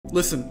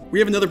Listen, we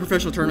have another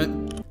professional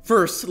tournament.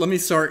 First, let me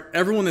start.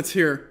 Everyone that's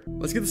here,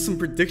 let's get some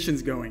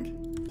predictions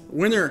going.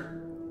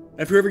 Winner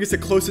of whoever gets the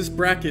closest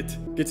bracket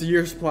gets a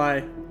year's supply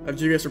of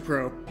geoguessr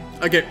Pro.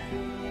 Okay,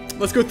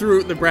 let's go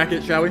through the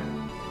bracket, shall we?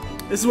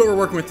 This is what we're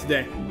working with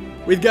today.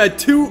 We've got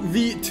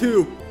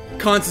 2v2.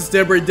 Constance,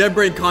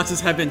 Debray and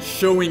Constance have been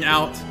showing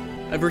out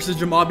versus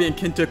Jamabi and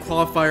Kinta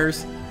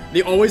qualifiers.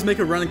 They always make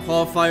a run in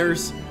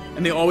qualifiers,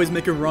 and they always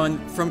make a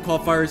run from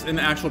qualifiers in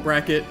the actual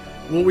bracket.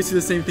 Will we see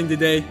the same thing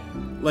today?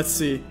 Let's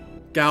see.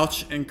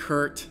 Gouch and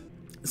Kurt.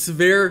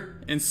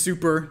 Severe and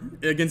Super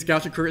against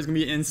Gouch and Kurt is going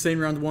to be an insane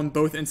round one,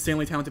 both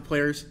insanely talented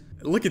players.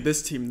 Look at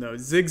this team though.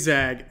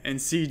 Zigzag and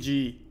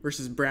CG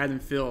versus Brad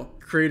and Phil.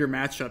 Creator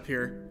matchup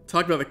here.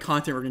 Talk about the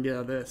content we're going to get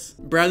out of this.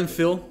 Brad and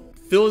Phil.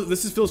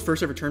 This is Phil's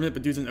first ever tournament,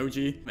 but dude's an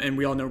OG, and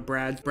we all know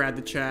Brad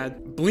the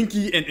Chad.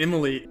 Blinky and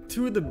Emily,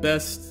 two of the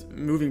best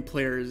moving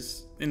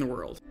players in the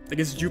world.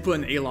 Against Jupa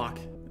and Alok,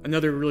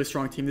 another really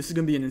strong team. This is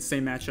going to be an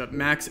insane matchup.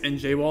 Max and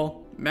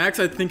J-Wall. Max,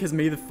 I think, has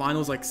made the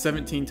finals like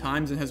 17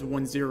 times and has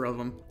won 0 of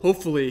them.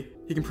 Hopefully,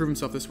 he can prove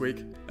himself this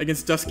week.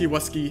 Against Dusky,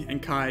 Wusky,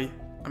 and Kai.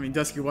 I mean,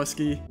 Dusky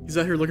Wusky, he's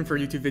out here looking for a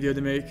YouTube video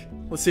to make.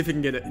 Let's see if he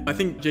can get it. I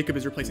think Jacob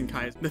is replacing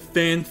Kai. The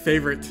fan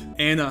favorite,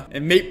 Anna,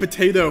 and Mate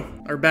Potato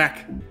are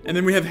back. And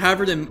then we have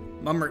Havard and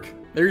Mumrick.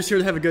 They're just here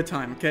to have a good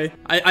time, okay?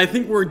 I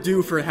think we're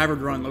due for a Havard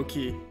run,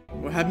 low-key.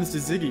 What happens to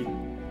Ziggy?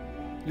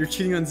 You're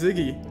cheating on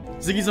Ziggy.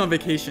 Ziggy's on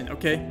vacation,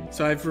 okay?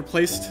 So I've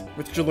replaced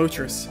with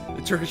rawcruz,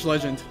 the Turkish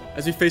legend,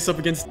 as we face up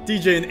against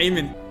DJ and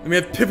Eamon. And we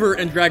have Piver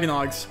and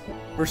Dragonogs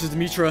versus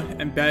Dimitra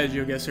and Bad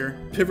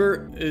geoguessr.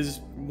 Piver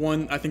is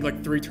won, I think,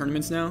 like 3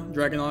 tournaments now.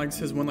 Dragonogs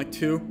has won like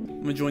 2.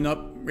 I'm gonna join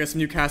up. We got some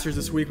new casters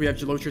this week. We have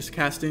rawcruz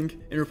casting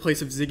in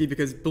place of Ziggy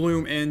because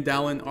Bloom and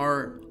Dallin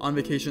are on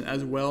vacation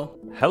as well.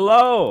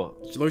 Hello!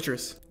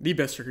 rawcruz, the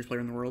best Turkish player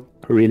in the world.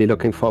 Really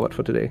looking forward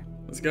for today.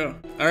 Let's go.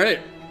 All right.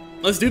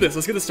 Let's do this.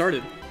 Let's get this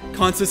started.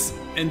 Constance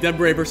and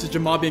Debray versus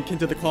Jamabi and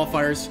Kinta, the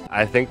qualifiers.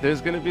 I think there's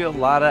going to be a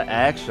lot of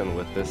action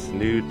with this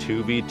new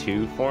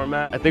 2v2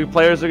 format. I think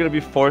players are going to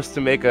be forced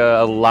to make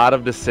a lot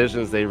of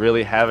decisions they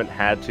really haven't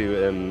had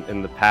to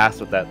in the past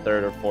with that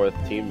 3rd or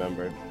 4th team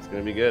member. It's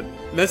going to be good.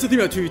 That's the thing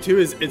about 2v2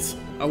 is it's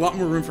a lot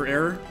more room for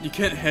error. You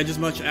can't hedge as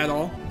much at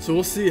all. So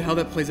we'll see how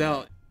that plays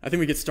out. I think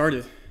we get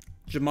started.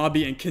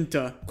 Jamabi and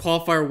Kinta,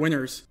 qualifier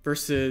winners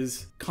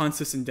versus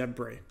Constance and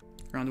Debray.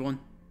 Round 1.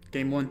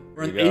 Game 1.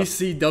 We're on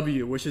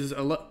ACW, which is,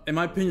 in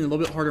my opinion, a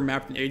little bit harder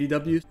map than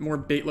ADW. More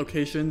bait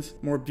locations,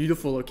 more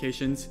beautiful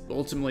locations, but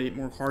ultimately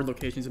more hard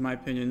locations, in my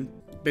opinion.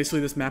 Basically,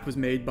 this map was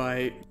made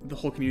by the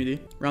whole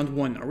community. Round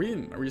 1. Are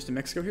we just in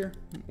Mexico here?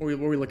 What are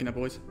we looking at,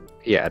 boys?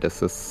 Yeah,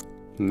 this is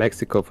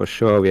Mexico for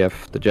sure. We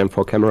have the Gen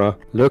 4 camera.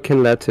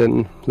 Looking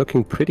Latin,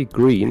 looking pretty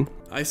green.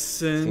 I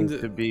send... Seems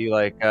to be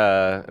like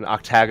an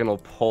octagonal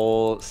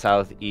pole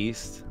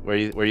southeast. Where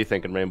you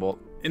thinking, Rainbow?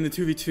 In the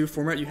 2v2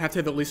 format, you have to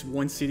have at least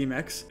 1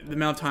 CDMX. The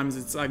amount of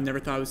times I've never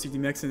thought it was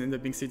CDMX and ended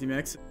up being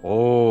CDMX.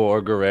 Oh,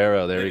 or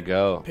Guerrero, there we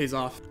go. Pays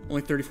off.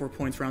 Only 34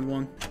 points round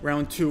 1.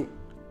 Round 2,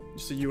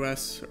 just the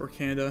US or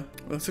Canada.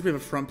 Looks like we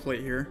have a front plate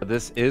here.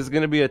 This is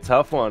going to be a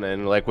tough one,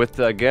 and like with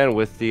the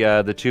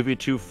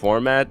 2v2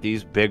 format,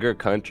 these bigger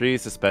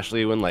countries,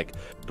 especially when like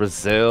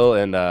Brazil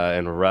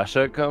and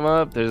Russia come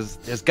up, there's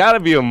got to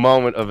be a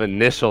moment of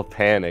initial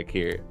panic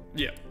here.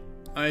 Yeah.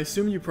 I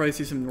assume you probably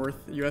see some North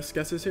US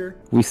guesses here?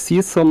 We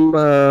see some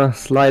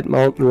slight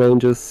mountain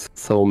ranges,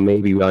 so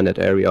maybe we're in that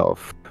area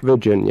of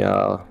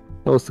Virginia,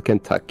 close to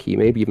Kentucky,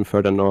 maybe even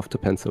further north to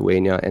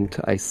Pennsylvania. And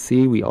I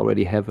see we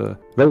already have a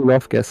very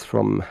rough guess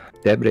from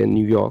Debray in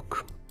New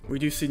York. We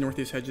do see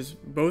Northeast Hedges,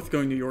 both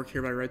going New York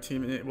here by Red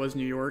Team, and it was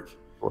New York.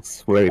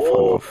 Was very far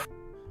off.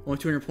 Only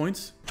 200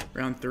 points?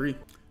 Round 3.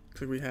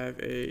 Looks like we have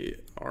a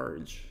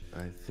Arge.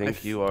 I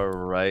think you are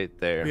right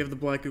there. We have the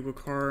black Google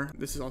car.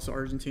 This is also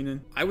Argentinian.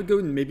 I would go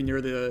maybe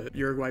near the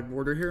Uruguay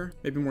border here.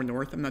 Maybe more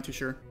north. I'm not too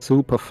sure.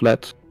 Super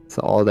flat.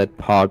 So all that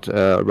part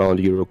around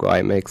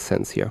Uruguay makes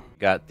sense here.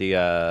 Got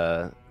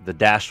the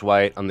dashed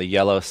white on the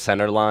yellow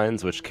center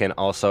lines, which can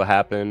also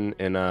happen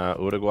in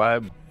Uruguay.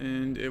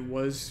 And it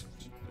was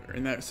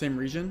in that same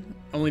region.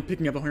 Only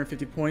picking up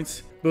 150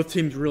 points. Both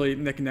teams really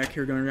neck and neck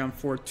here going around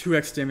for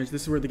 2x damage.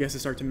 This is where the guesses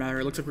start to matter.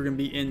 It looks like we're going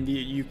to be in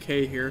the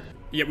UK here.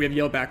 Yeah, we have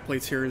yellow back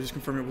plates here. Just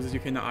confirm it was the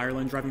UK, not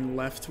Ireland. Driving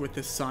left with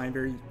this sign.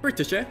 Very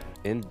British, eh?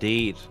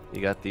 Indeed.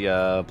 You got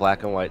the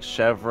black and white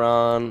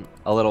chevron.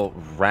 A little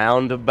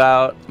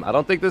roundabout. I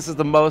don't think this is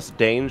the most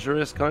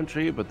dangerous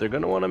country, but they're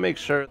going to want to make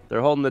sure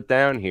they're holding it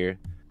down here.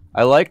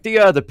 I like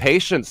the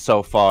patience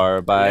so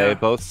far by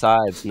both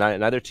sides.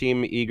 Neither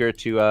team eager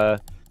to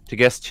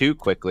guess too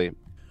quickly.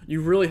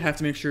 You really have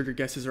to make sure your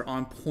guesses are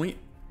on point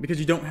because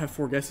you don't have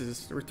 4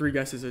 guesses or 3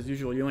 guesses as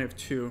usual. You only have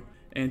 2,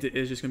 and it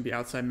is just going to be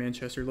outside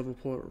Manchester,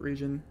 Liverpool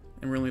region,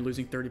 and we're only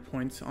losing 30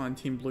 points on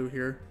Team Blue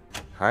here.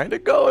 Kind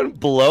of going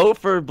blow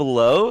for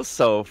blow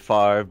so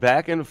far,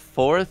 back and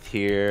forth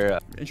here.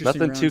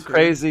 Nothing too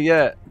crazy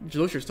yet.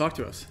 rawcruz, talk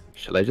to us.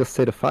 Shall I just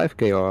say the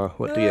 5K or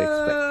what do you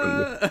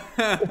expect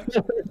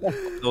from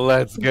me?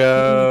 Let's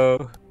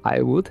go.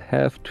 I would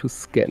have to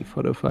scan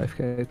for the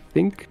 5K, I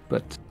think,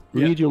 but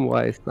Yeah.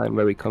 Region-wise, I'm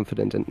very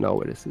confident and know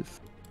where this is.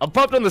 I'm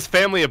pumped on this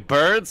family of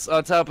birds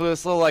on top of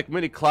this little like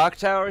mini clock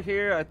tower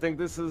here. I think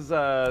this is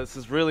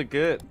really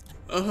good.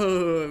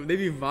 Oh, they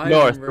be vibing,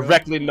 North, bro.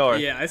 directly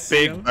north. Yeah, I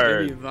see Big them.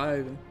 bird. They be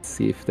vibing.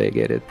 See if they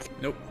get it.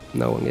 Nope.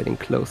 No one getting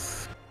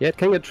close. Yeah, it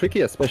can get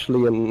tricky,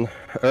 especially in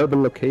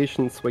urban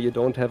locations where you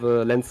don't have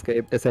a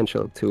landscape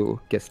essential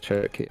to guess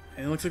Cherokee.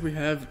 And it looks like we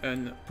have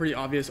a pretty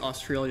obvious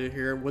Australia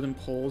here, wooden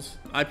poles.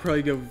 I'd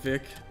probably go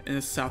Vic in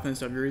the South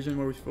NSW region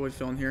where we're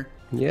filling here.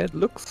 Yeah, it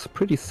looks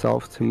pretty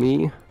south to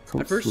me. Some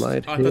At first,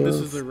 slight I thought this was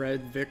hills. the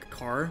red Vic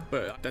car,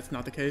 but that's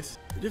not the case.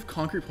 Do you have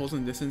concrete poles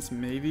in the distance?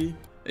 Maybe.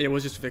 It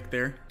was just Vic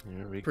there.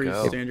 Here we Pretty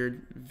go.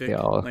 standard Vic They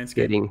are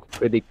landscape. getting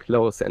pretty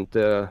close, and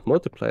the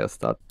multiplier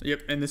start.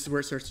 Yep, and this is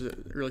where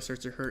it really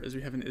starts to hurt, as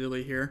we have in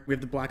Italy here. We have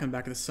the black on the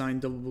back of the sign,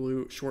 double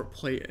blue, short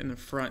plate in the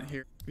front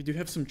here. We do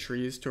have some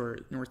trees to our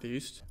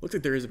northeast. Looks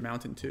like there is a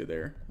mountain too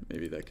there.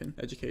 Maybe that can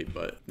educate,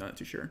 but not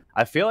too sure.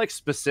 I feel like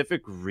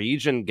specific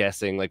region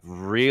guessing like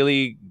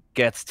really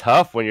gets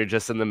tough when you're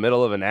just in the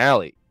middle of an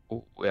alley.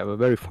 Oh, we have a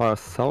very far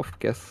south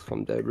guess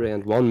from Debris,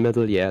 and one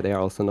middle. Yeah, they are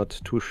also not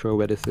too sure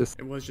where this is.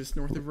 It was just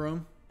north of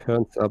Rome.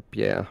 Turns up,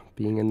 yeah,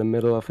 being in the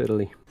middle of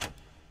Italy.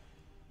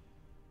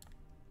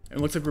 It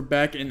looks like we're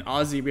back in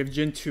Aussie. We have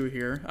Gen 2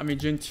 here. I mean,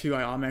 Gen 2,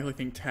 I automatically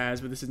think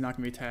Taz, but this is not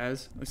going to be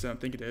Taz. At least I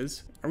don't think it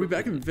is. Are we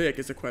back in Vic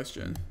is a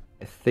question.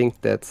 I think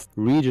that's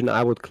region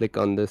I would click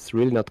on this.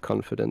 Really not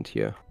confident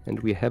here. And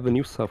we have a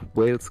New South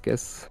Wales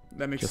guess.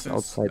 That makes Just sense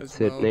outside as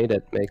Sydney. well.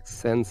 That makes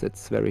sense.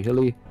 It's very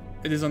hilly.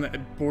 It is on the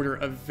border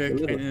of Vic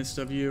and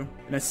NSW. And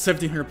that's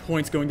 1,700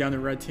 points going down the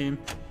red team.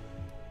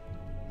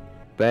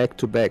 Back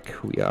to back,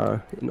 we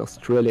are in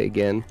Australia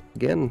again.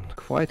 Again,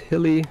 quite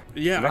hilly.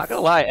 Yeah, I'm not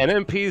gonna lie,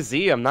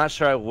 NMPZ, I'm not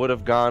sure I would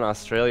have gone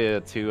Australia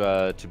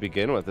to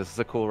begin with. This is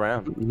a cool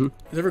round.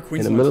 Is ever In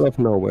Queensland? the middle of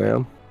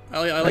nowhere.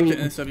 I like the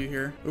NSW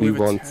here. Ooh, we we have a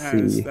won't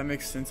Taz. see. That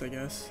makes sense, I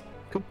guess.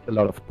 Could be a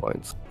lot of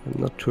points.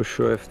 I'm not too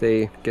sure if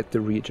they get the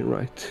region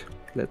right.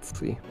 Let's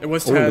see. It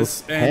was Oh,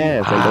 Taz. Taz,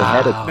 And and they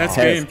had a That's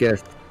Taz game.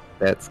 guess.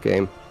 That's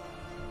game.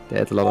 They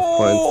had a lot of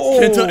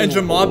points. Kenta and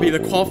Jamabi, the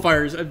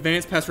qualifiers,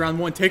 advanced past round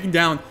 1, taking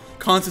down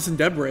Constance and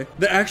Debray.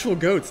 The actual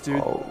goats,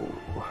 dude. Oh.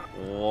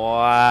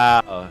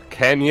 Wow,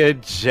 Kenya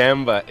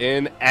Jemba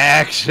in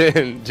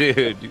action,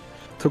 dude.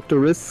 Took the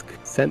risk,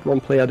 sent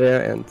one player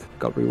there, and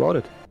got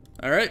rewarded.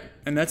 Alright,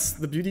 and that's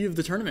the beauty of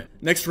the tournament.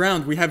 Next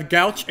round, we have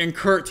Gouch and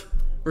Kurt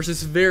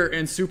versus Ver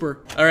and Super.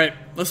 Alright,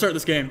 let's start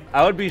this game.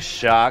 I would be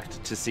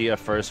shocked to see a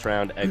first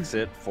round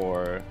exit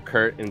for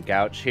Kurt and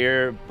Gouch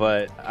here,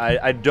 but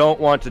I don't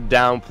want to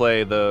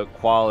downplay the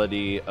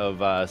quality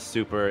of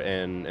Super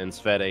and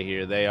Sveta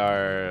here. They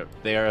are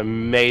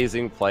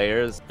amazing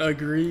players.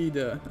 Agreed,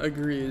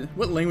 agreed.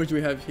 What language do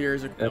we have here?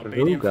 Is it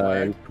Albanian Ruga,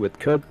 flag? and with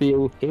Kurt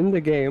being in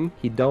the game,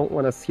 he don't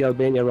want to see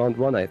Albania round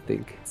 1, I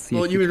think. See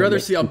Well, if you he would can rather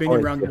make see some Albania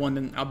points round here. 1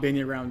 than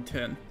Albania round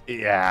 10.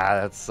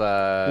 Yeah, that's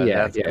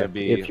gonna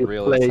be If you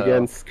real play as hell.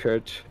 against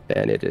Kurt,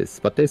 then it is.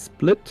 But they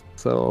split,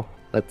 so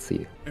let's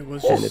see. It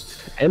was And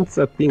just... it ends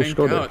up being And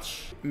Schroeder.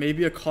 Gouch.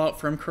 Maybe a call out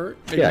from Kurt?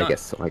 Maybe Yeah, not. I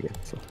guess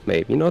so.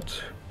 Maybe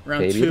not.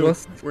 Round Maybe 2, it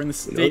was. we're in the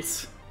Who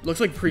States. Looks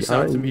like pretty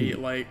south to me. Yeah.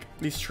 Like,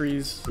 these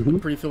trees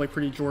Mhm. feel like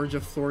pretty Georgia,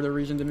 Florida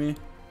region to me.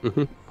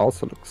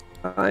 Also looks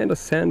kind of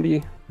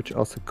sandy, which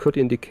also could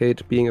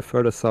indicate being a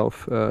further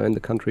south in the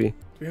country.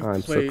 We have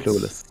I'm so plates.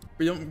 clueless.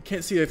 We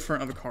can't see the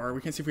front of a car.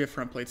 We can't see if we have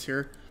front plates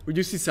here. We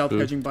do see south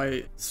hedging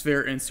by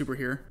Sphere and Super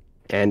here.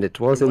 And it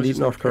was It was indeed just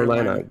North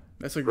Carolina.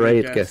 That's a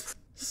Great great guess.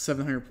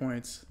 700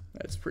 points.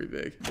 That's pretty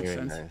big. Makes Very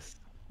sense. nice.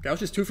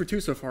 Gouch is 2 for 2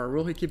 so far.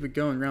 Will he keep it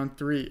going? Round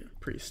 3.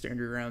 Pretty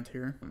standard round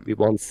here. We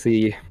won't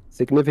see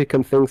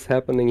significant things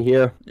happening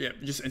here. Yeah,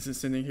 just instant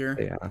sending here.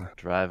 Yeah.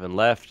 Driving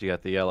left, you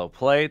got the yellow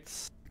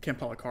plates.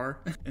 Kampala car.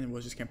 And it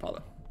was just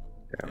Kampala.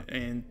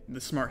 And the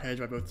smart hedge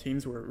by both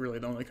teams were really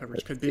the only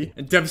coverage could be.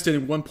 And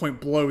devastating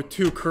 1-point blow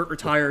to Kurt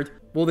retired.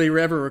 Will they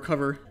ever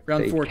recover?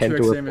 Round They 4, can't 2x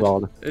do it damage.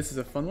 long. This is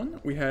a fun one.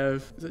 We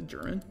have, is it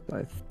German?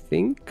 I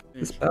think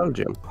it's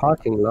Belgium.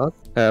 Parking lot,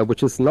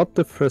 which is not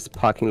the first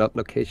parking lot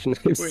location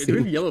I've Wait, do we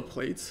have seen yellow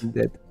plates? in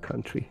that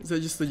country. Is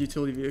that just the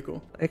utility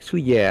vehicle?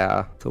 Actually,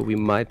 yeah. So we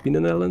might be in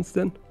the Netherlands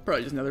then?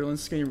 Probably just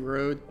Netherlands, skinny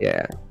road.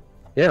 Yeah.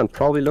 Yeah, and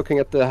probably looking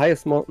at the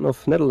highest mountain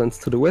of Netherlands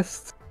to the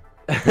west.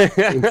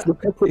 Seems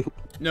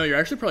No, you're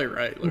actually probably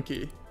right,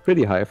 low-key.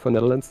 pretty high for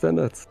Netherlands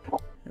standards.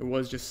 It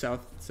was just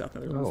South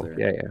Netherlands Oh,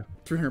 there. yeah.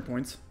 300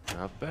 points.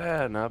 Not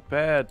bad, not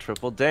bad.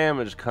 Triple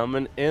damage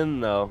coming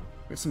in though.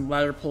 We have some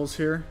ladder pulls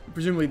here.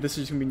 Presumably this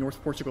is going to be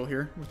North Portugal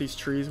here with these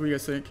trees. What do you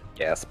guys think?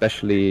 Yeah,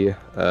 especially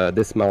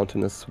this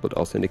mountainous would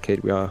also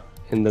indicate we are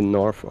in the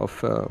north of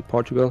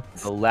Portugal.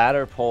 The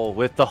ladder pole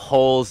with the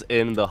holes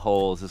in the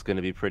holes is going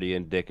to be pretty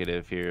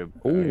indicative here.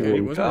 Okay,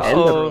 Ooh, wasn't go. end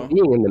it? up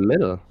being in the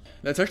middle.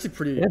 That's actually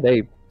pretty... Yeah,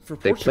 they for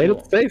played Portugal.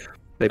 it safe.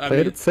 They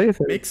played it safe.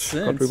 And Makes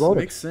sense.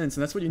 Makes sense.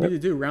 And that's what you need to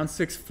do. Round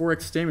 6,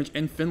 4x damage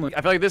in Finland.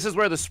 I feel like this is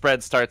where the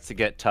spread starts to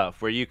get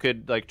tough, where you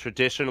could like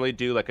traditionally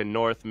do like a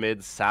north,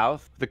 mid,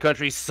 south. The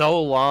country's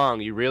so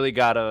long, you really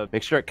gotta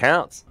make sure it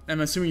counts.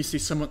 I'm assuming you see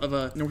somewhat of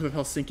a north of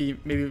Helsinki,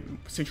 maybe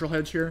central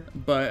hedge here,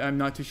 but I'm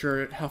not too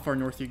sure how far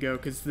north you go,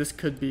 because this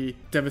could be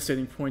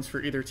devastating points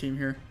for either team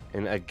here.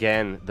 And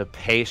again, the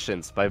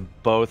patience by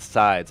both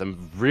sides.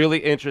 I'm really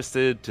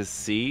interested to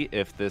see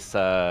if this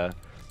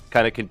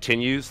kind of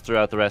continues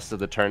throughout the rest of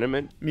the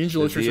tournament. Me and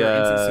Geoguessr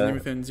are instantly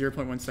within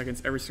 0.1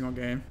 seconds every single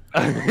game.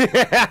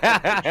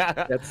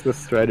 That's the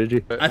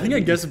strategy. I think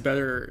I guess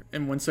better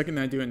in 1 second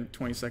than I do in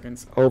 20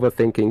 seconds.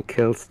 Overthinking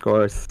kill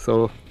scores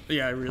so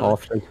really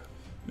often.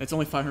 It's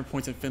only 500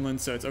 points in Finland,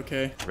 so it's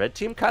okay. Red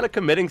team kind of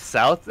committing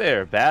south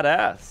there.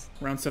 Badass.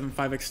 Round 7,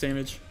 5x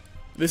damage.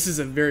 This is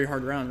a very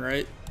hard round,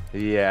 right?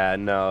 Yeah,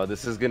 no,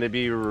 this is going to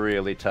be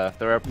really tough.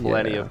 There are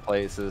plenty of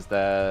places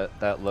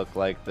that look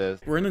like this.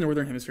 We're in the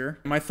northern hemisphere.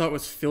 My thought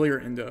was Philly or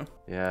Indo.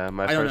 Yeah,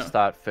 my first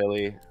thought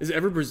Philly. Is it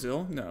ever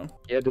Brazil? No.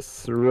 Yeah,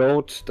 this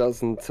road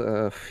doesn't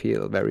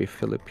feel very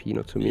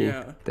Filipino to me.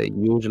 Yeah. They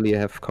usually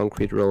have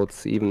concrete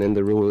roads, even in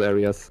the rural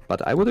areas.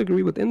 But I would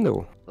agree with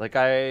Indo. Like,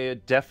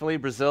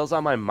 Brazil's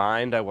on my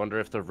mind. I wonder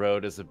if the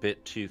road is a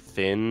bit too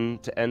thin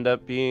to end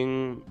up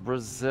being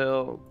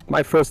Brazil.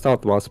 My first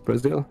thought was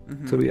Brazil,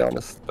 to be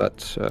honest. But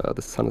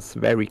the sun is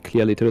very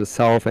clearly to the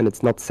south and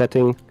it's not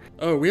setting.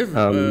 Oh, we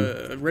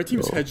have red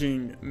team's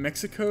hedging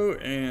Mexico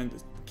and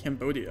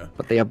Cambodia.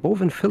 But they are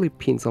both in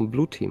Philippines on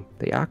blue team.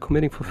 They are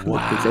committing for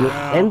Philippines. And it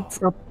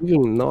ends up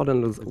being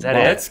Northern Luzon. Is that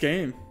That's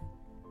game.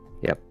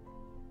 Yep.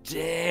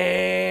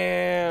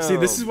 Damn. See,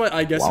 this is what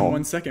I guess in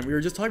 1 second. We were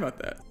just talking about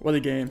that. What a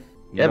game.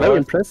 Yeah, very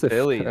impressive.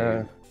 Philly,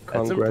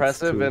 that's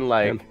impressive and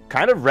like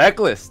kind of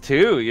reckless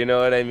too. You know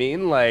what I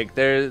mean? Like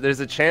there's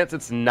a chance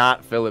it's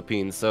not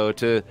Philippines. So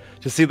to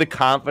see the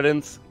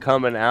confidence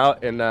coming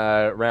out in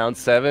round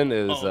 7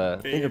 is a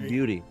thing of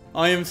beauty.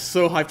 I am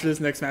so hyped for this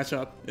next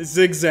matchup.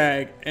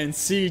 Zigzag and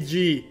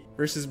CG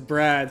versus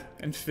Brad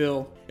and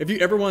Phil. If you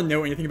ever want to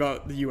know anything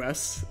about the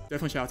US,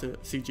 definitely shout out to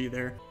CG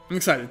there. I'm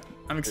excited.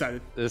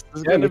 This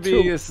is gonna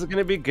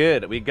be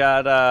good. We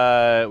got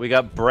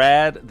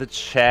Brad the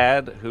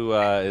Chad, who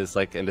is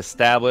like an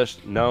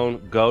established, known,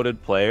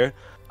 goated player.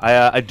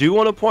 I do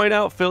want to point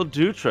out Phil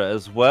Dutra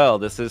as well.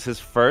 This is his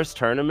first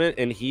tournament,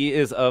 and he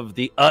is of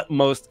the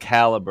utmost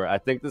caliber. I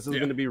think this is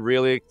going to be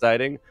really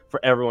exciting for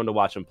everyone to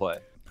watch him play.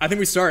 I think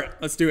we start.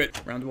 Let's do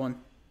it. Round 1.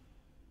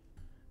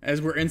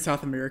 As we're in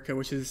South America,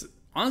 which is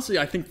honestly,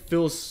 I think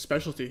Phil's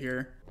specialty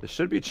here. This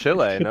should be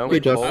Chile, no? We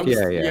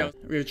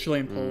have Chile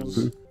and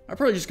Poles. I'd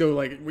probably just go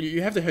like,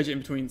 you have to hedge it in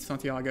between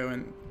Santiago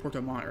and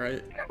Puerto Montt,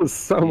 right?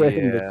 Somewhere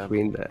in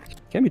between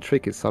that. Can be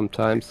tricky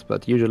sometimes,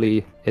 but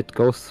usually it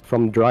goes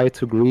from dry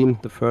to green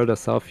the further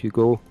south you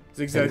go.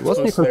 Zigzag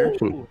close there.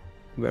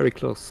 Very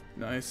close.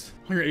 Nice.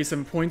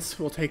 187 points.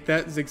 We'll take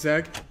that.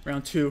 Zigzag.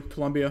 Round 2,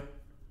 Colombia.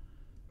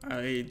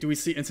 Do we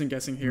see instant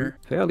guessing here?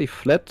 Fairly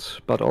flat,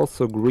 but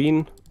also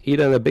green.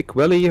 Either in a big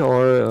valley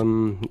or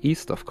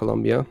east of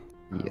Colombia.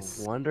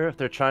 Yes. I wonder if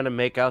they're trying to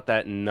make out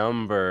that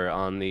number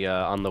on the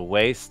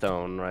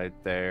waystone right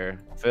there.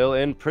 Fill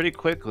in pretty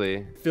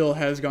quickly. Phil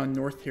has gone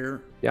north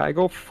here. Yeah, I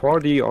go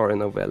 40 or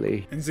in a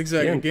valley. And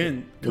Zigzag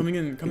again, coming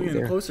in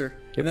closer.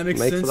 Yep, and that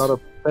makes sense. A lot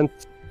of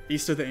sense.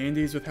 East of the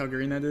Andes with how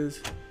green that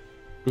is.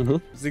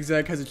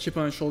 Zigzag has a chip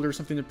on his shoulder,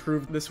 something to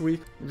prove this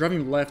week.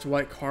 Driving left,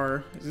 white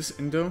car. Is this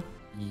Indo?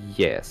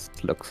 Yes,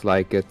 looks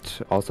like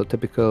it. Also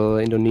typical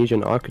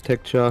Indonesian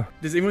architecture.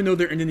 Does anyone know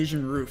their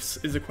Indonesian roofs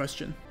is a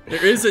question.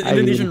 There is an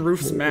Indonesian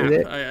roofs map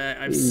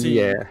I've seen.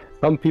 Yeah,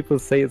 some people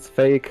say it's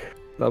fake,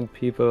 some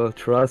people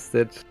trust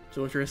it.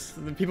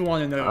 Geoguessr, people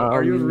want to know,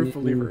 are you a roof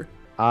believer?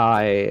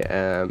 I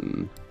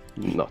am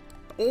not.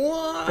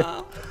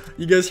 Wow.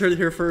 You guys heard it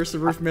here first, the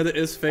roof meta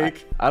is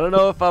fake. I don't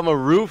know if I'm a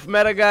roof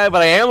meta guy,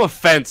 but I am a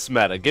fence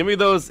meta. Give me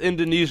those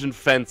Indonesian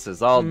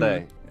fences all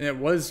day. And it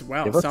was, South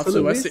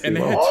Sulawesi, and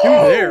they had 2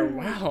 there.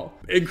 Wow.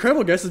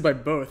 Incredible guesses by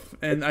both.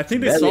 And I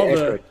think they saw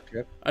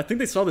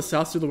the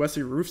South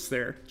Sulawesi roofs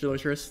there,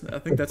 Geoguessr. I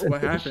think that's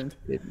what happened.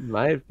 It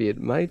might be.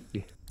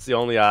 It's the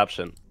only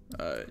option.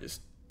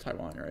 Just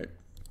Taiwan, right?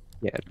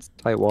 Yeah, it's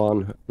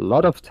Taiwan. A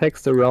lot of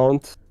text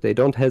around. They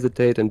don't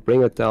hesitate and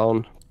bring it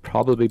down.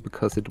 Probably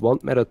because it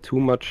won't matter too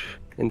much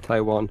in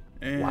Taiwan.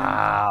 And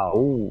wow.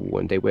 Oh,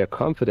 and they were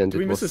confident. Did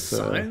we miss a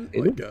sign?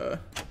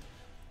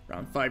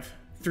 Round 5.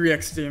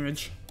 3x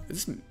damage.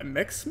 Is this a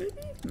mix, maybe?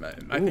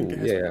 I think it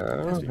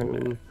has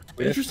to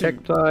be. Interesting.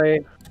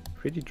 Tecti,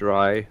 pretty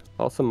dry.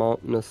 Also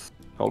mountainous.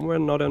 Somewhere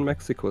not in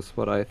Mexico is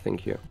what I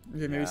think here.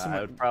 Yeah, maybe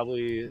I would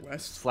probably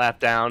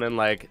slap down in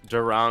like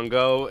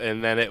Durango,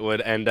 and then it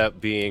would end up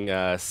being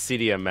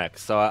CDMX.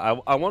 So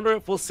I wonder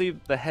if we'll see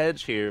the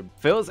hedge here.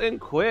 Phil's in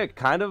quick.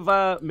 Kind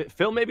of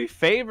Phil may be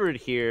favored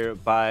here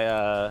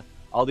by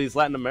all these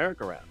Latin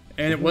America rounds.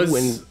 And it was...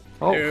 it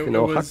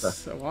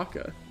was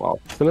Waka. Wow.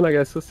 Similar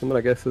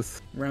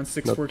guesses. Round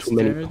 6 not force too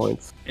many damage.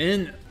 Points.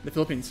 In the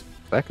Philippines.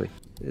 Exactly.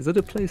 Is it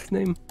a place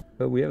name?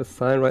 We have a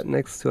sign right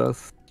next to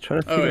us.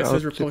 Trying to figure it out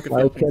says Republic of if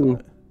I can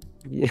Philippines.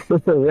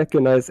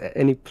 recognize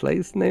any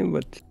place name,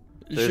 but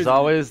There's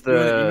always you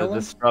wanna email the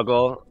them?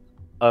 struggle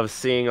of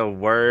seeing a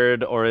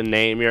word or a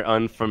name you're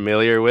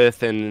unfamiliar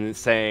with and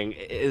saying,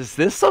 is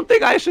this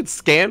something I should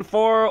scan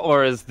for,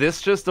 or is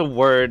this just a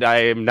word I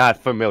am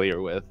not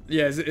familiar with?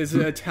 Yeah, is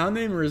it a town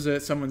name or is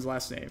it someone's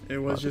last name? It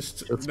was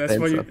just it's that's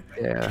why you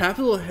yeah.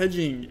 capital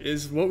hedging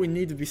is what we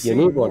need to be seeing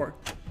need one. more.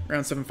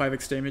 Around 7.5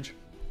 X damage.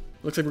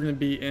 Looks like we're gonna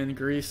be in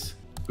Greece.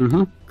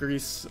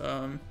 Greece,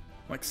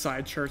 like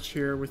side church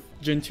here with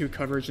Gen 2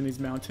 coverage in these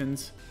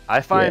mountains. I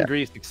find Yeah.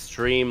 Greece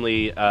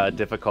extremely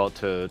difficult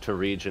to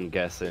region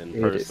guess in,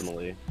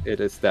 personally. It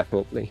is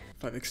definitely.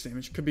 5 X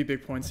damage could be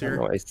big points I here.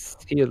 know, I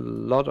see a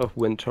lot of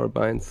wind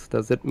turbines.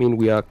 Does it mean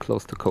we are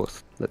close to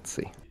coast? Let's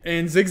see.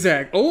 And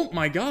zigzag. Oh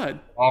my god.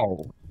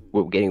 Oh,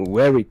 we're getting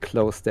very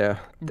close there.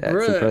 That's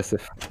Bruh.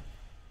 impressive.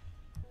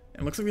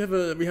 And looks like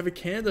we have a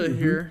Canada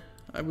here.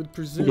 I would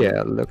presume.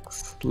 Yeah,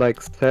 looks like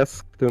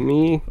Sask to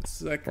me.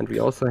 Sec- And we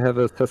also have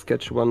a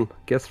Saskatchewan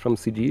guess from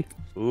CG.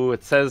 Ooh,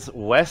 it says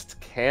West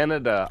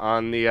Canada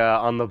on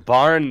the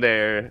barn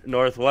there,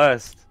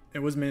 northwest. It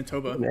was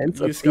Manitoba. It ends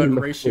You up just got being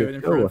ratioed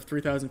in front Manitoba. of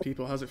 3,000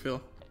 people. How's it feel?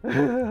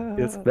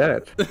 It's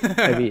bad.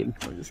 I mean,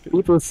 I'm just kidding.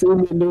 people see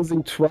me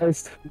losing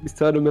twice these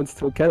tournaments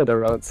to a Canada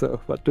round,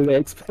 so what do they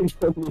expect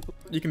from me?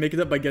 You can make it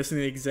up by guessing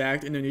the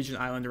exact Indonesian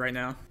island right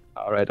now.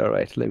 Alright,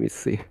 let me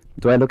see.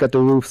 Do I look at the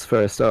roofs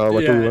first, or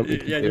what do you want me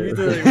to yeah, do? you need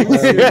to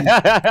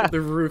see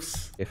the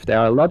roofs. If there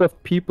are a lot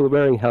of people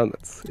wearing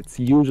helmets, it's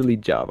usually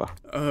Java.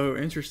 Oh,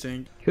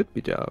 interesting. Could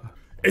be Java.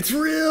 It's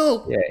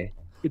real! Yay.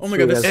 Oh my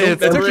god, that's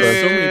It's actually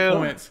so many real.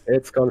 points.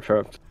 It's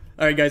confirmed.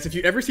 Alright guys, if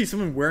you ever see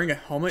someone wearing a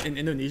helmet in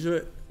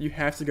Indonesia, you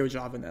have to go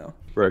Java now.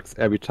 Works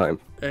every time.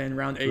 And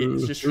round 8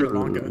 is just Sri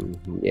Lanka.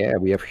 Yeah,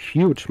 we have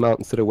huge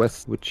mountains to the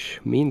west, which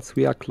means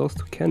we are close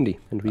to Candy.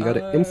 And we got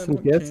an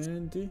instant guess.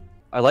 Candy.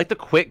 I like the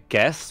quick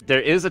guess. There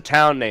is a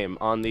town name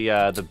on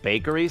the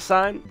bakery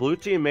sign. Blue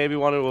team maybe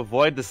wanted to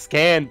avoid the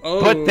scan,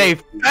 Oh. but they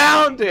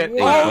found it! Whoa.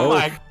 Oh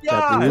my That's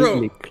god!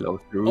 really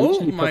close. They're Oh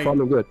really my-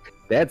 performing good.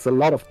 That's a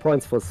lot of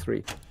points for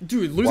 3.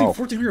 Dude, losing Wow.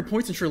 1,400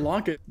 points in Sri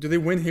Lanka. Do they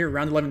win here?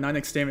 Round 11,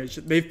 9x damage.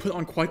 They've put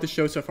on quite the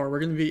show so far. We're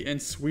gonna be in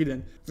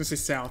Sweden. I was gonna say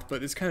south,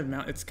 but it's kind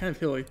of it's kind of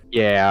hilly.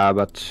 Yeah,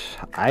 but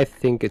I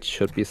think it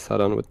should be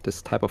southern with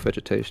this type of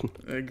vegetation.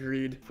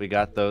 Agreed. We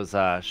got those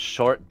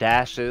short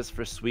dashes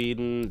for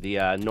Sweden,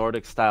 the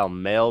Nordic style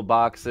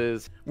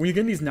mailboxes. When you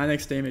get these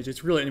 9x damage,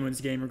 it's really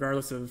anyone's game,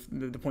 regardless of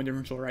the point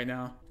differential right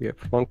now. We have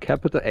one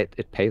capital.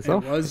 It pays It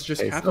off. was just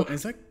pays capital. off.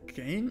 Is that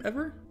game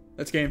ever?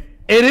 That's game.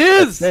 It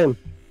is! Game.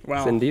 Wow.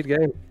 It's indeed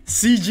game.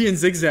 CG and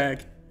zigzag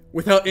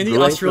without any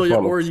Great Australia or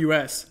performance.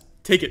 US.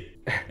 Take it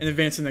and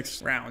advance to the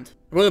next round.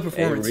 What a They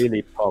performance.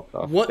 really popped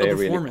off. What a they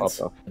really performance.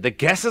 popped off. The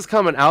guesses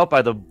coming out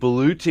by the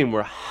blue team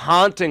were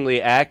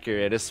hauntingly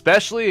accurate,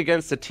 especially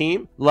against a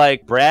team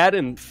like Brad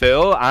and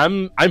Phil.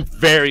 I'm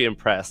very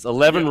impressed.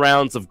 11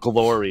 rounds of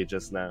glory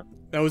just now.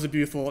 That was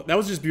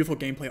just beautiful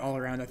gameplay all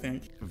around, I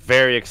think.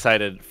 Very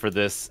excited for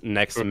this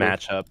next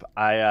matchup.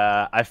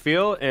 I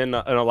feel in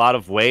a lot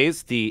of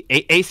ways the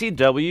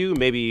ACW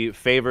maybe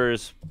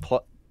favors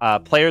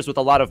players with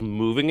a lot of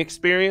moving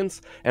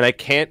experience, and I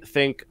can't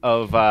think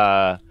of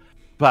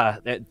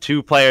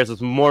two players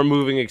with more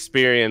moving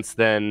experience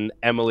than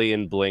Emily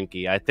and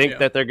Blinky. I think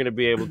that they're going to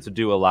be able to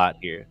do a lot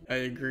here. I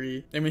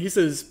agree. And when he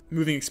says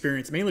moving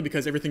experience, mainly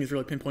because everything is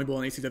really pinpointable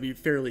in ACW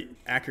fairly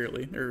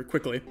accurately or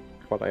quickly.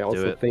 But I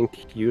also it.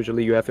 think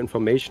usually you have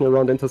information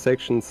around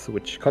intersections,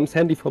 which comes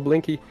handy for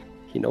Blinky.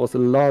 He knows a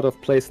lot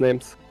of place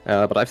names.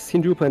 But I've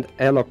seen Drupa and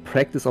Airlock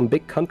practice on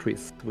big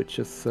countries, which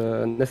is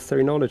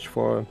necessary knowledge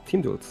for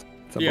team duels.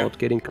 It's about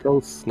getting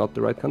close, not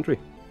the right country.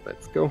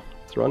 Let's go.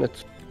 Let's run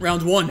it.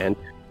 Round 1. And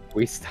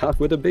we start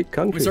with a big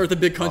country. We start with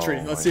the big country.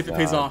 Oh Let's my see if it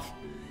pays God. off.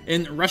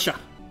 In Russia.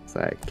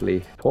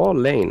 Exactly. Poor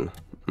lane.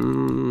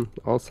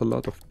 Also a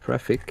lot of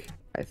traffic.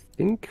 I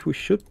think we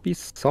should be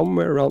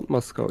somewhere around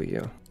Moscow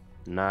here.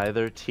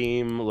 Neither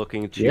team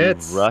looking to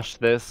rush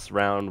this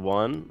round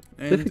 1.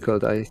 And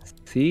Difficult. I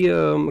see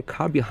a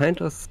car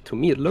behind us. To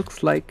me, it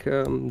looks like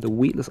the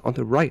wheel is on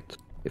the right,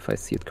 if I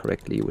see it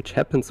correctly, which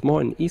happens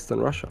more in eastern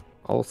Russia.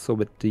 Also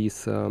with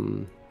these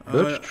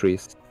birch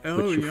trees,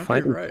 which you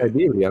find in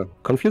Siberia.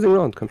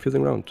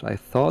 Confusing round. I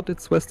thought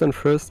it's western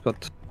first,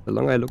 but the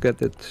longer I look at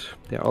it,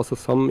 there are also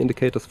some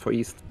indicators for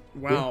east.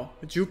 wow,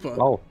 Jupa.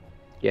 Wow.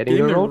 Getting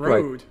the road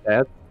right.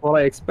 That's what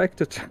I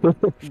expected.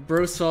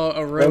 Bro saw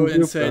a road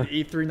and Jupa. said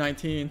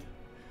E319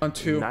 on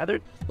 2. Neither.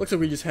 Looks like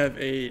we just have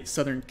a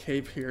southern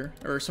Cape here,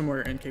 or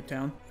somewhere in Cape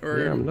Town, or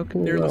Yeah, I'm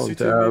looking near around.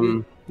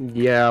 Lesotho, maybe.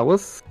 Yeah, I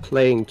was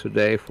playing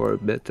today for a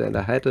bit, and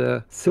I had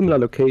a similar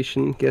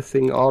location,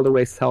 guessing all the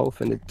way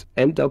south, and it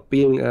ended up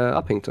being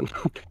Uppington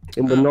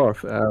in the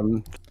north.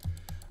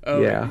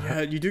 Oh,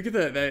 yeah. you do get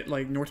that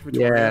like North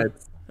Victoria.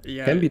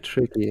 It can be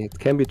tricky. It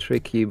can be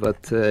tricky,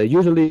 but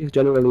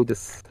generally,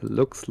 this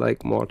looks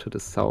like more to the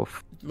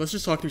south. Let's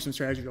just talk through some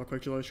strategy real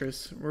quick,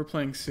 Jelotris. We're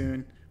playing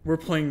soon. We're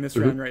playing this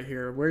round right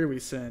here. Where do we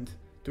send?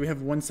 Do we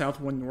have one south,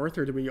 one north,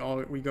 or do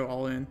we go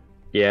all in?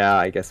 Yeah,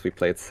 I guess we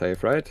played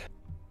safe, right?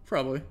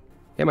 Probably.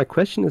 Yeah, my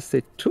question is,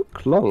 they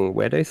took long.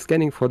 Were they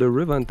scanning for the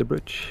river and the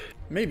bridge?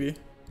 Maybe.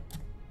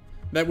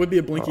 That would be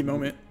a blinky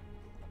moment.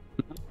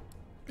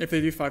 If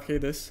they do 5k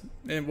this.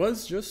 And it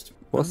was just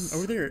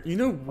over there. You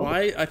know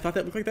why I thought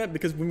that looked like that?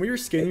 Because when we were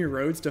scanning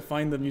roads to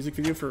find the music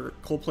video for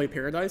Coldplay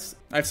Paradise,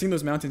 I've seen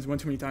those mountains one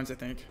too many times, I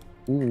think.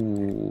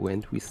 Ooh,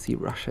 and we see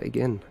Russia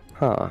again.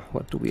 Huh,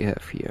 what do we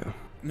have here?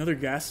 Another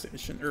gas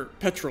station, or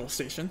petrol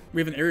station.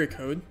 We have an area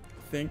code,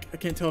 I think. I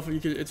can't tell if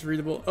it's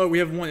readable. Oh, we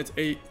have one, it's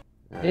 8.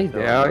 Hey,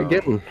 they are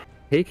again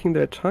taking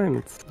their time.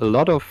 It's a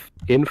lot of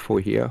info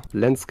here,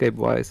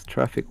 landscape-wise,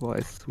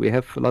 traffic-wise. We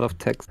have a lot of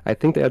text. I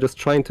think they are just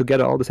trying to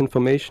gather all this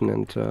information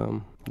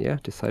and yeah,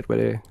 decide what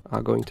they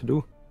are going to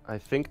do. I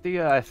think the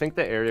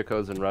area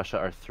codes in Russia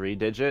are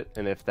 3-digit,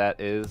 and if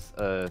that is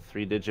a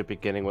 3-digit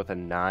beginning with a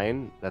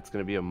 9, that's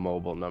going to be a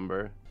mobile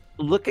number.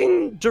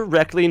 Looking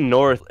directly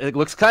north, it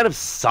looks kind of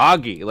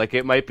soggy, like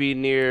it might be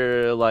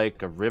near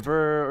like a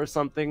river or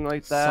something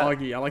like that.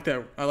 Soggy, I like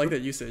that. I like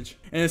that usage.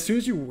 And as soon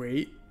as you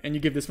wait and you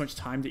give this much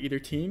time to either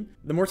team,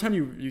 the more time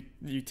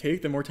you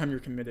take, the more time you're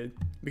committed,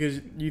 because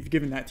you've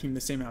given that team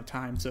the same amount of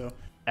time. So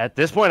at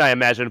this point, I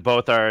imagine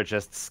both are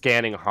just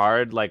scanning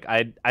hard. Like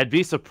I'd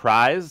be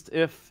surprised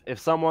if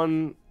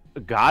someone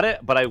got it,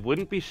 but I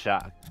wouldn't be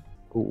shocked.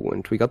 Ooh,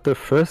 and we got the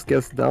first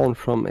guess down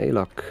from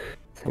Alok.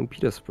 St.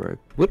 Petersburg.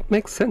 Would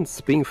make sense,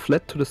 being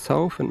flat to the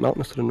south and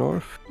mountains to the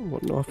north.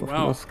 What north of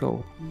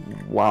Moscow?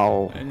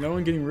 Wow. And no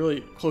one getting really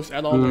close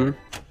at all there.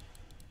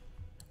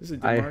 This is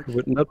Denmark. I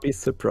would not be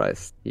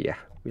surprised. Yeah,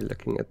 we're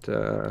looking at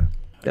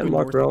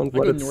Denmark round.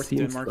 What it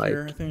seems Denmark like.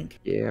 here, I think.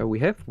 Yeah, we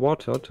have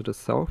water to the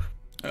south.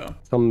 Oh.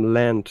 Some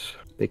land.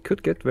 They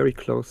could get very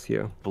close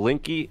here.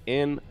 Blinky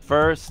in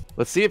first.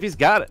 Let's see if he's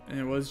got it. And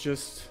it was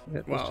just...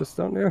 It was just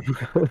down there.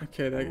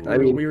 Okay, I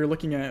mean, we were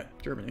looking at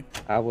Germany.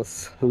 I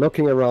was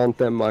looking around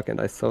Denmark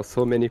and I saw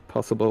so many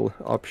possible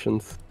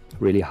options.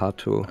 Really hard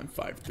to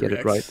get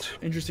it right.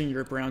 Interesting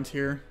Europe round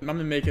here. I'm going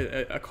to make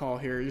a call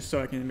here just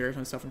so I can embarrass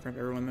myself in front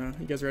of everyone though.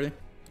 You guys ready?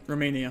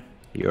 Romania.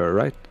 You're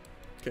right.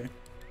 Okay.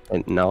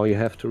 And now you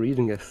have to read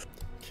and guess.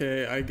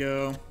 Okay, I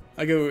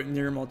go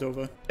near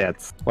Moldova.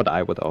 That's what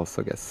I would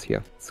also guess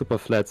here. Super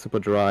flat, super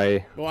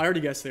dry. Well, I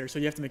already guessed there, so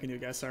you have to make a new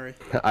guess, sorry.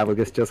 I will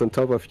guess just on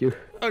top of you.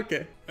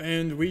 Okay.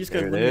 And we just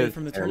got eliminated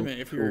from the tournament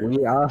if you're...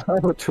 We are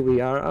out,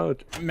 we are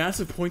out.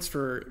 Massive points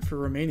for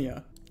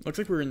Romania. Looks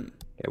like we're in...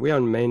 Yeah, we are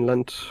in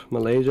mainland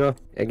Malaysia.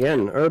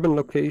 Again, urban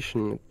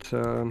location.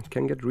 It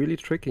can get really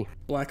tricky.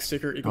 Black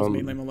sticker equals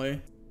mainland Malay.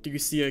 Do you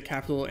see a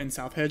capital in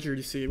South Hedge, or do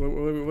you see... What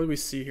do we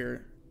see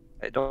here?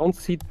 I don't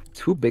see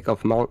too big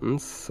of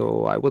mountains,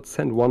 so I would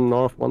send one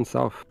north, one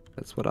south.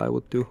 That's what I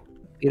would do.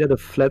 Either the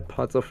flat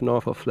parts of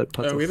north or flat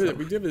parts of south.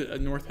 We do have a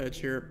north hedge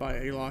here by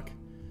Alok.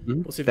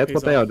 We'll see if that's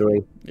what they are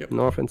doing. Yep.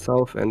 North and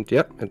south, and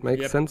yep, it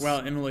makes sense. Wow,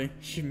 Emily,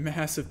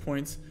 massive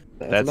points.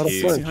 That's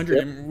huge. 1600.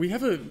 And we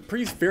have a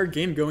pretty fair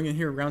game going in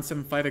here, around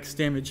 7.5x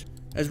damage,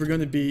 as we're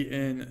going to be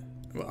in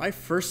what I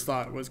first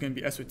thought was going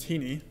to be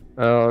Eswatini.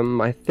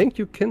 I think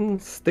you can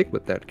stick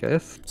with that,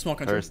 guys. Small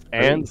country. First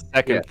and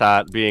second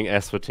thought being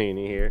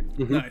Eswatini here.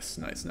 Nice.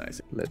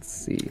 Let's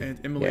see. And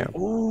Emily. Yeah.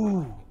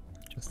 Ooh.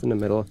 Just in the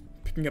middle.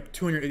 Picking up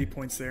 280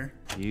 points there.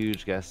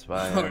 Huge guess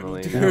by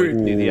Emily. Dude.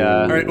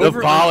 The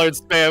bollard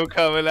spam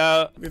coming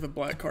out. We have a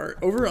black card.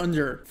 Over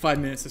under 5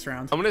 minutes this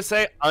round. I'm gonna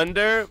say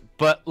under,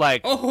 but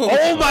like,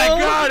 oh my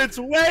god, it's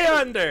way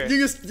under.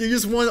 You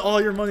just won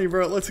all your money,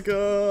 bro. Let's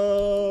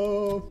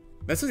go.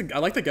 I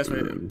like the guess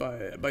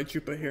by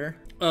Chupa here.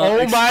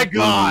 Oh my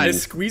god! It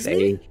squeezed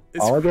me?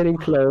 It's all getting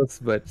close,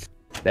 but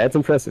that's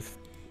impressive.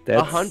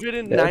 That's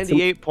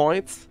 198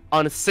 points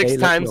on 6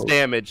 times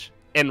damage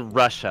in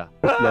Russia.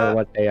 Know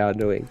what they are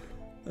doing.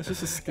 That's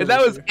just a skill. And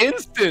that was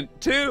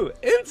instant too.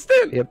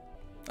 Instant. Yep.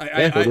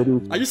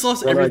 I just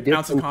lost every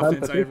ounce of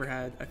confidence I ever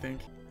had, I think.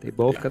 They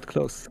both got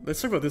close.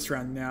 Let's talk about this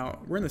round now.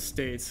 We're in the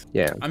States.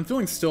 Yeah. I'm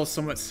feeling still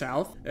somewhat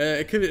south.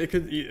 It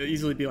could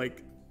easily be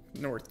like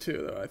north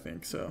too, though. I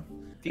think so.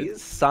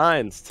 These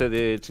signs to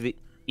the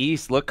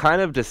east look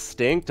kind of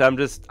distinct.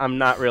 I'm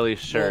not really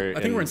sure. Well,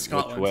 I think we're in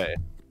Scotland. Way.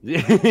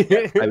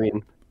 I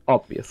mean,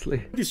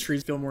 obviously. These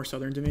trees feel more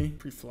southern to me.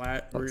 Pretty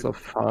flat. Lots of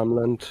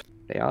farmland.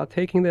 They are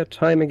taking their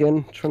time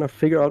again, trying to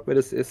figure out where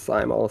this is.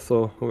 I'm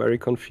also very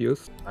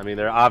confused. I mean,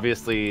 they're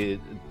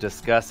obviously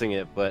discussing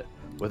it, but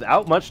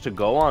without much to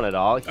go on at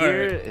all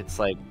here, it's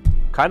like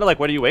kind of like,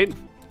 what are you waiting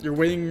for? You're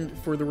waiting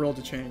for the world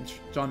to change.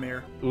 John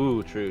Mayer.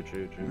 Ooh, true.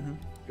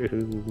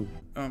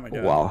 Oh my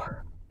god. Wow.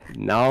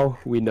 Now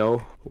we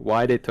know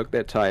why they took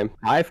their time.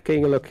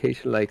 5K a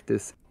location like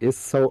this is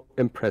so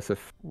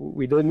impressive.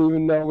 We didn't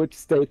even know which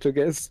state to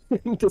guess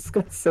and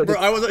discuss it. Bro,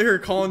 I was out here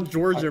calling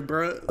Georgia,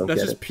 bro.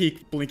 That's just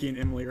peak Blinky and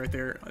Emily right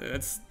there.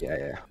 That's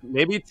yeah.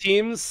 Maybe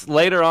teams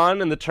later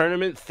on in the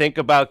tournament think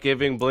about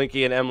giving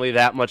Blinky and Emily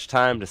that much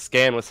time to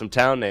scan with some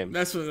town names.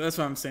 That's what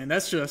I'm saying.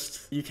 That's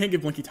just, you can't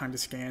give Blinky time to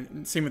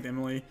scan. Same with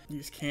Emily. You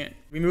just can't.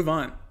 We move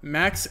on.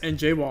 Max and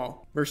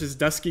J-Wall versus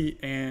Dusky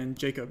and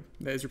Jacob.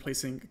 That is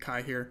replacing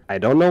Kai here. I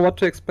don't know what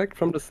to expect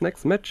from this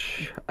next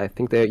match. I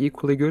think they're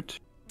equally good.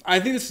 I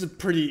think this is a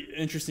pretty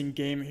interesting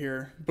game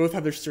here. Both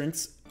have their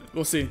strengths.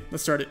 We'll see.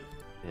 Let's start it.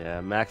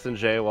 Yeah, Max and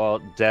Jay, well,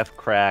 def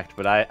cracked,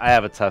 but I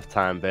have a tough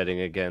time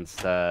betting against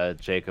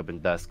Jacob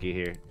and Dusky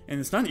here. And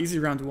it's not an easy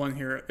round one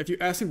here. If you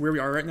ask me where we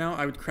are right now,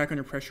 I would crack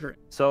under pressure.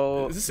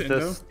 So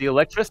the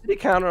electricity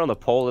counter on the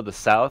pole to the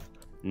south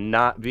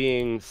not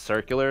being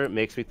circular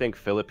makes me think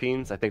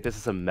Philippines. I think this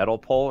is a metal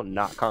pole,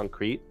 not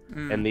concrete.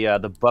 And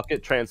the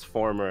bucket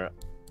transformer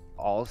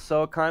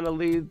also kind of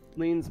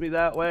leans me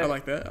that way. I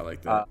like that. I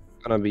like that.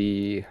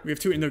 We have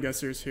 2 Indo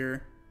guessers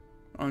here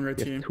on red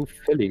team. 2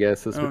 Philly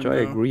guesses, which I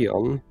agree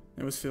on.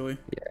 It was Philly.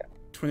 Yeah.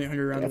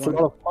 2800 round That's 1. a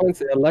lot of points.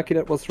 They're lucky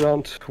that was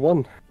round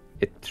 1.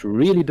 It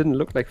really didn't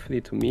look like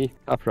Philly to me.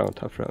 Tough round.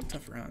 Tough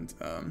round.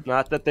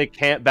 Not that they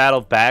can't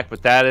battle back,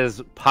 but that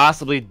is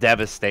possibly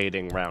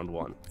devastating round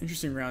 1.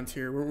 Interesting round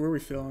here. Where are we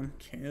feeling?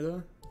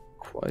 Canada?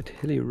 Quite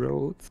hilly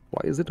roads.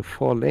 Why is it a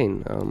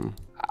 4-lane?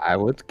 I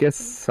would guess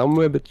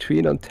somewhere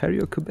between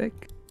Ontario,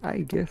 Quebec. I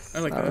guess.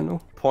 I don't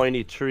know.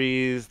 Pointy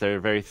trees.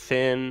 They're very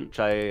thin, which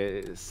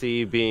I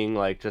see being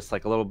just a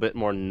little bit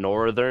more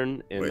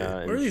northern in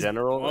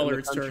general. In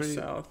the country.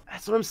 South?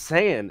 That's what I'm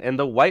saying. And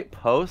the white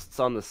posts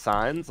on the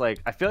signs, I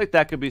feel like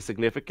that could be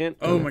significant.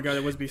 Oh my god,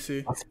 it was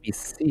BC. That's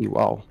BC.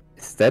 Wow.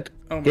 Is that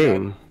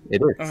game?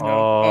 It is.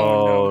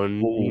 Oh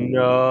no. Oh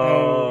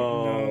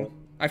no.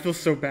 I feel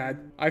so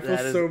bad. I feel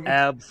so bad.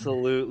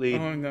 Absolutely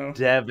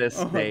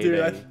devastating.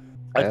 Oh, dude,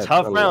 a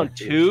tough round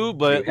 2,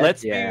 but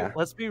let's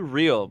be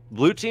real.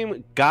 Blue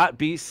team got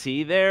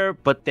BC there,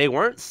 but they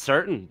weren't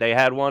certain. They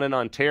had one in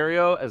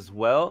Ontario as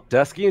well.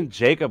 Dusky and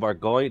Jacob are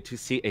going to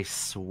see a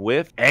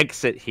swift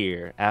exit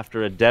here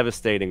after a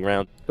devastating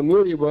round.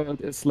 Community world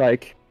is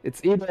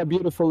it's either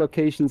beautiful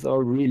locations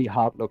or really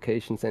hard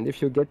locations, and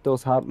if you get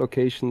those hard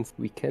locations,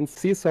 we can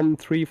see some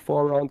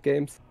 3-4 round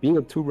games. Being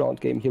a 2-round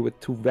game here with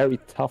 2 very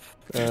tough.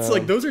 It's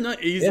those are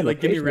not easy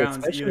give me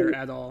rounds either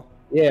at all.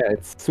 Yeah,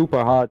 it's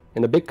super hard.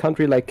 In a big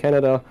country like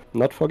Canada,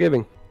 not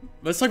forgiving.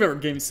 Let's talk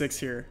about game 6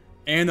 here.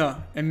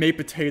 Anna and May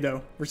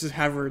Potato versus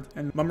Havard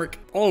and Mumrick.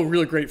 All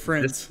really great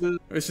friends.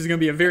 This is going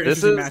to be a very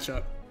interesting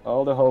matchup.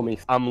 All the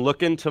homies. I'm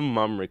looking to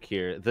Mumrick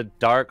here, the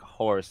dark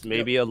horse,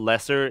 maybe a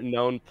lesser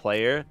known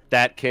player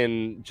that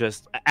can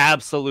just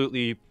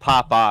absolutely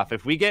pop off.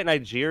 If we get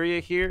Nigeria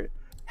here,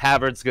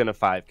 Havard's gonna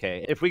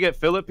 5K. If we get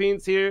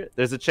Philippines here,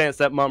 there's a chance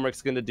that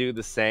Mumrick's gonna do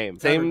the same.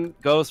 Same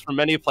goes for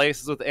many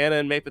places with Anna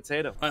and May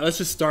Potato. All right, let's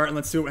just start and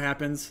let's see what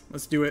happens.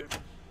 Let's do it.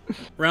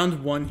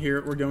 Round 1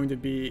 here, we're going to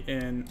be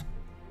in...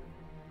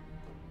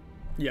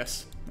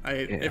 Yes.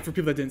 For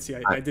people that didn't see,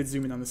 I did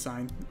zoom in on the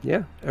sign.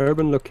 Yeah,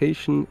 urban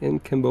location in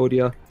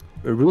Cambodia.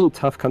 A really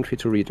tough country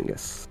to read, I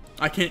guess.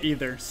 I can't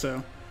either,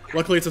 so...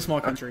 Luckily, it's a small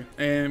country.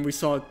 And we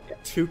saw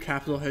 2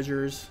 capital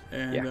hedgers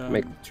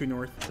and 2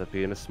 north. Is that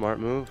being a smart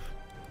move?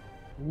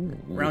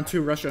 Round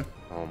 2, Russia.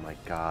 Oh my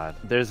god.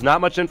 There's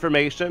not much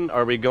information.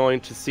 Are we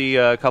going to see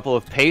a couple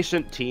of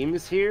patient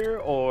teams here,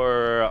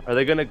 or are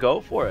they going to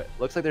go for it?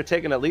 Looks like they're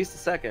taking at least a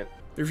second.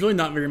 There's really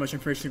not very much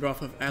information to go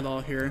off of at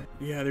all here.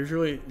 Yeah,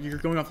 you're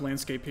going off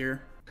landscape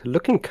here.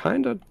 Looking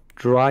kind of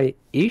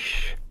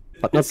dry-ish,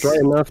 but not dry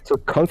enough to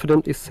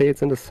confidently say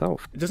it's in the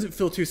south. It doesn't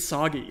feel too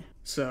soggy,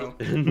 so...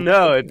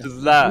 No, it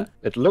does not.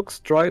 It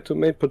looks dry to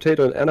May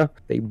Potato and Anna.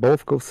 They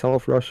both go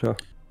South Russia.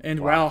 And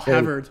wow,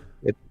 Havard.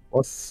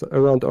 Was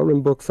around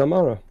Orenburg,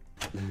 Samara.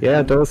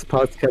 Yeah, those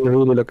parts can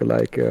really look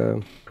like...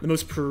 The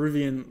most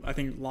Peruvian, I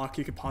think, lock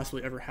you could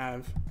possibly ever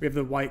have. We have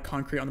the white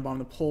concrete on the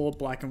bottom of the pole,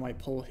 black and white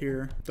pole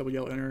here, double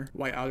yellow inner,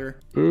 white outer.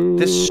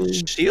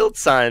 This shield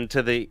sign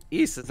to the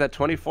east, is that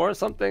 24 or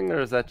something, or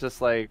is that just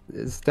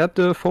Is that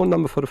the phone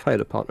number for the fire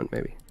department,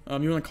 maybe?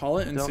 You want to call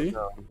it and see?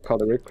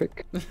 Call it real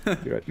quick.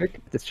 Be right back.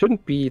 This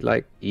shouldn't be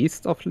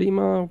east of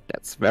Lima.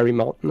 That's very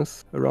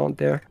mountainous around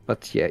there.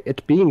 But yeah,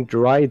 it being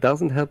dry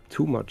doesn't help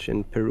too much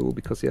in Peru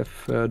because you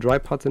have dry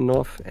parts in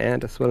north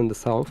and as well in the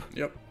south.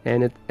 Yep.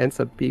 And it ends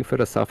up being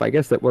further south. I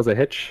guess that was a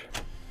hitch.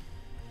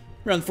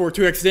 Round 4,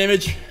 2x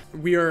damage.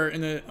 We are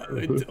in a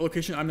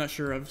location I'm not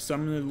sure of, so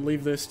I'm going to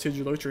leave this to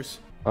rawcruz.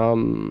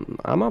 I'm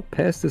gonna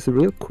pass this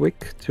real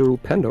quick to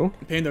Pando.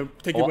 Pando,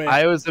 take it away.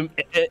 I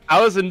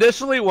was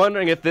initially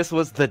wondering if this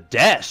was the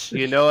dash,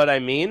 you know what I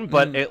mean?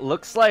 But it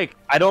looks like,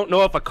 I don't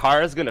know if a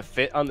car is gonna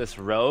fit on this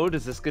road.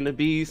 Is this gonna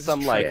be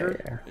some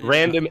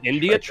random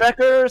India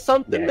trekker or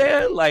something,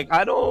 man?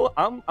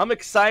 I'm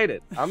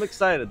excited. I'm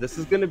excited. This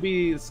is gonna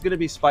be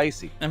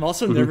spicy. I'm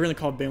also never gonna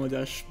call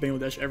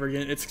Bangladesh ever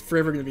again. It's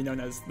forever gonna be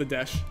known as the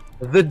Dash.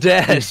 The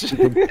dash.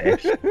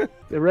 The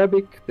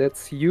Arabic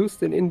that's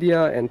used in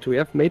India, and we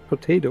have made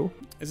potato.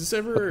 Is this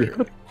ever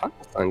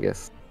Pakistan, I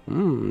guess?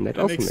 That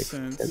also makes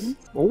sense.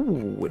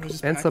 Oh,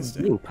 it ends up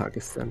being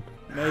Pakistan.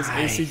 That is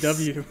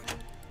ACW.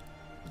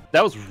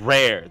 That was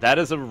rare. That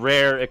is a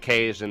rare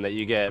occasion that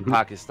you get in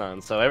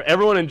Pakistan. So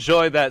everyone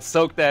enjoy that,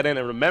 soak that in,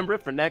 and remember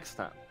it for next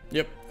time.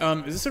 Yep.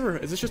 Is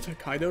this just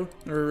Hokkaido,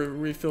 or are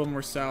we feeling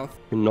more south?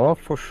 North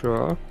for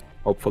sure.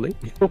 Hopefully.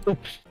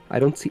 I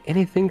don't see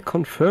anything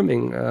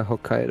confirming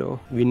Hokkaido.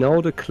 We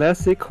know the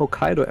classic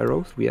Hokkaido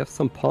arrows. We have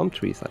some palm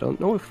trees. I don't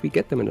know if we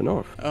get them in the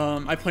north.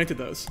 I planted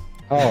those.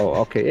 Oh,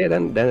 okay. Yeah,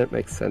 then it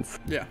makes sense.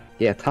 Yeah.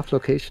 Yeah, tough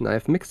location. I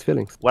have mixed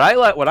feelings. What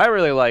I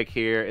really like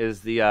here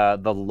is the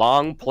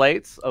long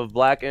plates of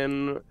black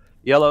and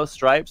yellow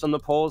stripes on the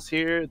poles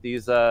here.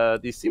 These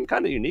seem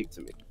kind of unique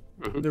to me.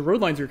 The road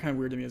lines are kind of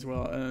weird to me as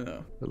well. I don't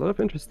know. A lot of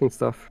interesting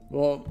stuff.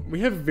 Well, we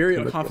have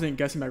very confident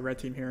guessing by red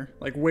team here.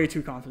 Like, way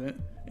too confident.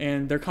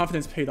 And their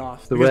confidence paid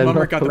off. The because red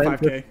Mumrick got the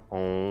Atlantic. 5K.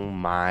 Oh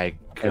my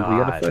god. And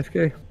we got a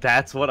 5K.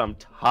 That's what I'm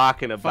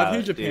talking about,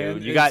 5K Japan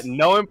dude. You is- got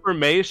no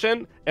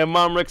information, and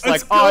Mumrick's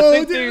like, Let's oh, I go,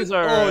 think dude. these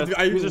are, Oh, dude,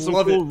 I these are some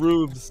love cool it.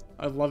 roofs.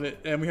 I love it.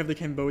 And we have the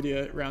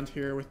Cambodia around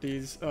here with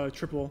these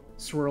triple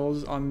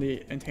swirls on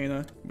the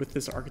antenna with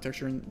this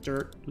architecture in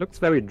dirt. Looks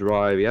very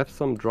dry. We have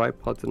some dry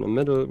parts in the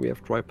middle. We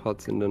have dry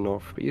parts in the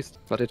northeast.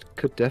 But it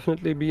could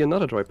definitely be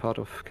another dry part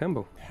of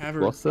Cambo.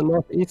 Havard. What's the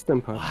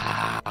northeastern part?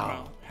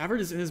 Wow. Havard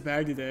is in his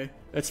bag today.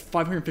 That's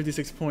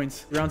 556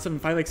 points. Around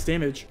 5x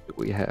damage.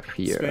 We have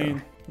here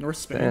Spain. North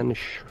Spain.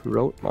 Spanish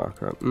road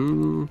marker.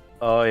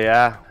 Oh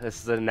yeah,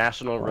 this is a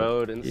national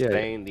road in yeah,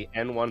 Spain, the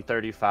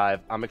N135.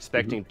 I'm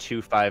expecting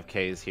two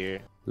 5Ks here.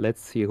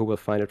 Let's see who will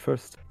find it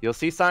first. You'll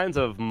see signs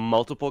of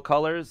multiple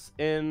colors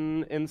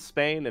in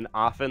Spain, and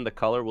often the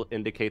color will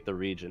indicate the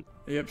region.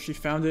 Yep, she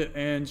found it,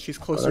 and she's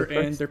closer, that's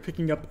nice. and they're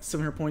picking up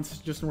 700 points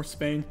just north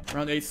Spain.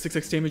 Around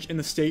 6x damage in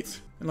the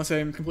States, unless I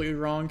am completely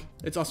wrong.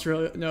 It's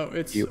Australia. No,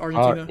 it's You are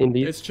Argentina.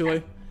 indeed. It's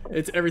Chile.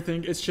 It's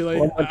everything. It's Chile.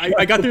 Oh my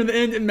I got there in the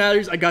end. It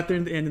matters. I got there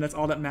in the end, and that's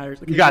all that matters.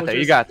 Okay, You got there,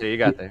 cultures. you got there, you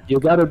got there. You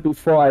got it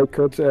before I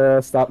could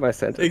start my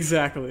sentence.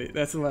 Exactly.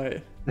 That's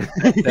why.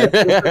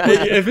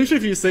 Eventually,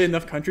 if you say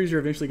enough countries, you're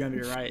eventually gonna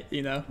be right.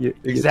 You know.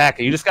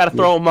 Exactly, you just gotta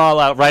throw them all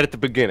out right at the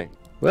beginning.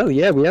 Well,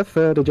 yeah, we have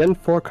the Gen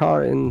 4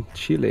 car in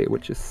Chile,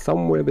 which is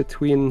somewhere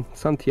between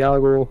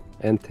Santiago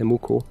and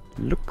Temuco.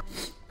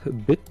 Looks a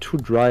bit too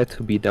dry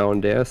to be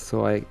down there,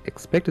 so I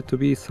expect it to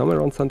be somewhere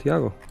around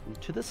Santiago.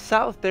 To the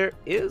south, there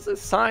is a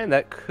sign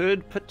that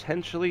could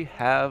potentially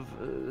have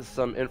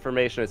some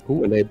information.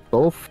 Ooh, and they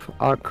both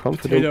are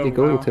confidently Potato,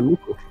 going wow.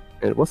 Temuco.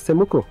 And what's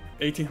Temuco?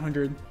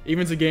 1800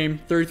 evens a game.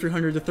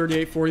 3300 to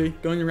 3840,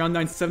 going around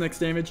 97x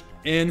damage.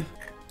 In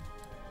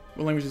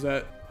what language is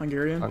that?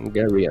 Hungarian.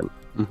 Hungarian.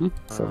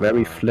 It's a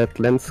very flat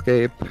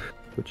landscape,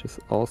 which is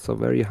also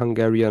very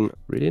Hungarian.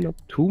 Really not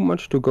too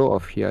much to go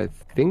off here. I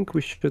think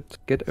we should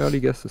get early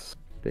guesses.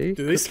 Did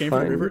they scan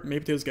for the river?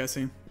 Maybe they was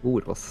guessing. Ooh,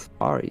 it was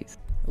far east.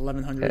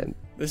 1100. And-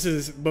 This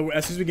is, but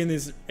as soon as we get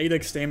these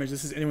 8x damage,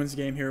 this is anyone's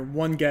game here.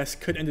 One guess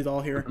could end it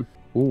all here.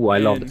 Ooh, I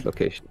love And- this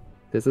location.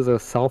 This is a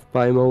South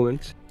by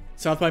moment.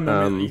 South by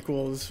moment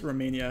equals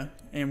Romania.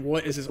 And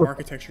what is this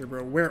architecture,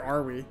 bro? Where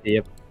are we?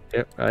 Yep,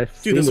 I've Dude,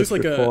 seen this this looks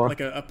like before.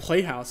 a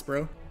playhouse,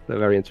 bro. A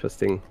very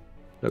interesting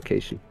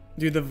location.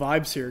 Dude, the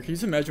vibes here. Can you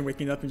just imagine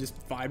waking up and just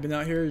vibing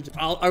out here?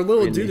 Our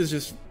little Really? dude is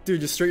just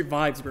straight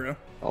vibes, bro.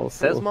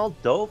 Also, Says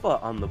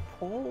Moldova on the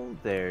pole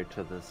there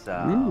to the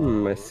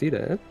south. I see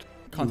that.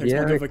 Context,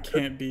 Yeah, Moldova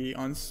can't be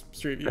on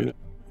Street View. I mean,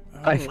 Oh,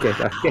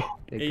 5K.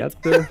 They Eight.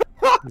 got the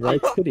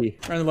right city.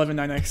 Around 11,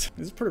 9x. Is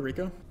this Puerto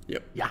Rico?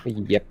 Yep.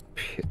 Yep,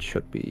 it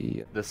should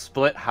be. The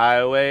split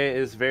highway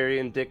is very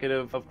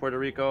indicative of Puerto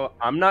Rico.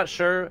 I'm not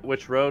sure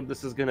which road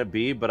this is going to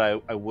be, but I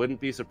wouldn't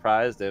be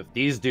surprised if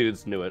these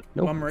dudes knew it.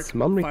 No, Mumrick, it's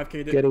Mumrick 5K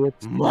did. getting it.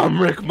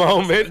 Mumrick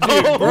moment.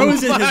 Dude, Oh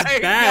bro's in his my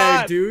bag,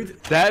 God. dude.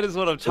 That is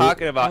what I'm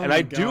talking about. Oh And my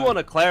I do God. want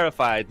to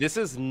clarify, this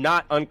is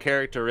not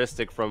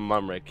uncharacteristic from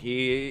Mumrick.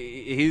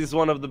 He's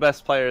one of the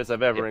best players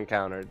I've ever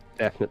encountered.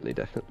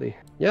 Definitely.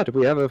 Yeah, do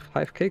we have a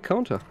 5K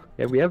counter?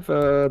 Yeah, we have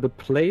the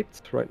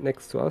plate right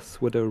next to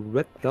us with a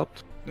red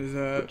dot, Is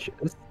which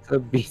is a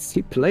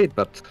BC plate,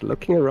 but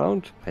looking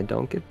around, I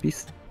don't get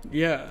BC.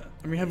 yeah.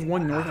 And we have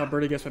one North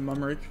Alberta guess by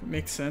Mumrick.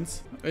 Makes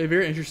sense.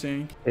 Very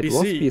interesting. It was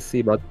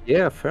BC, but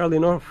yeah, fairly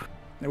north.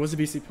 It was a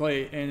BC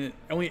play, and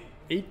only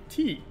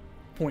 80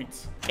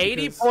 points. 80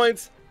 because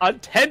points on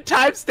 10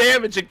 times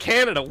damage in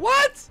Canada.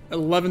 What?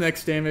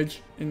 11x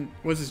damage in,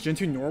 was this Gen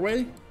 2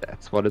 Norway?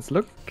 That's what it's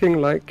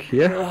looking like,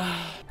 yeah.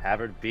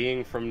 Havard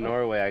being from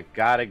Norway, I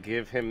gotta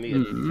give him the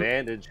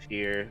advantage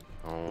here.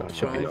 Oh That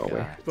should be my Norway.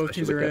 God. Both Especially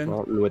teams with are that in.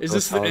 mountain with Is those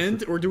this the houses.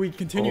 end, or do we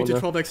continue to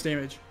 12x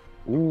damage?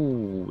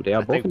 Ooh, they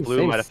are I both in think the Blue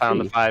same might have found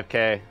the city.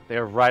 5K. They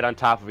are right on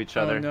top of each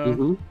Oh other.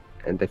 no,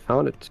 And they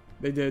found it.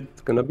 they did. It's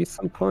gonna be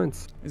some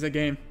points. Is that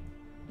game?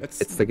 That's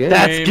It's the game.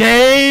 That's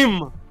game!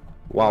 Wow.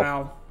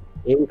 Wow.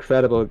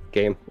 Incredible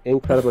game.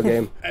 Incredible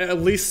game. At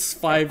least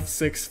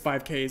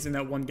 5Ks in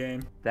that one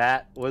game.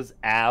 That was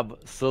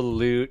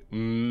absolute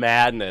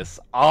madness.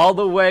 All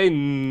the way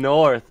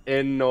north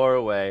in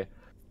Norway.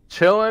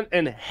 Chilling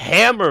in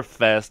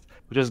Hammerfest,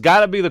 which has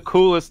got to be the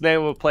coolest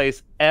name of a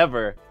place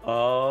ever.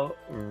 All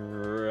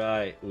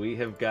right. We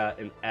have got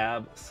an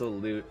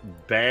absolute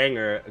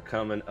banger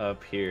coming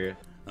up here.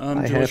 I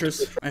have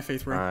Delicious. I have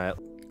faith, bro. All right.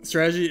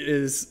 Strategy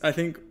is, I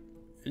think,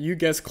 you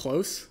guess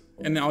close,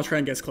 and then I'll try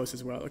and guess close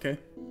as well, okay?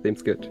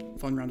 Seems good.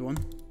 Fun round one.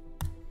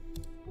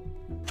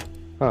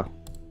 Huh.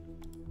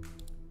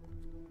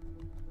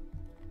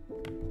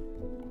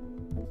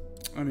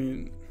 I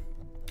mean,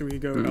 do we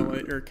go LA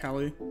or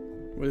Cali?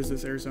 What is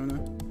this,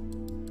 Arizona?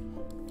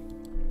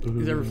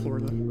 Is ever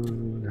Florida?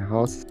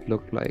 houses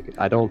look like...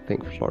 I don't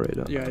think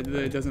Florida. Yeah,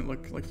 it doesn't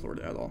look like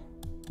Florida at all.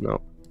 No.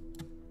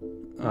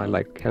 I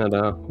like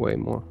Canada way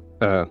more.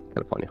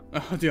 California.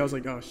 Oh, dude, I was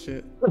like, oh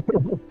shit.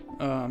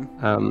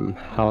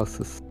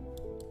 Houses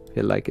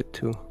feel like it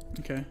too.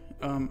 Okay.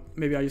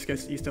 Maybe I just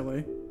guess East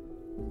LA.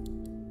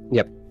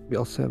 Yep. We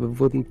also have a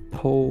wooden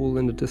pole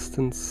in the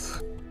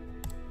distance.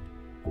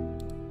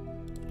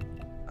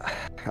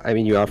 I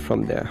mean, you are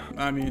from there.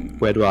 I mean,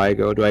 where do I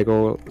go? Do I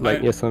go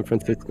like near San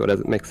Francisco?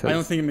 Does it make sense? I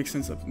don't think it makes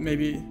sense.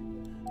 Maybe.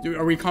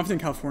 Are we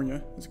confident in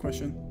California? Is the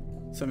question.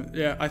 7.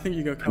 Yeah, I think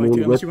you go Cali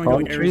too, unless you want to go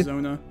like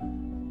Arizona.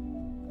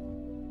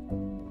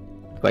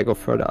 Do I go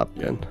further up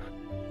then?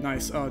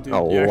 Nice. Oh, dude.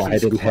 Oh, I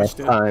didn't have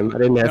time. I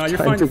didn't have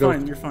time to go.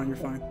 No, you're fine. You're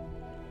fine.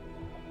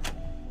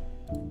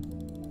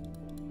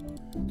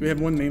 Do we have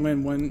one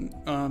mainland, one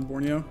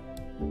Borneo?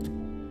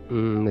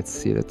 Let's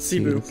see. Let's see.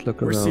 Cebu. Let's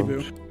look Or around.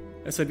 Cebu.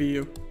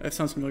 SIBU. That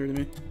sounds familiar to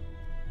me.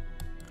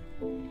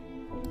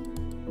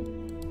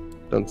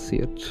 Don't see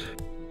it.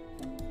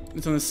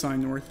 It's on the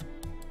sign north.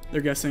 They're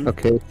guessing.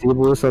 Okay,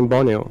 Cebu is on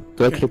Borneo.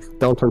 Do I click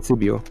downtown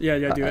Cebu? Yeah,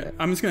 do it.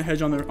 I'm just gonna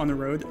hedge on the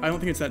road. I don't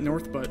think it's that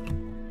north, but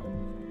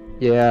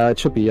yeah, it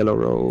should be Yellow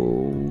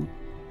Road.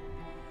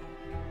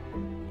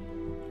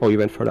 Oh, you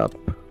went further up.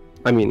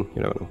 I mean,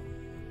 you never know.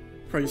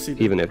 Probably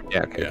Cebu. Even if,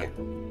 yeah, okay. Yeah.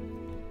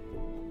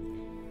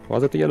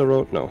 Was it the Yellow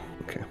Road? No.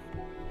 Okay.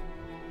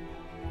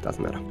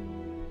 Doesn't matter.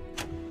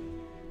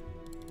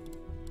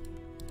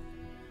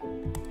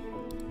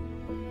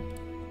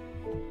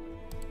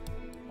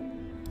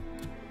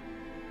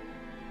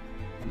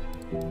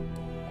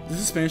 Is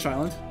this a Spanish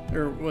island?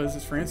 Or what is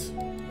this, France?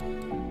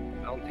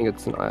 I don't think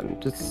it's an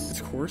island. It's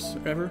course,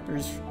 ever? Or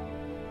just...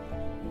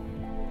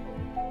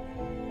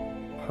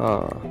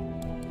 Huh.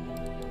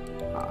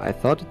 I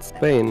thought it's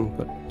Spain,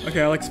 but...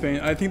 Okay, I like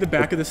Spain. I think the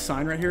back of this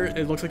sign right here,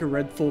 it looks like a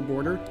red full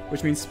border,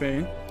 which means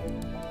Spain.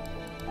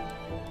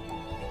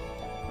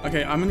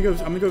 Okay, I'm gonna go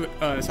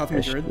south of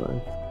Madrid.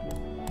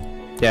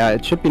 Yeah,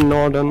 it should be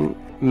northern,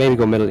 maybe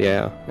go middle,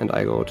 yeah, and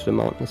I go to the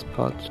mountainous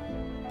part.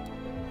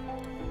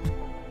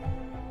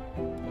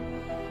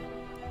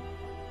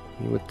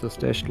 With those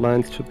dashed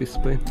lines, should be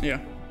Spain. Yeah,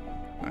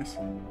 nice.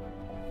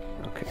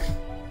 Okay.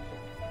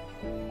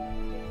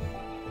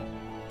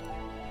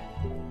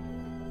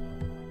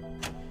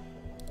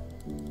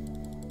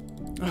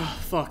 Oh,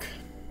 fuck.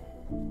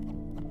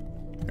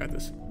 Got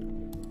this.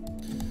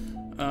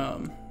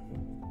 How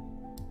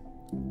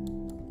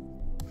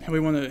we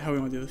wanna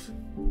do this?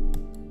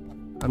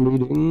 I'm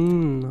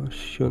reading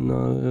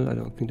national. I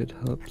don't think that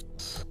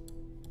helps.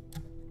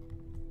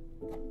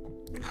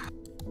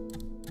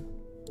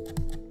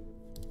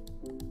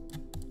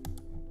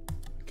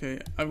 Okay,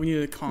 we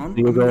need a calm.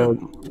 Do you go?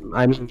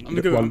 I'm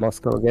gonna go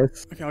Moscow, I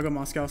guess. Okay, I'll go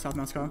Moscow, South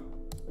Moscow.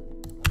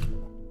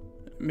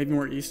 Maybe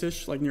more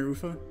eastish, like near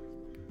Ufa.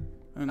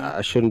 I don't know.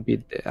 I shouldn't be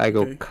there. I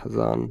go Okay.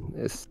 Kazan.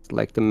 It's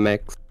like the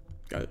max.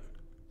 Got it.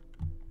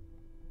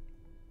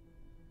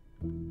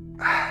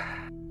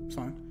 It's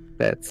fine.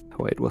 That's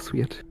why it was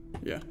weird.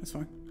 Yeah, it's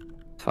fine.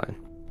 It's fine.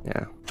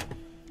 Yeah.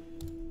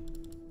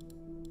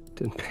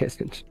 Didn't pay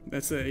attention.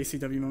 That's the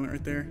ACW moment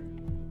right there.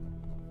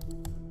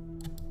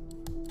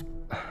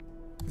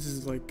 This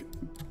is like...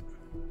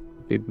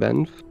 Big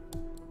Banff.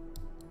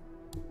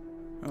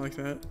 I like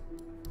that.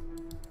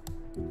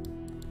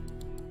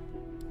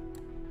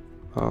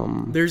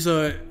 There's There's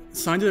a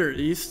sign to their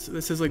east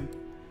that says like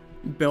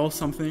Bell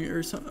something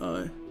or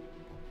something.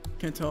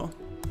 Can't tell.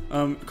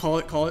 Call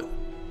it.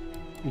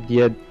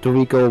 Yeah, do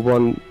we go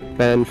one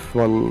Banff,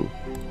 one...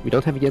 We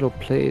don't have a yellow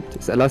plate.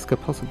 Is Alaska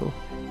possible?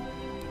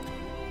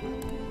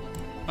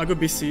 I'll go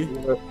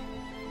BC.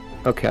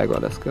 Okay, I go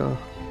Alaska.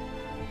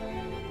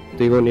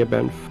 Do you go near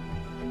Banff?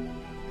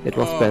 It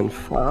was Banff.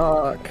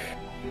 Fuck.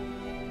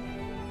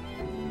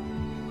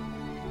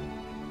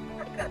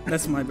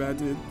 That's my bad,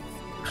 dude.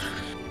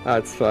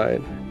 That's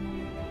fine.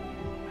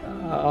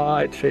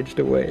 I changed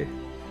the way.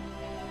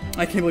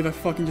 I can't believe I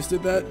fucking just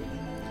did that.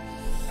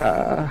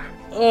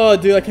 Oh,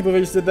 dude, I can't believe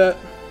I just did that.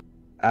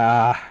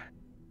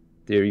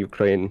 Dear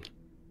Ukraine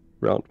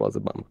round was a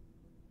bum.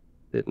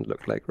 Didn't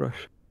look like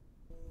Rush.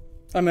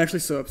 I'm actually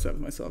so upset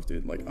with myself,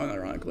 dude. Like,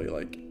 unironically,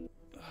 like...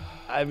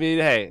 I mean,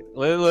 hey,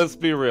 let's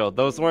be real.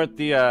 Those weren't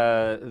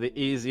the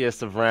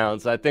easiest of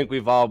rounds. I think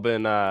we've all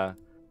been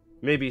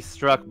maybe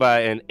struck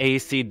by an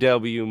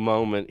ACW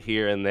moment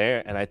here and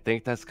there, and I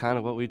think that's kind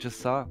of what we just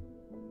saw.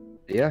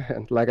 Yeah,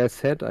 and like I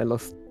said, I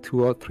lost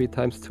 2 or 3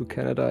 times to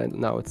Canada, and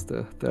now it's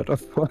the third or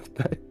fourth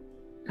time.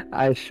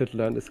 I should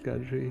learn this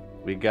country.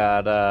 We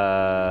got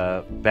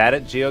Bad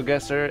at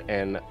GeoGuessr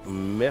and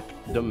Mip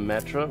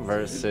Demetra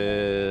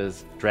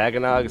versus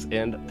Dragonogs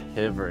and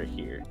Piver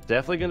here.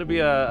 Definitely going to be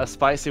a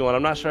spicy one.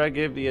 I'm not sure I can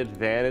give the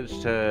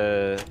advantage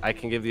to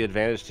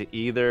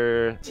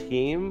either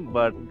team,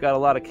 but we've got a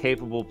lot of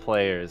capable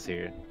players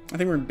here. I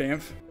think we're in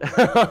Banff.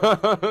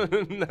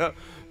 No.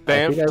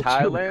 Banff,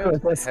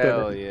 Thailand?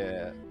 Hell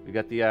yeah. We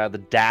got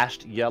the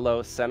dashed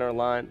yellow center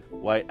line,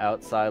 white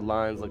outside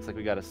lines. Looks like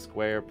we got a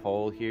square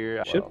pole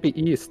here. Should be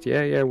east.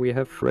 Yeah, we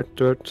have red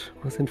dirt.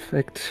 Was in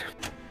fact.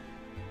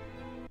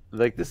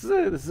 Like this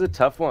is a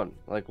tough one.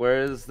 Like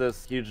where is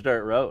this huge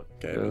dirt road?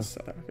 Okay,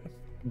 okay.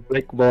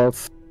 Brick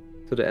walls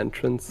to the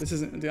entrance. This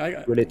isn't. Dude, I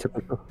got Really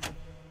typical.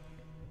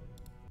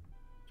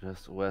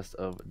 Just west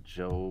of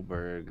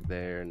Joburg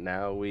there.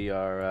 Now we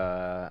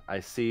are, I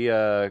see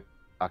a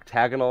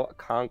octagonal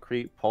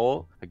concrete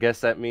pole. I guess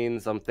that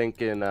means I'm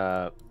thinking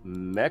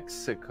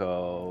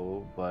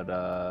Mexico, but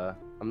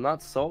I'm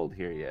not sold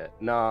here yet.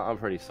 No, I'm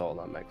pretty sold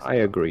on Mexico. I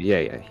agree.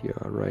 Yeah, you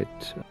are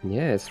right.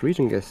 Yeah, it's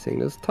region guessing.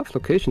 There's a tough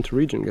location to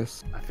region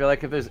guess. I feel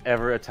like if there's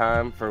ever a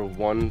time for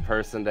one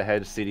person to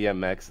hedge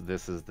CDMX,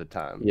 this is the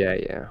time.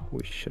 Yeah,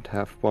 we should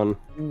have one.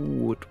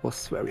 Ooh, it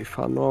was very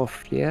far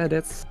north. Yeah,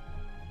 that's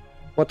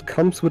what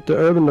comes with the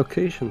urban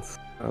locations.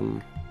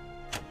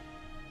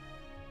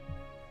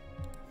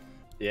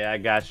 Yeah, I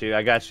got you.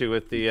 I got you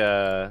with the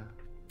I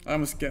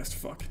almost guessed.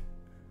 Fuck.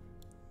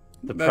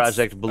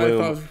 Project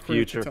Bloom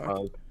future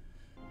punk.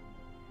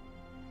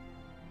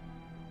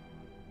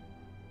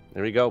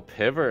 There we go,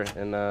 Piver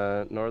in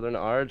Northern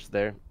Arge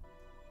there.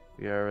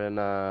 We are in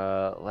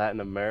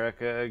Latin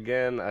America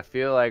again. I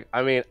feel like,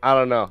 I mean, I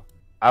don't know.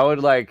 I would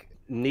like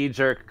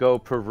knee-jerk go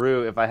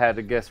Peru if I had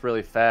to guess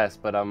really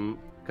fast, but I'm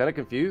kind of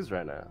confused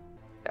right now.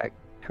 I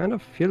kind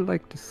of feel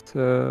like this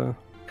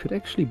could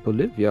actually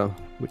Bolivia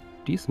with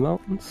these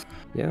mountains.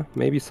 Yeah,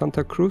 maybe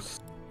Santa Cruz,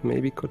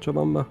 maybe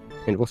Cochabamba.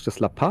 And it was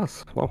just La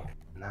Paz. Wow.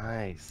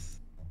 Nice.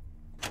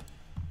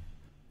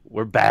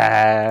 We're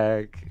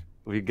back.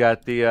 We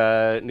got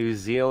the New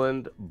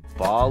Zealand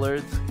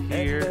bollards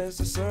here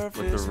with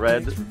the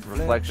red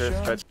reflector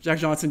stretch. Jack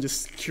Johnson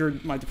just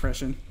cured my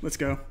depression. Let's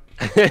go.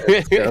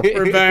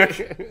 We're back.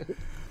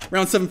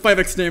 Round 7,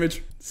 5x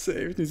damage.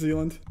 Save New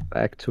Zealand.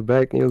 Back to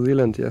back New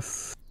Zealand,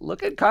 yes.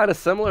 Looking kind of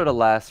similar to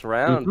last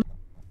round.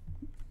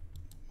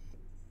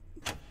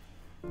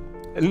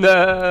 And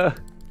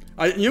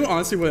you know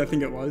honestly what I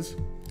think it was?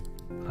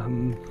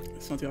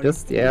 Santiago.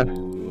 Just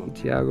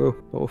Santiago,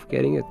 both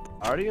getting it.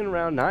 Already in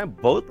round 9,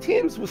 both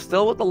teams were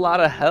still with a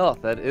lot of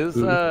health. That is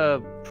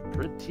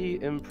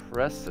pretty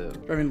impressive.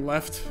 I mean,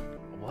 left.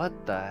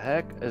 What the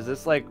heck? Is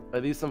this like, are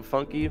these some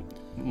funky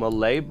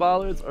Malay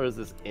bollards or is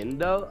this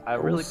Indo? I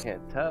really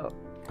can't tell.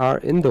 Are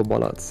Indo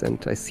bollards,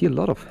 and I see a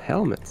lot of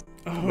helmets.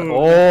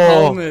 Oh,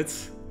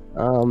 helmets.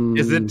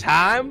 Is it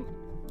time?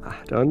 I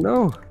don't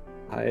know.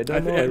 I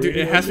don't know. Dude,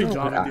 it has to be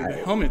Java, dude.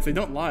 The helmets, they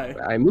don't lie.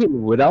 I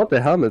mean, without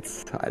the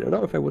helmets, I don't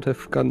know if I would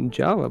have gone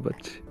Java,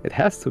 but it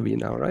has to be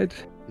now, right?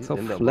 These So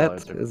Indo flat,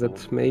 bollards are is cool.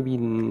 it maybe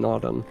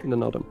northern, in the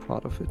northern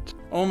part of it?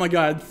 Oh my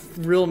god,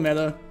 real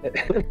meta.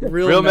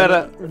 Real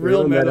meta.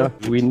 Real meta.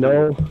 We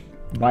know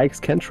bikes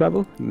can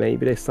travel.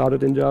 Maybe they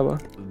started in Java.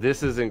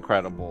 This is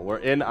incredible. We're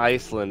in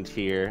Iceland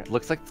here.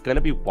 Looks like it's gonna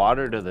be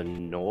water to the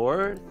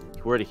north.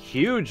 We're at a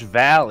huge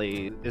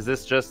valley. Is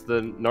this just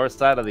the north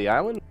side of the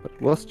island? But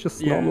it was just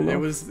Yeah, normal. it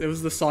was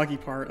the soggy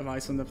part of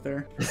Iceland up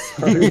there.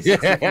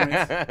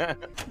 Yeah.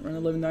 Run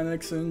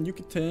 11.9x in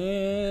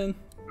Yucatan.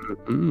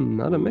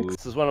 Not a mix.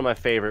 This is one of my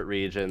favorite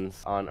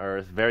regions on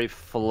Earth. Very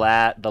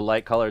flat, the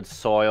light colored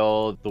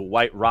soil, the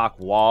white rock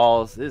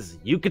walls. This is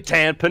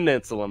Yucatan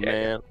Peninsula,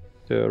 man.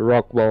 The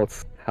rock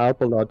walls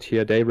help a lot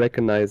here. They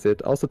recognize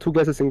it. Also, 2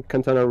 guesses in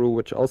Quintana Roo,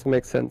 which also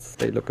makes sense.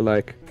 They look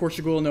alike.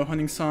 Portugal, no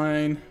hunting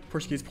sign.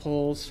 Portuguese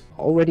poles.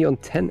 Already on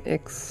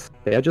 10x.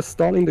 They are just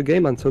stalling the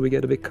game until we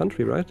get a big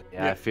country, right?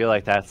 Yeah, I feel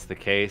like that's the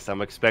case.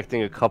 I'm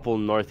expecting a couple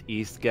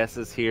northeast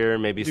guesses here,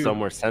 maybe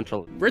somewhere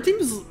central. Red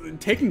team's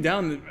taking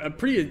down a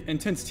pretty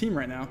intense team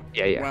right now.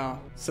 Yeah. Wow,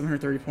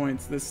 730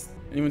 points. This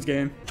anyone's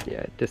game.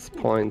 Yeah, at this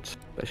point,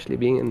 especially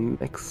being in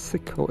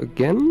Mexico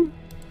again.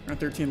 Around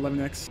 13,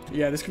 11x.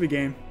 Yeah, this could be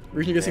game.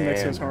 Region guessing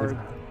Mexico is hard.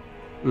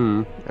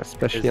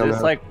 Especially Is on this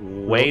a like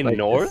way road like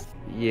north?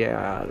 this.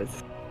 Yeah,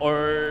 that's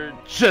Or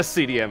just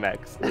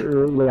CDMX?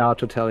 really hard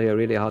to tell here.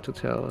 Really hard to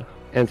tell.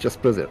 And it's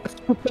just Brazil.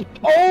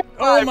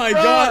 Oh my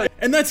god!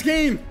 And that's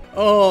game!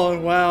 Oh,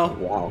 wow.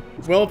 Wow.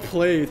 Well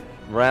played.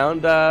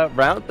 Round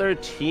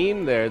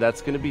 13 there.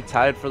 That's going to be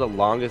tied for the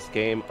longest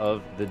game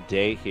of the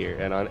day here.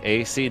 And on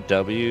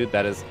ACW,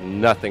 that is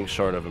nothing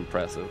short of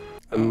impressive.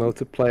 The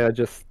multiplier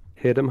just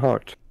hit him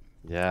hard.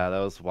 Yeah, that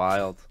was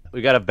wild.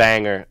 We got a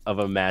banger of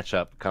a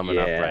matchup coming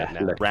up Yeah, right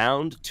now. look.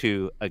 Round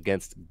 2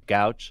 against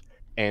Gouch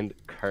and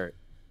Kurt.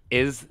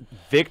 Is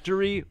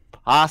victory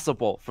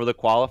possible for the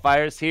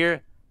qualifiers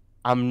here?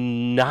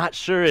 I'm not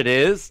sure it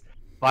is,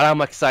 but I'm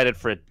excited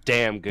for a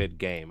damn good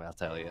game, I'll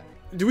tell you.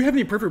 Do we have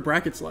any perfect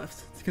brackets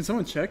left? Can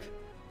someone check?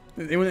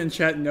 Does anyone in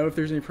chat know if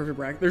there's any perfect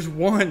bracket? There's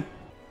one.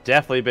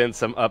 Definitely been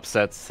some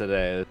upsets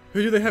today.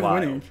 Who do they have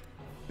Wild. winning?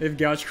 They have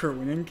Gouch Kurt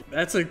winning.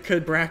 That's a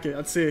good bracket.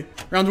 Let's see.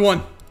 Round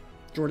 1.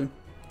 Jordan.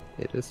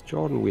 It is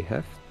Jordan. We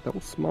have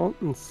those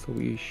mountains, so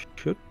we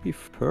should be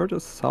further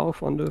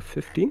south on the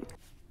 15.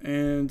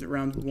 And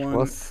round 1.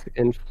 Was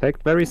in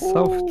fact very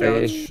soft.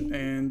 They Gouch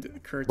and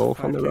Kurt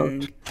both on the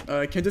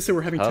 5K. Can't just say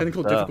we're having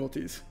technical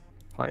difficulties.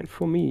 fine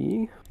for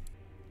me.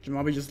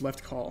 Jamabi just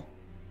left call.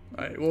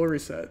 Alright, we'll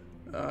reset.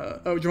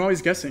 Oh,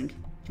 Jamabi's guessing.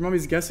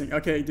 Jamabi's guessing.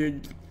 Okay,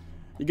 dude.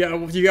 You got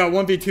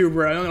 1v2,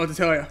 bro. I don't know what to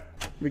tell you.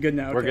 We're good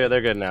now. We're okay. good,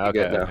 they're good now. Okay,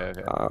 Good now.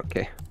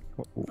 okay. Okay.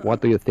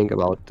 What do you think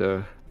about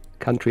the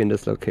country in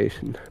this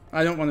location.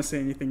 I don't want to say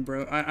anything,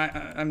 bro.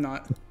 I'm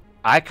not.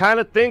 I kind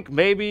of think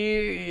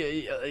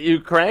maybe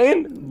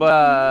Ukraine,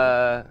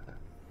 but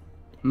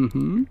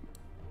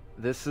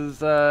this is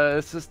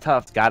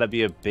tough. It's got to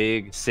be a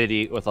big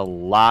city with a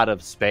lot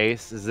of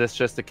space. Is this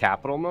just a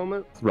capital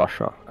moment?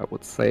 Russia, I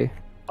would say.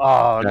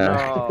 Oh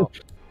no.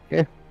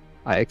 Yeah,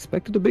 I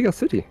expected a bigger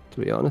city, to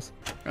be honest.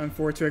 Round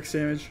 4, 2x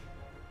damage.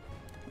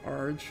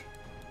 Arge.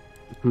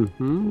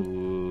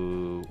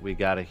 Ooh, we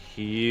got a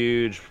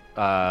huge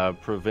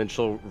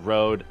provincial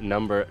road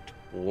number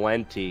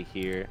 20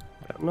 here.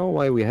 I don't know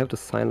why we have the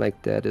sign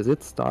like that. Is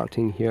it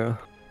starting here?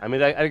 I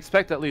mean, I'd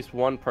expect at least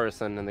one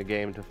person in the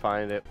game to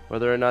find it.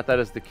 Whether or not that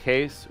is the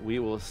case, we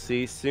will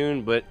see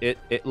soon, but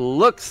it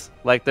looks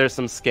like there's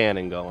some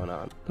scanning going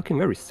on. Looking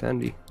very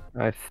sandy.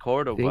 I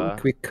Cordoba.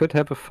 think we could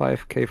have a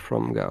 5k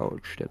from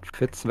Gouge. That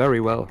fits very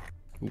well.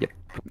 Yep.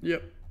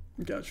 Yep.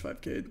 Gouge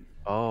 5k.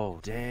 Oh,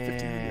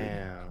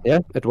 damn. Yeah,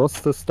 it was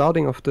the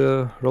starting of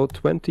the Road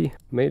 20.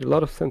 Made a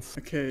lot of sense.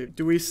 Okay,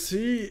 do we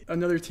see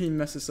another team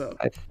mess this up?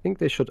 I think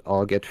they should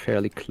all get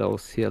fairly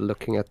close here.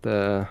 Looking at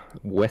the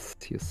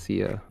west, you see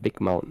a big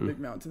mountain. Big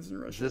mountains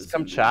in Russia. Is this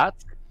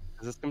Kamchatsk?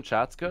 Is this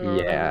Kamchatska?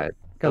 Yeah, it's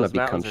gonna Those be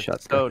mountains are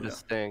Kamchatka. so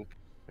distinct.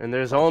 And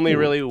there's only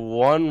really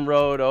one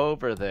road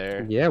over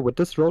there. Yeah, with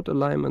this road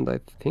alignment, I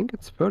think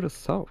it's further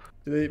south.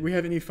 Do we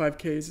have any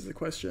 5Ks is the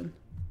question.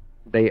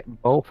 They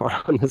both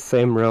are on the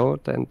same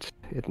road, and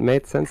it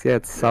made sense. Yeah,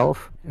 it's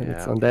south, and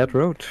it's on that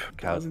road.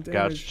 1,000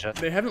 damage.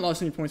 They haven't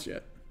lost any points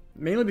yet.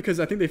 Mainly because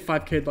I think they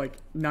 5K'd like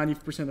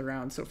 90% of the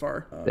round so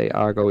far. They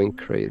are going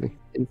crazy.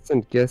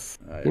 Instant guess.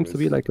 Seems to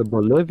be like a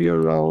Bolivia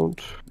round.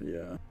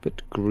 Yeah.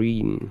 Bit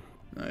green.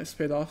 Nice,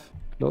 paid off.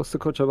 Close to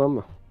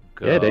Cochabamba.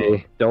 Go. Yeah,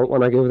 they don't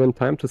want to give them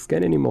time to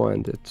scan anymore,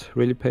 and it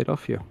really paid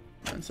off here.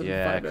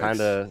 Yeah, kind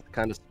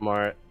of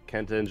smart.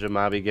 Kenta and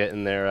Jamabi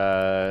getting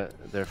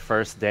their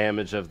first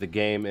damage of the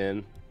game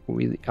in.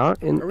 We are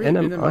in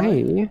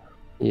NMI.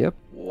 Yep.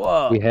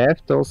 Whoa. We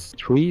have those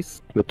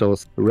trees with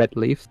those red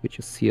leaves, which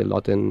you see a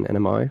lot in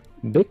NMI.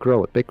 Big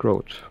road, big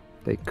road.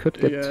 They could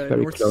get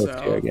very close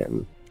here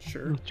again.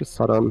 Sure. Just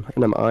saw on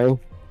NMI.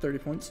 30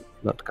 points.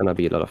 Not gonna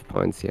be a lot of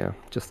points, yeah.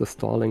 Just a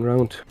stalling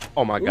round.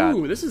 Oh my god.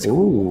 Ooh, this is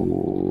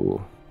cool.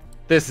 Ooh.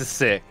 This is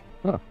sick.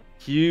 Huh.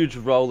 Huge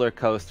roller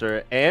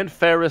coaster and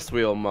Ferris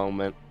wheel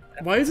moment.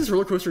 Why is this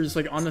roller coaster just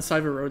like on the side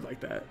of a road like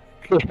that?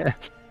 Yeah,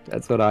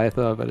 that's what I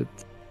thought, but it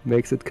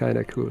makes it kind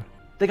of cool.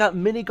 They got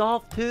mini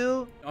golf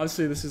too?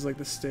 Obviously, this is like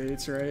the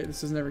States, right?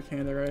 This is never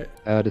Canada,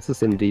 right? This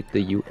is indeed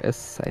the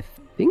US, I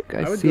think.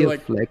 I would see do, a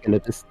like, flag in the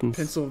distance.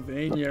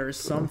 Pennsylvania or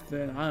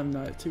something. I'm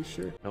not too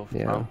sure. No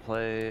front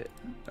plate.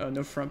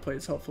 No front plate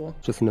is helpful.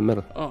 Just in the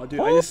middle. Oh, dude,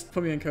 I just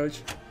put me in,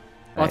 coach.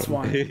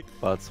 Botswana.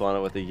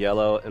 Botswana with a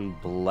yellow and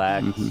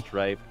black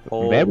stripe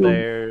pole Very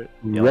there.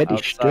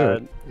 reddish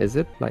dirt. Is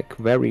it like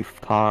very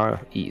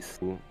far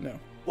east? No.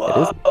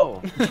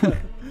 Whoa!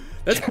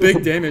 That's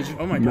big damage.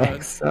 Oh my god.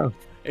 Max out.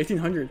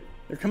 1800.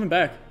 They're coming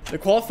back. The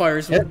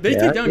qualifiers, they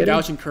take down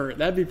Gouge and Kurt.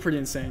 That'd be pretty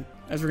insane.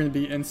 As we're going to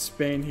be in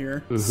Spain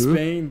here.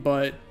 Spain,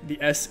 but the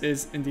S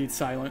is indeed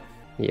silent.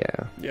 Yeah.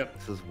 Yep.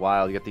 This is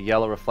wild. You got the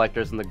yellow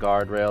reflectors in the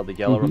guardrail, the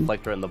yellow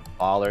reflector in the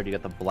bollard. You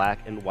got the black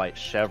and white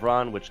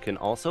chevron, which can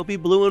also be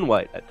blue and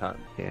white at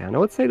times. Yeah, and I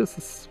would say this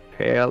is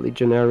fairly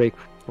generic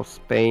for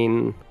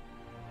Spain.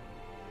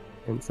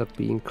 Ends up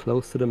being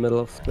close to the middle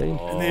of Spain.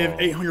 And they have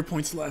 800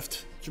 points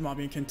left.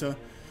 Jamabi and Kenta.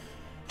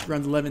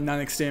 Round 11,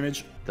 9x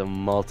damage. The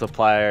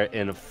multiplier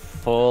in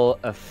full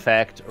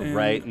effect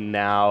right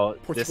now.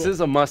 Portugal. This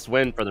is a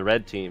must-win for the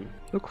red team.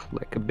 Looks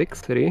like a big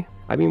city.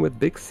 I mean, with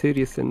big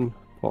cities in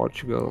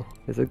Portugal,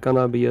 is it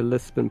gonna be a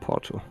Lisbon,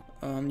 Porto?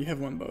 You have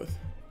won both.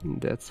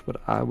 That's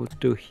what I would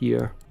do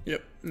here.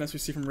 Yep, and that's what we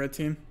see from red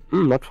team.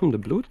 Not from the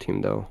blue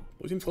team, though.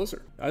 Blue team's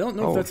closer. I don't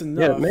know if Oh, that's yeah,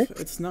 enough. mixed.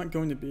 It's not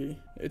going to be.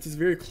 It is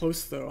very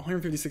close, though.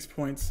 156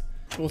 points.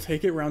 We'll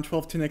take it. Round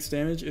 12, 10x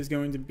damage is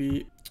going to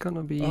be... It's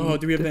gonna be Oh,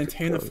 do we have the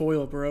difficult. antenna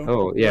foil, bro?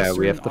 Oh, yeah,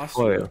 we Western have the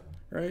Austria, foil.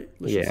 Right?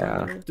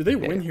 Yeah. Do they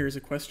win here is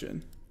a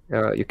question.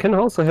 You can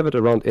also have it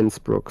around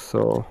Innsbruck,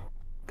 so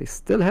they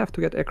still have to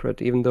get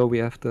accurate, even though we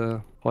have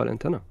the foil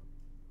antenna.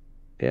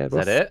 Yeah, Is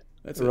that it?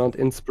 That's around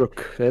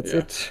Innsbruck. That's Yeah.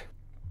 it.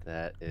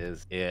 That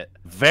is it.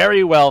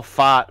 Very well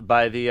fought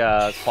by the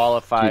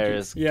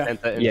qualifiers, Yeah.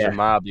 Kenta and Yeah,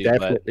 Jamabi,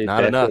 Definitely, but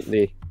not enough.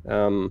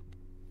 definitely.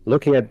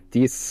 Looking at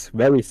these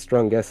very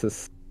strong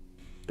guesses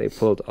they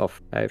pulled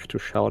off, I have to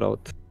shout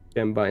out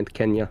Jemba and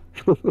Kenya.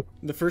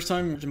 The first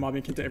time Jamabi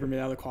and Kenta ever made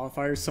out of the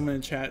qualifiers, someone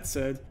in chat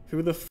said,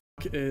 "Who the f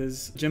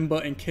is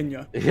Jimba and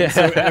Kenya?" Yeah.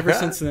 So ever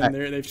since then,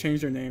 they've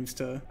changed their names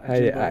to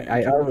Jimba and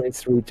I Kenya.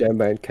 always read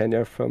Jemba and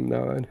Kenya from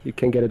now on. You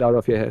can get it out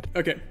of your head.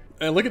 Okay,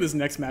 look at this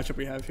next matchup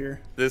we have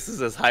here. This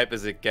is as hype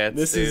as it gets,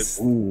 This dude. is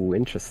Ooh,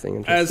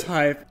 interesting. as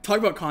hype. Talk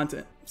about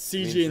content.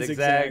 CG and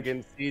Zigzag.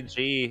 and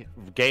CG.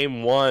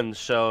 Game 1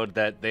 showed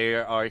that they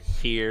are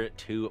here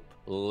to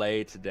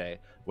play today.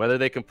 Whether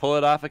they can pull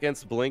it off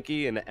against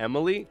Blinky and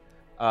Emily,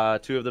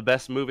 two of the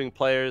best moving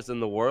players in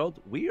the world,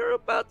 we are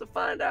about to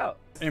find out.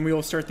 And we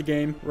will start the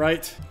game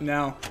right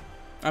now.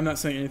 I'm not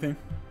saying anything.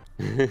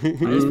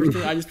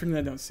 I just pretend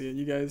I don't see it.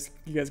 You guys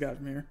got it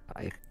from here.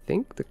 I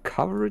think the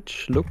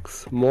coverage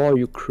looks more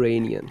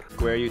Ukrainian.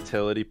 Square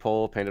utility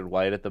pole painted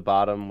white at the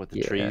bottom with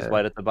the trees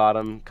white at the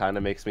bottom kind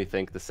of makes me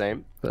think the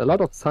same. A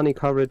lot of sunny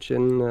coverage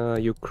in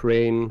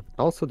Ukraine.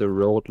 Also, the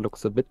road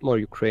looks a bit more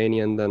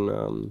Ukrainian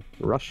than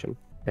Russian.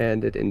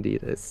 And it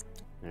indeed is.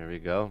 There we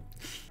go.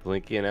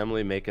 Blinky and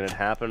Emily making it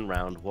happen.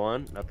 Round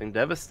 1. Nothing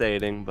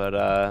devastating, but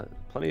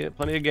plenty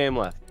of game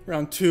left.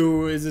 Round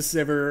 2, is this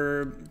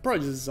ever...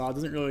 Probably just Za.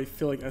 Doesn't really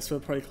feel like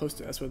Eswa. Probably close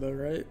to Eswa though,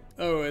 right?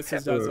 Oh, it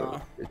says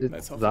Za.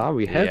 That's helpful. Za.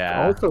 We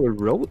have also a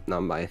road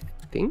number, I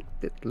think.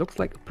 It looks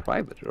like a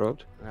private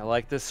road. I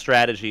like this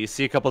strategy. You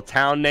see a couple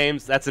town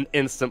names, that's an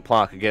instant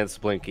plonk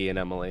against Blinky and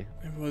Emily.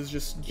 It was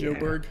just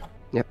Joburg.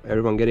 Yep,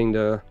 everyone getting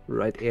the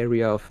right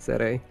area of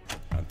Zere.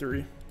 Round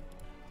 3.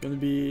 Gonna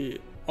be...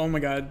 Oh my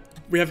god.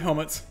 We have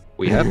helmets.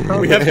 We have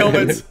helmets. We have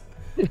helmets.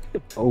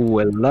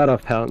 Oh, a lot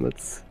of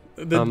helmets.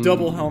 The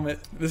double helmet.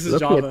 This is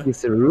looking Java. At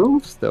these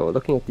roofs, though.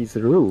 Looking at these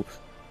roofs.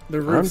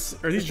 The roofs.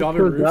 Are these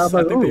Java roofs?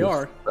 I think they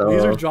are.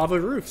 These are Java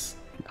roofs.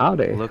 Are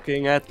they?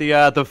 Looking at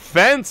the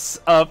fence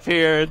up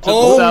here to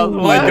oh the south.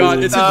 My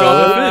god, it's a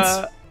Java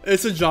fence.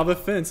 It's a Java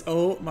fence.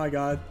 Oh my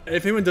god.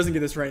 If anyone doesn't get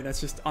this right,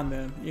 that's just on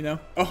them, you know?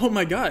 Oh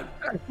my god.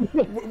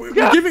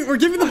 We're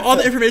giving them all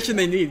the information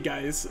they need,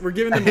 guys. We're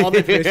giving them all the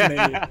information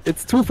they need.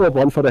 It's 2 for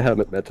 1 for the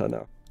helmet meta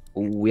now.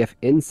 We have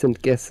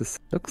instant guesses.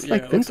 Looks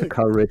like winter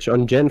coverage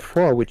on Gen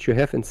 4, which you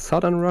have in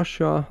southern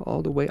Russia,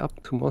 all the way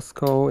up to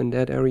Moscow in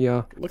that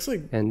area. Looks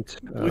like and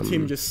Blue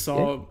team just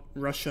saw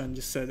Russia and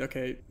just said,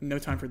 okay, no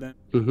time for them.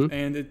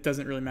 And it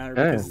doesn't really matter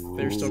because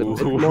they're still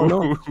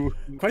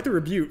quite the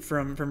rebuke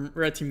from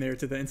Red team there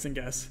to the instant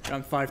guess.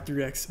 Round 5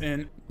 3x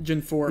and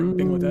Gen 4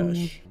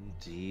 Bangladesh.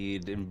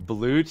 Indeed, and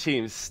Blue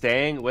team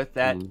staying with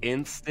that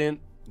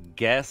instant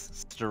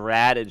guess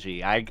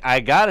strategy. I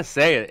gotta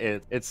say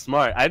it's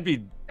smart. I'd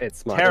be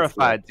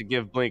terrified to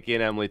give Blinky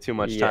and Emily too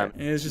much time.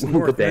 And it's just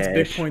north. That's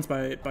big points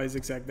by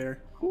Zigzag there.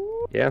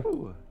 Yeah,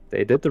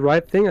 they did the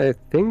right thing. I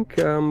think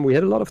we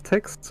had a lot of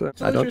text.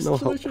 I don't know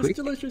how quick.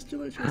 Delicious.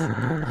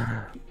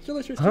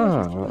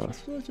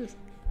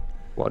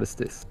 What is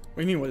this? What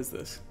do you mean, what is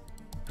this?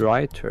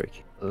 Dry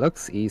turkey.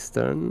 Looks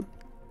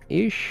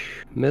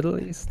Eastern-ish, Middle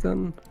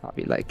Eastern. I'll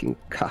be liking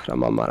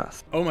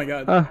Kahramamaras. Oh my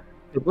god.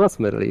 It was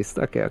Middle East.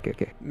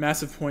 Okay.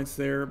 Massive points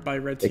there by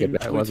Red team.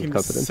 Blue team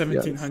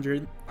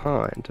 1700.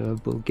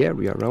 And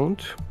Bulgaria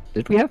round.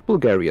 Did we have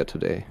Bulgaria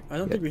today? I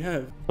don't think we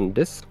have. On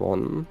this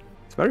one,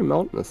 it's very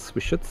mountainous.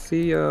 We should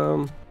see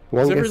one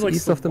guess like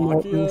east of the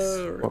mountains,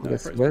 one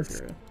guess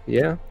west.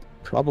 Yeah,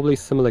 probably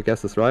similar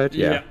guesses, right?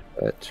 Yeah,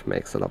 it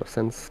makes a lot of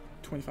sense.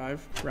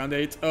 25. Round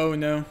 8. Oh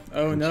no.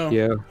 Oh no.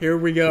 Yeah. Here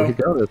we go.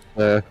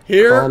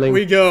 Here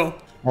we go.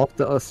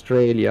 After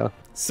Australia.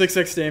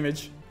 6x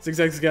damage.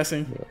 Zigzag's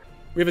guessing. Yeah.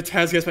 We have a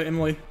Taz guess by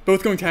Emily.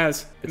 Both going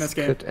Taz in this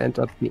game. Could end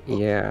up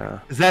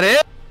Is that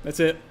it? That's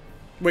it.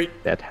 Wait.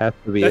 That has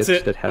to be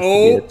it. That has to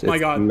be it. My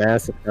it's god. A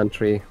massive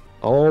country.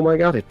 Oh my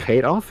god, it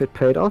paid off.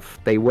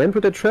 They went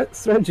with the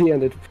strategy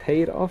and it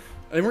paid off.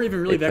 They weren't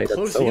even really that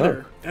close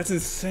either. That's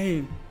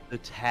insane. The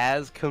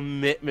Taz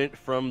commitment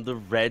from the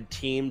red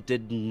team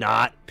did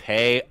not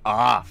pay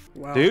off.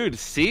 Wow. Dude,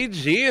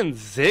 CG and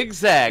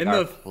Zigzag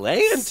are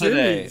playing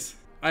today.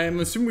 I am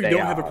assuming we don't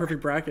have a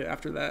perfect bracket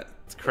after that.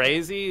 It's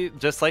crazy,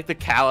 just like the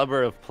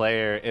caliber of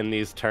player in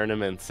these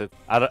tournaments.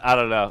 I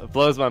don't know. It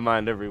blows my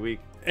mind every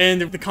week.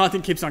 And the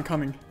content keeps on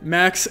coming.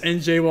 Max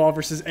and J-Wall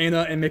versus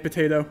Anna and Make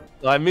Potato.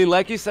 I mean,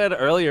 like you said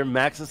earlier,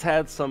 Max has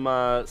had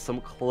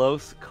some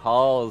close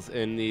calls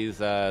in these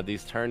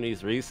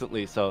tourneys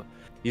recently, so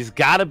he's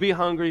got to be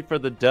hungry for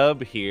the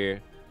dub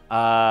here.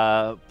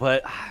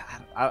 But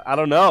I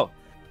don't know.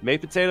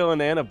 Make Potato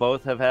and Anna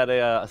both have had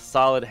a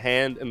solid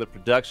hand in the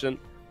production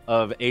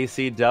of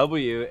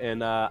ACW,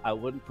 and I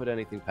wouldn't put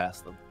anything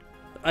past them.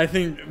 I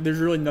think there's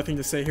really nothing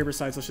to say here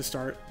besides let's just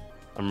start.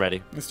 I'm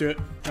ready. Let's do it.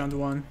 Round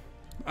 1.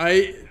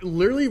 I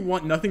literally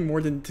want nothing more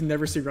than to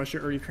never see Russia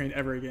or Ukraine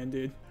ever again,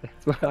 dude.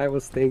 That's what I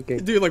was thinking.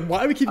 Dude, like,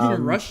 why do we keep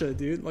eating Russia,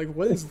 dude? Like,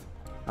 what is...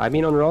 I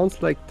mean, on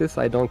rounds like this,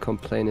 I don't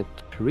complain. It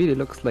really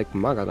looks like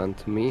Magadan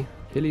to me.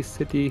 Hilly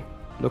City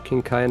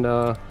looking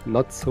kinda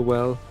not so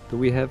well.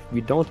 We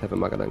don't have a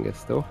Magadan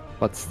guess though,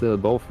 but still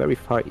both very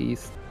far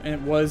east. And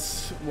it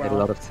was, wow. Made a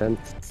lot of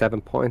sense. 7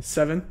 points.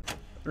 7.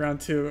 Round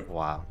 2.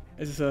 Wow.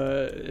 Is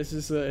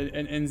this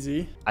an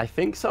NZ? I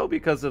think so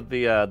because of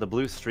the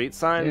blue street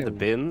sign, the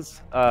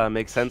bins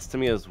makes sense to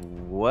me as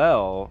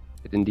well.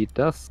 It indeed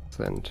does,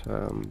 and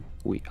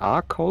we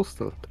are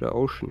coastal to the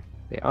ocean.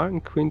 They are in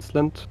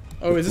Queensland.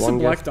 Oh, is this a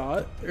black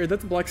dot? Or is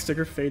that the black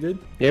sticker faded?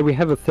 Yeah, we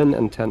have a thin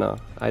antenna.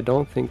 I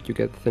don't think you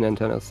get thin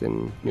antennas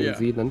in New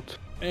Zealand.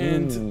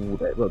 And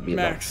that will be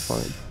Max.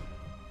 Fine.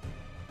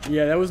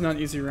 Yeah, that was not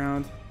an easy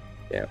round.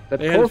 Yeah, that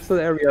coastal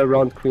area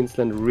around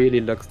Queensland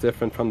really looks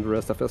different from the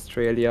rest of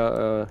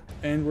Australia.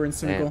 And we're in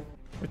Senegal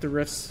with the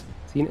rifts.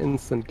 Seen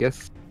instant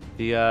guess.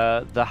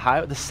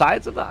 The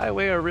sides of the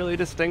highway are really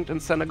distinct in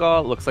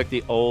Senegal. It looks like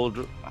the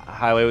old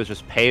highway was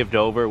just paved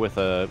over with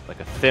a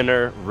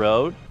thinner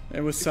road. It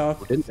was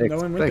south. Didn't no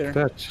one went there.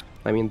 That.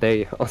 I mean,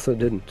 they also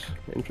didn't.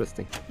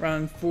 Interesting.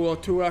 Round 4,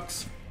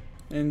 2x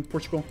in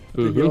Portugal.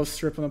 The yellow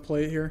strip on the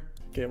plate here.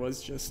 Okay, it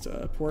was just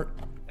port.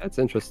 That's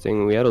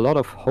interesting. We had a lot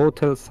of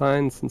hotel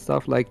signs and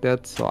stuff like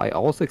that, so I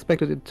also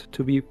expected it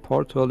to be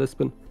Porto or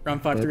Lisbon.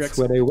 Round 5, 3x. That's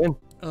where they win.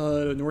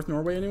 North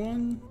Norway,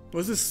 anyone?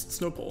 What is this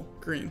snow pole?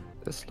 Green.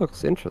 This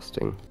looks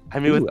interesting. I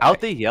mean,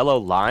 without the yellow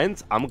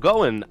lines, I'm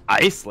going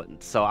Iceland.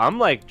 So I'm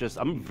like,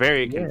 I'm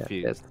very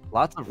confused.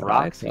 Lots of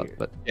rocks here.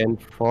 But Gen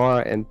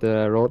 4 and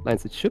the road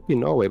lines, it should be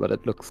Norway, but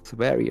it looks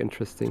very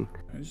interesting.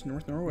 It's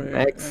North Norway.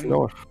 Max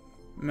North.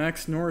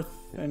 Max North,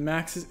 and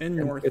Max is in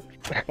North.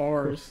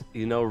 Bars.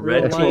 You know,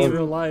 Real red lies, team.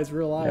 real lies,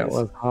 real lies. That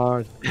was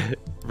hard.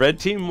 Red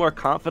team more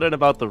confident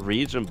about the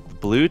region.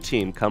 Blue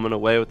team coming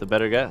away with a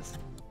better guess.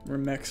 We're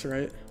Mex,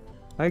 right?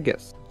 I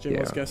guess. Jay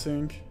was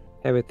guessing.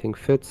 Everything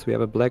fits. We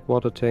have a black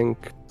water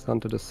tank, sun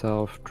to the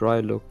south,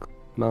 dry look,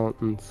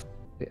 mountains.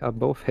 They are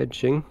both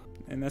hedging.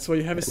 And that's why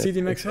you have a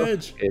CDMX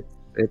hedge.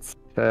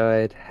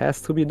 It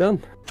has to be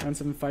done. Round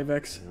 7,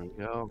 5x. There we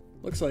go.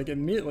 Looks like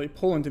immediately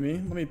Poland to me.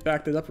 Let me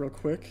back that up real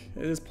quick.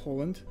 It is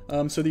Poland.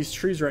 So these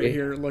trees right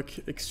here look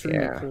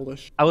extremely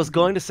Polish. I was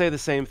going to say the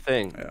same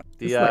thing.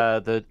 Yeah.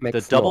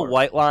 The double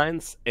white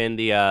lines and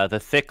the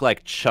thick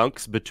like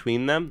chunks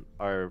between them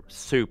are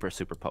super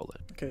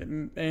Polish. Okay,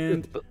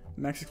 and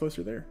Max is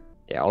closer there.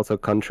 Yeah, also a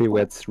country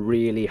where it's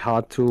really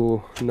hard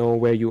to know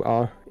where you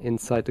are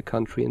inside the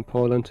country in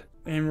Poland.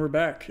 And we're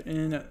back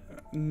in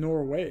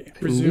Norway.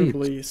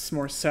 Presumably it's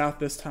more south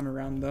this time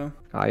around though.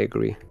 I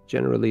agree.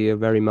 Generally a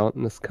very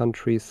mountainous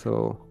country,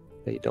 so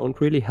they don't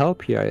really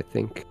help here, I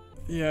think.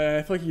 Yeah,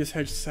 I feel like you just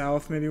hedge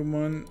south, maybe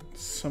one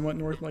somewhat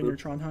north like near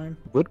Trondheim.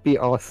 Would be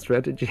our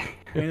strategy.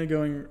 And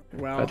going,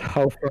 wow. But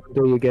how far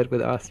do you get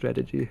with our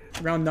strategy?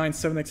 Round 9,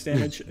 7x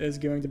damage is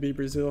going to be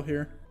Brazil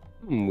here.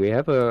 We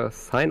have a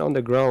sign on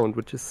the ground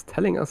which is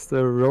telling us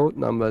the road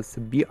numbers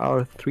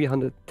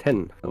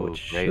BR310, which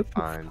should be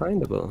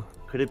findable.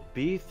 Could it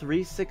be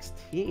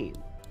 316?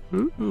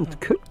 It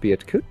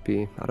could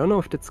be. I don't know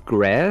if that's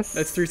grass.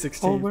 That's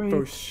 316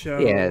 for sure.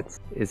 Yeah,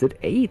 is it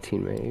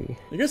 18 maybe?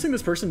 You guys think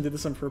this person did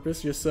this on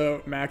purpose just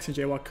so Max and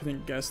Jaywalk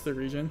couldn't guess the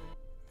region?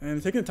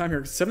 And taking the time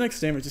here,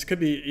 7x damage, this could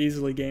be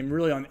easily game,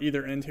 really on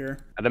either end here.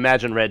 I'd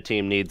imagine red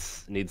team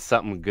needs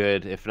something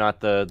good. If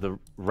not the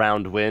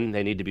round win,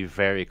 they need to be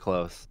very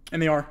close.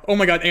 And they are. Oh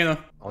my god,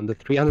 Anna. On the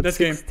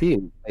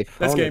 316, they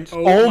found it.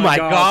 Oh my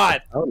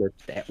god.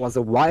 That was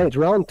a wild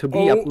round to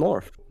be up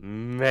north.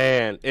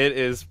 Man, it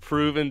is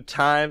proven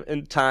time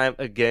and time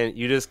again.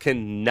 You just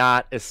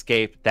cannot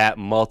escape that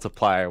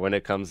multiplier when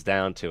it comes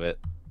down to it.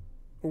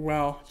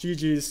 Wow,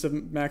 GG's to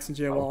Max and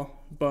Jaywalk,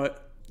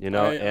 but... You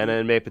know, Anna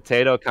and May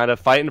Potato kind of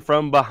fighting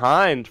from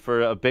behind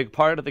for a big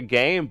part of the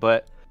game,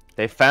 but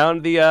they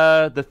found the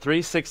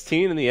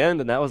 316 in the end,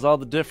 and that was all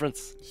the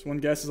difference. Just one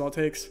guess is all it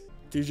takes.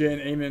 DJ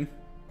and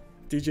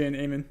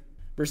Eamon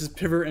versus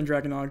Piver and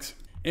Dragonogs.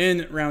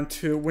 In round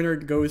 2, winner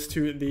goes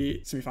to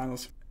the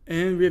semifinals.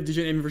 And we have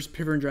DJ and Eamon versus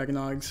Piver and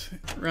Dragonogs.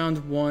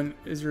 Round 1,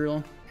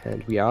 Israel.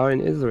 And we are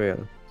in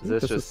Israel. Is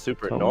this just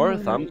super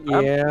north?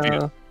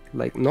 Yeah.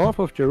 Like north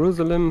of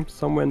Jerusalem,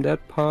 somewhere in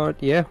that part.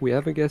 Yeah, we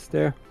have a guess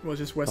there. Well,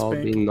 just West All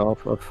Bank. being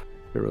north of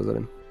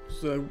Jerusalem.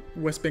 So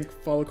West Bank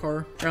follow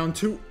car. Round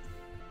 2.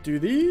 Do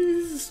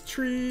these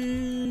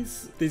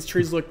trees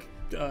look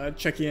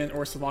Czechian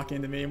or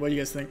Slovakian to me? What do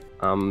you guys think?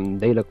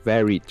 They look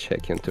very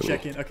Czechian to me.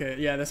 Czechian, okay,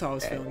 yeah, that's how I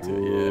was feeling too.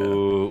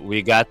 Ooh,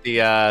 we got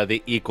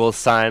the equal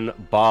sign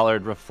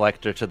bollard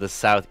reflector to the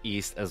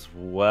southeast as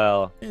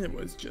well. And it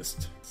was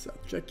just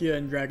South Czechia,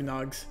 and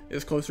Dragonogs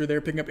is closer there,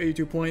 picking up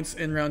 82 points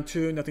in round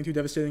 2. Nothing too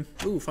devastating.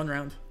 Ooh, fun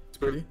round. It's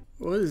pretty.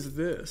 What is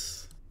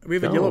this? We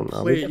have a yellow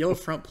plate, yellow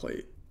front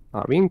plate.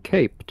 Are we in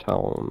Cape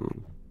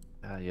Town?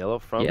 Yellow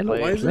front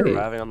plate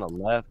arriving on the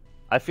left.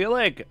 I feel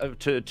like,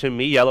 to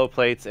me, yellow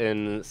plates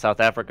in South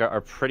Africa are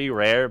pretty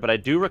rare, but I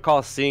do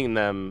recall seeing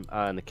them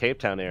in the Cape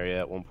Town area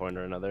at one point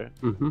or another.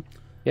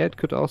 Yeah, it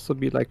could also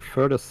be like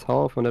further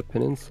south on the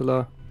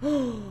peninsula.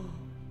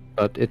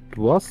 But it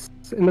was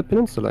in the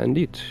peninsula,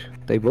 indeed.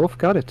 They both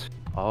got it.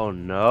 Oh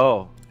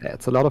no.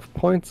 That's a lot of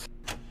points.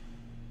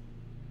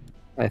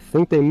 I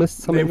think they missed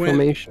some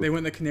information. They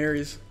went the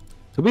Canaries.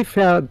 To be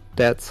fair,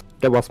 that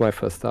was my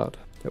first thought.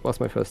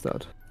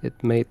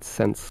 It made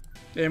sense.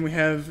 And we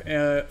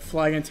have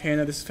flag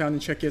antenna. This is found in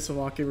Czechia,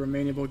 Slovakia,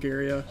 Romania,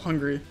 Bulgaria,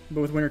 Hungary.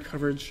 But with winter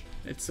coverage,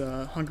 it's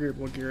Hungary or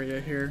Bulgaria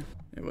here.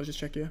 It was just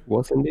Czechia.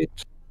 Was indeed.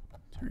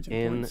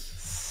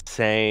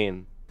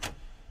 Insane.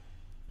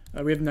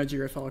 We have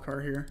Nigeria follow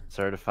car here.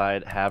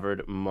 Certified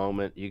Havard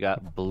moment. You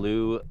got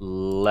blue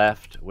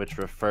left, which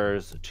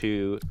refers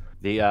to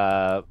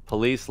the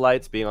police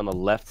lights being on the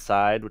left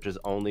side, which is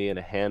only in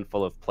a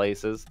handful of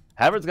places.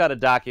 Havard's got a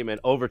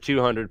document over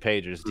 200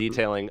 pages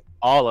detailing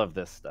all of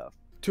this stuff.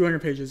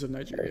 200 pages of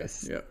Nigeria.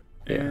 Yes. Yep.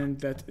 Yeah. And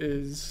that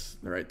is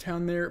the right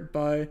town there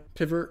by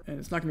Pivot, and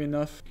it's not gonna be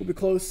enough. We'll be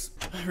close.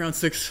 Round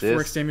 6,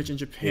 4x damage in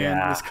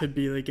Japan. This could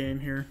be the game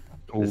here.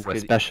 This could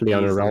especially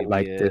on a easily round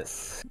like be it.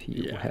 this,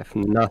 you have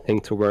nothing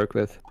to work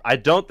with. I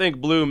don't think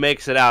blue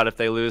makes it out if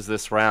they lose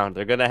this round.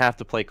 They're gonna have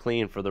to play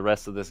clean for the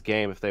rest of this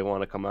game if they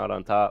want to come out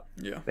on top.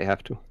 Yeah. They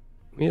have to.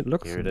 It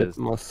looks Here a it bit is.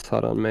 more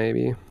sudden,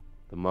 maybe.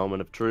 The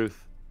moment of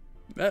truth.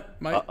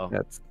 That might. Uh-oh.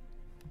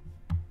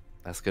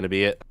 That's gonna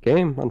be it.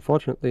 Game,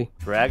 unfortunately.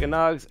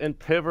 Dragonogs and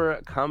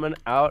Piver coming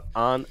out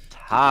on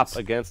top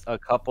against a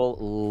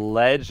couple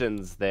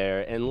legends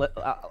there. And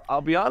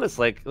I'll be honest,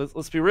 like,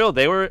 let's be real,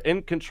 they were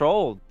in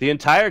control the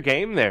entire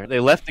game there. They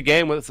left the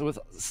game with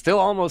still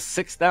almost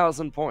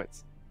 6,000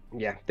 points.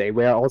 Yeah, they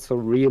were also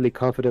really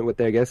confident with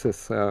their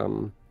guesses.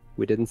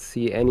 We didn't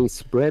see any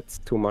spreads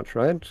too much,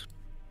 right?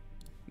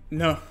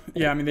 No.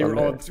 Yeah, I mean, they were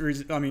all.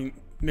 I mean,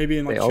 maybe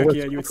in like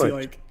Czechia you would see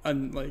like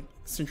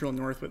central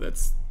north, but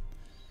that's.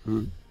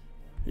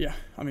 Yeah,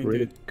 I mean,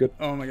 really dude. Good.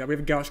 Oh my god, we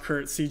have Gauch,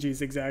 Kurt, CG,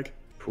 Zigzag.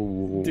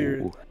 Ooh.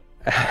 Dude.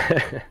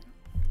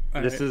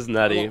 This is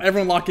nutty.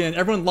 Everyone lock in.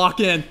 Everyone lock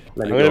in.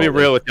 I'm going to be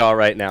real with y'all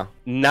right now.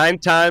 9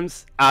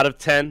 times out of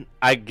 10,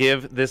 I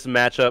give this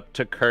matchup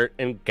to Kurt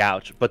and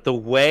Gauch. But the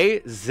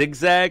way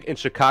Zigzag and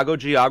Chicago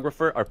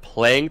Geographer are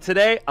playing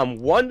today, I'm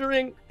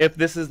wondering if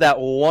this is that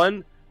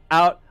 1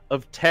 out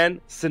of 10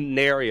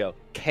 scenario.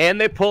 Can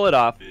they pull it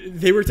off? If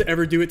they were to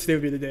ever do it, today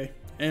would be the day.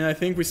 And I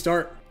think we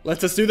start.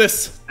 Let's just do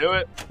this. Do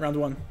it. Round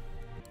 1.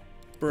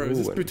 Bro, is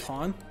this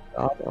Bhutan?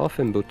 Off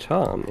in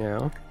Bhutan,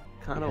 yeah.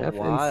 Kind Have of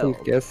wild.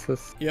 instant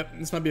guesses. Yep,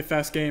 this might be a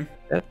fast game.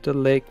 At the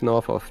lake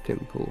north of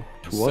Thimphu.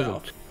 It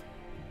wasn't. South.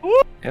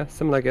 Yeah,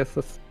 similar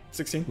guesses.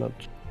 16. Not.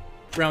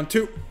 Round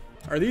 2.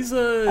 Are these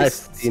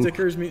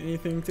stickers mean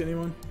anything to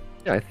anyone?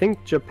 Yeah, I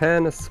think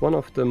Japan is one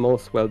of the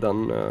most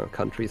well-done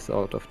countries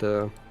out of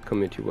the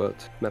Community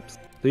World maps.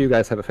 Do you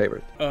guys have a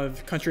favorite?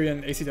 Of country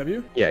and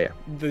ACW? Yeah.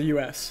 The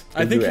US.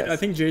 The US. I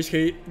think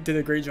JHK did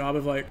a great job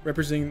of like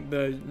representing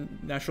the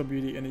natural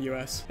beauty in the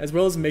US, as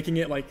well as making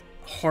it like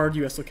hard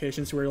US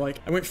locations where like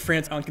I went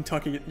France on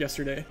Kentucky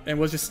yesterday and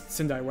was just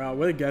Sendai. Wow,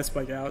 what a guess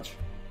by Gouch.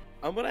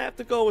 I'm going to have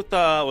to go with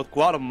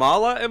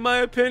Guatemala, in my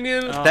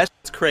opinion.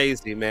 That's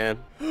crazy, man.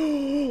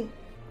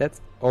 That's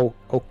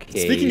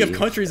okay. Speaking of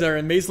countries that are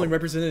amazingly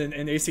represented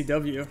in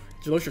ACW,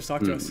 Jalosha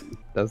talked to us.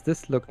 Does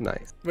this look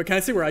nice? But can I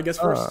say where I guess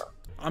first?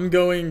 I'm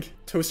going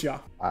Tosia.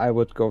 I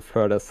would go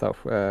further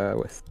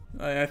southwest.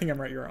 I think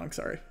I'm right, you're wrong,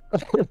 sorry.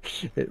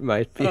 It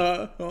might be.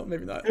 Well,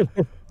 maybe not.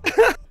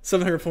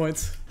 700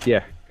 points.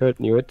 Yeah, Kurt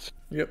knew it.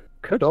 Yep.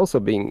 Kurt also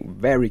being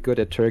very good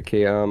at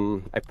Turkey.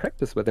 I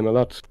practice with him a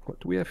lot. What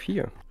do we have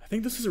here? I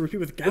think this was a repeat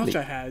with Gouch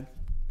I had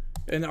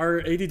in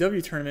our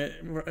ADW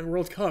tournament,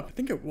 World Cup. I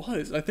think it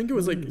was. I think it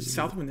was like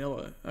South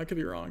Manila. I could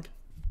be wrong.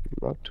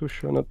 Not too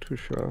sure, not too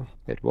sure.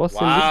 It was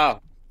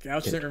Wow.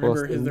 Gouch didn't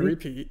remember the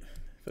repeat,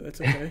 but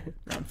that's okay.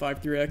 Round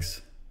 5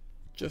 3x.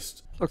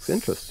 Just looks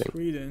interesting.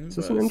 Sweden. This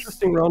is an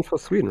interesting round for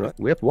Sweden, right?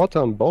 We have water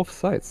on both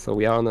sides, so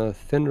we are on a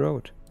thin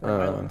road.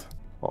 Island.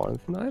 Or on a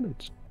thin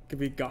island. Could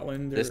be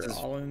Gotland or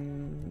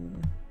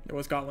Holland. It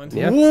was Gotland.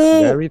 Yeah,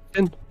 Whoa! very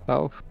thin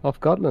of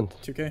Gotland.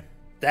 2k.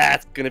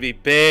 That's going to be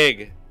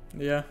big.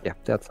 Yeah. Yeah,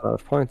 that's a lot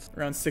of points.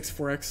 Around 6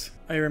 4x.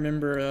 I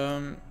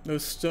remember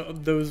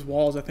those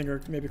walls I think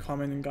are maybe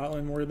common in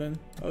Gotland more than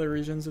other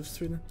regions of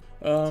Sweden.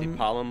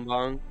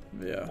 Palembang.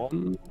 Yeah.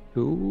 1,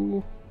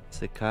 2.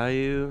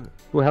 Sikayu.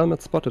 2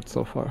 helmets spotted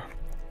so far.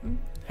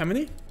 How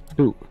many?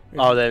 2.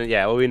 Oh, then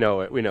yeah, well we know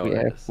it. We know We it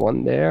have is.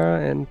 1 there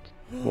and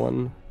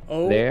 1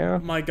 there. Oh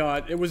my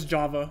god, it was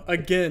Java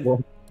again.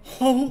 Well,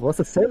 Oh. was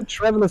the same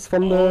travelers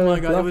from the... Oh my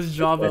god, it was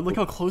Java. Look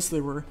how close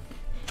they were.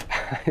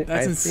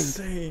 That's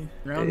insane.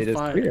 Round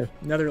 5.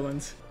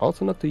 Netherlands.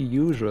 Also not the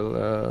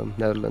usual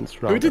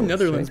Netherlands round. Who did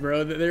Netherlands,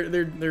 bro?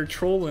 They're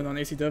trolling on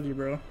ACW,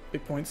 bro.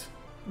 Big points.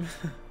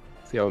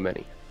 See how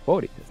many.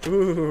 40.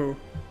 Ooh.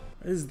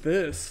 What is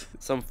this?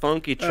 Some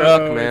funky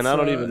truck, Oh, man. I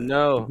don't even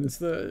know. It's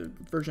the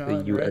Virgin The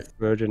Island, US right?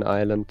 Virgin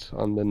Island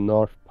on the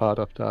north part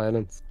of the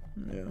islands.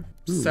 Yeah.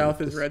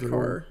 South is Red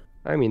Car.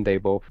 I mean, they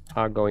both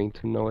are going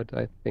to know it,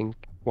 I think.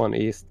 1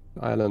 East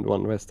Island,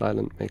 1 West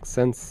Island makes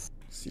sense.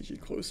 CG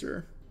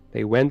closer.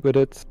 They went with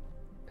it,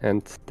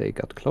 and they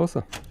got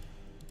closer.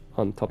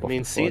 On top of I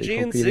mean, the 40 CG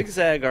and completely.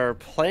 Zigzag are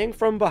playing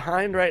from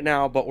behind right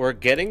now, but we're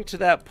getting to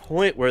that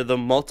point where the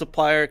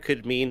multiplier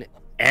could mean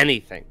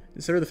anything.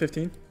 Is there the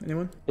 15?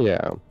 Anyone?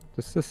 Yeah,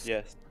 this is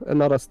Yes.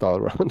 another stall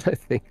round, I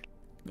think.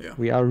 Yeah.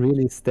 We are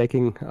really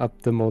stacking up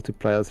the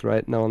multipliers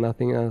right now,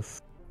 nothing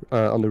else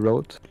on the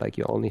road. Like,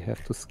 you only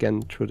have to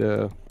scan through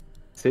the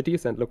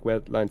cities and look where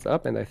it lines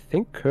up, and I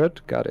think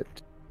Kurt got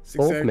it.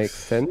 Both make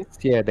sense.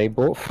 Yeah, they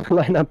both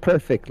line up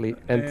perfectly.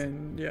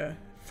 And yeah,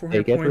 400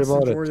 they get points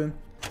rewarded. to Jordan.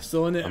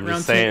 Still in it. I'm Round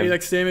just 10, saying.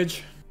 8x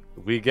damage.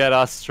 We get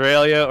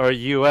Australia or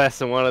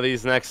US in one of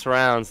these next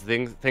rounds.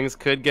 Things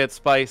could get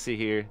spicy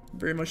here.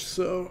 Very much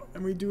so.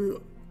 And we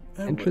do...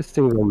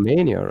 interesting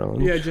Romania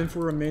round. Yeah, Gen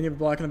 4 Romania,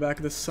 black on the back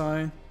of the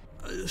sign.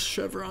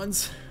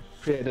 Chevrons.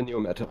 Create a new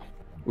meta.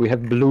 We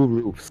have blue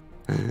roofs.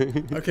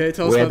 Okay,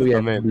 tell us Where about do we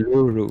the have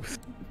blue roofs?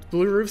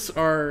 blue roofs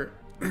are...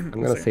 I'm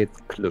gonna say it's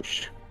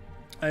Cluj.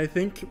 I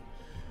think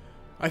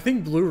I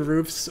think blue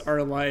roofs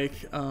are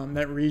like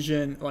that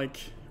region, like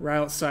right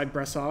outside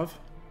Brasov.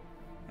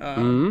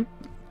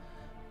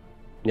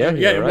 Yeah,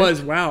 yeah, it right.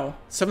 was. Wow,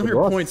 700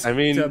 was. points I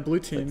mean, to blue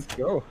team. Let's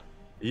go.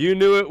 You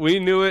knew it, we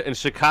knew it, and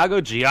Chicago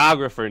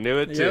geographer knew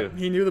it too. Yep,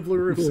 he knew the blue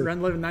roofs. Around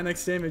 11,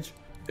 9x damage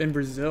in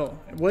Brazil.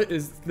 What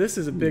is this?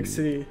 Is a big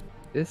city.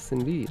 Yes,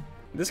 indeed.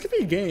 This could be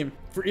a game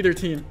for either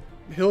team.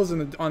 Hills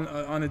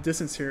on a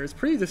distance here. It's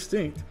pretty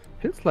distinct.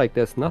 Feels like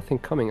there's nothing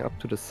coming up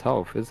to the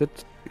south. Is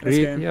it? This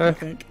game, Yeah, I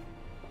think.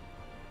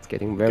 it's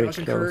getting very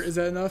Gaussian close. curve, is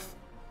that enough?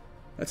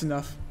 That's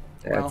enough.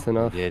 That's Wow.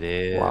 enough. It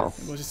is. Wow.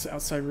 It was just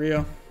outside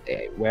Rio.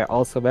 We're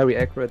also very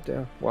accurate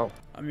there. Wow.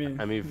 I mean,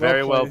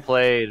 Very well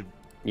played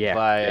Yeah.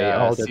 by they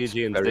all did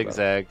CG and very well.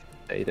 Zigzag.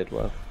 They did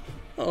well.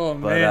 Oh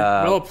But,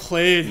 man, well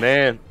played.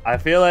 Man, I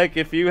feel like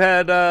if you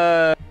had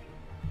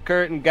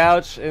Kurt and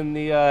Gouch in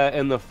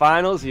the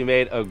finals, you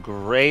made a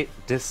great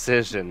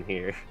decision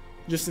here.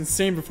 Just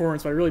insane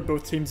performance by really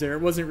both teams there.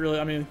 It wasn't really,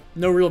 I mean,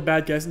 no real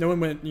bad guess. No one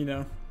went,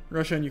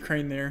 Russia and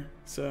Ukraine there.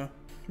 So,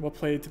 well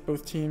played to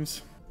both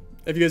teams.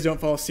 If you guys don't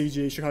follow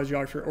CG, Chicago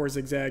Geographer, or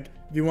Zigzag,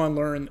 if you want to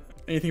learn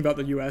anything about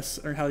the US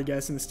or how to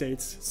guess in the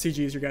States,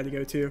 CG is your guy to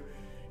go to.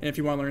 And if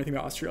you want to learn anything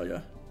about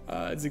Australia,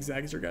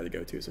 Zigzag is your guy to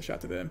go to. So, shout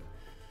out to them.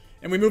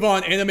 And we move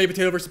on. Anime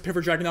Potato versus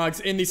Pivot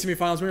Dragonogs in the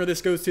semifinals. Winner of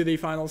this goes to the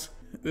finals.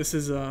 This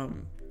is,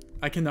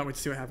 I cannot wait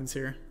to see what happens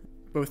here.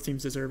 Both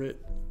teams deserve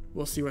it.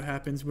 We'll see what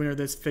happens. Winner of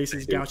this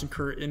faces Gouch and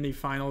Kurt in the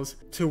finals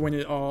to win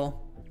it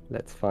all.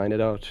 Let's find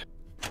it out.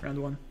 Round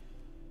one.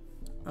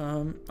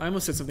 I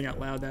almost said something out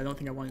loud that I don't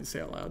think I wanted to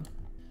say out loud.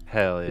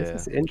 Hell yeah.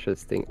 This is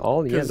interesting.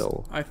 All 'Cause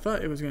yellow. I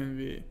thought it was going to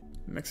be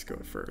Mexico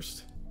at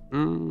first.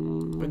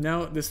 Mm, But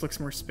now this looks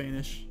more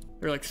Spanish.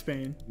 Or like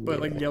Spain. But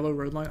like yellow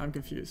road line, I'm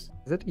confused.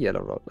 is it a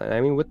yellow road line?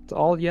 I mean, with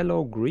all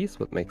yellow, Greece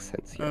would make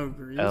sense here. Oh,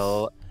 Greece.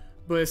 El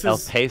But it El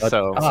says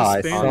Peso. I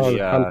Spain. saw on a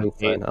the, hunting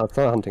sign. I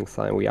saw a hunting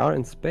sign. We are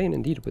in Spain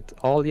indeed with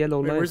all yellow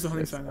Wait, lines. where's the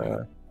hunting It's, sign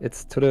then?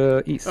 It's to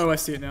the east. Oh, I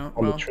see it now.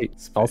 On Well, the tree.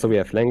 Spain. Also, we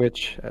have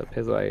language. El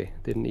Peso, I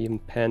didn't even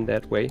pan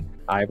that way.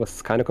 I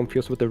was kind of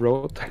confused with the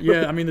road.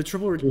 Yeah, I mean, the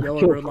triple yellow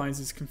road lines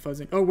is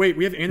confusing. Oh, wait,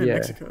 we have and in Yeah.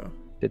 Mexico.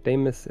 Did they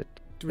miss it?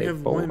 Do we They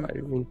have both- one? I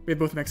mean, We have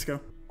both Mexico.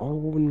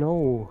 oh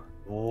no.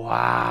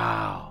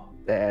 Wow.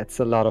 That's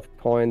a lot of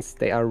points.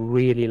 They are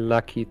really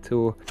lucky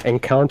to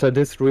encounter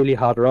this really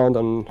hard round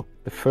on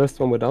the first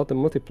one without the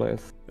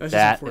multipliers. That's just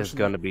That is unfortunate.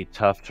 going to be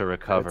tough to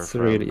recover That's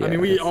from. really- I mean, Yeah,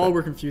 we it's all a-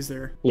 were confused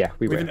there. Yeah,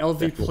 we We were. have an LV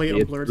plate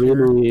definitely. blurred It's here.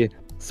 really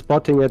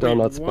spotting it or Wait,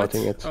 not what?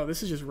 spotting it. Oh,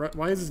 this is just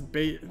why is this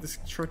bait? This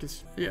truck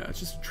is it's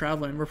just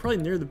traveling. We're probably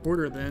near the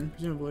border then,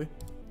 presumably.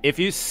 If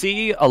you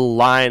see a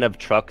line of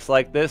trucks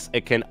like this,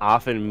 it can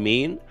often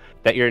mean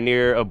that you're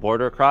near a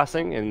border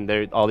crossing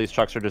and all these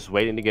trucks are just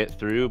waiting to get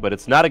through, but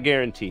it's not a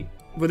guarantee.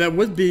 But that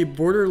would be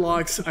border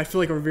locks. I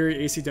feel like are very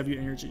ACW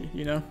energy.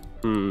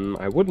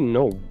 I wouldn't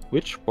know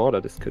which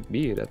border this could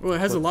be. That's Well, it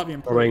has a what's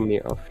Latvian throwing plate,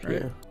 me off right?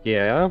 here.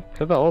 Yeah,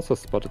 Piva also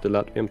spotted the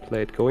Latvian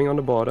plate going on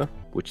the border,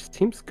 which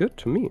seems good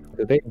to me.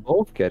 They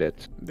both get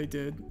it. They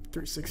did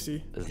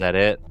 360. Is that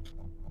it?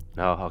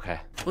 Oh, okay.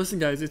 Listen,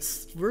 guys,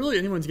 it's really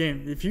anyone's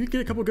game. If you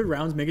get a couple good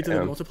rounds, make it to the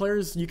Yeah.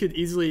 multipliers, you could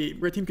easily.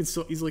 Red team can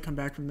still easily come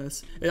back from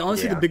this. And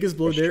honestly, Yeah, the biggest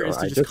blow for there sure. is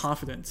to I just just-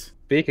 confidence.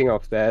 Speaking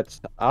of that,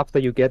 after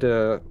you get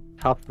a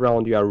tough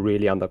round, you are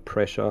really under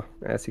pressure,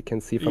 as you can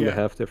see from the Yeah.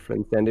 half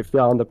difference. And if you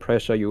are under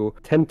pressure, you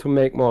tend to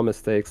make more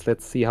mistakes.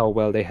 Let's see how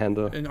well they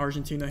handle. In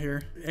Argentina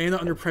here, Anna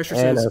under pressure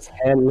Anna's says,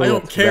 handling "I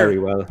don't it care. very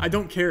well. I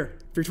don't care."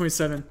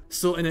 327,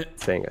 still in it.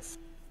 Saying us.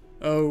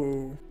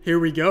 Oh, here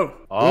we go.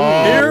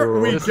 Oh, Here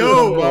we this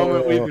go. Is the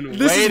moment we've been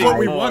This is waiting what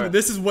we for. wanted.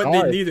 This is what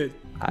Guys, they needed.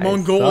 I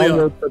Mongolia.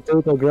 saw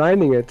Potato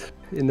grinding it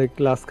in the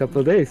last couple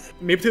of days.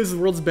 Maybe this is the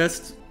world's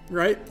best,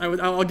 right?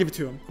 I'll give it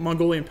to him. A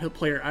Mongolian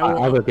player.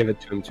 I will give it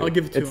to him too. I'll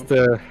give it to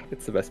him.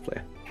 It's the best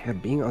player. Yeah,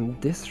 being on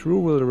this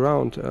rural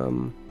round,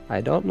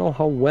 I don't know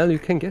how well you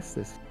can guess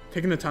this.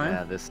 Taking the time.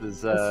 Yeah, this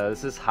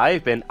is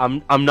hype, and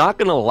I'm not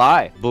gonna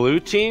lie. Blue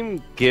team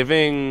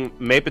giving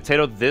May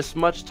Potato this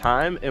much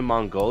time in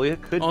Mongolia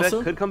could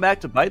Also- come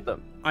back to bite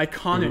them.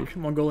 Iconic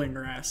Mongolian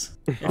grass.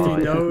 If Oh,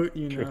 you yeah. know,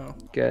 you True. know.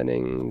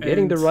 Getting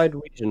And- the right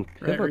region.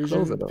 Right Never region.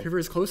 closer though. Piver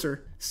is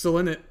closer. Still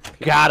in it.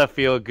 Gotta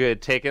feel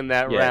good taking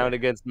that Yeah. round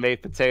against May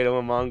Potato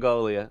in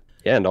Mongolia.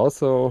 Yeah, and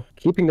also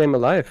keeping them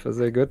alive is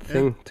a good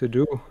thing to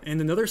do. And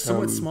another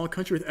somewhat small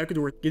country with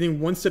Ecuador getting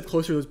one step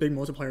closer to those big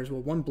multipliers.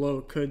 Well, one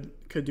blow could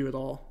do it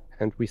all.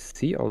 And we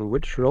see on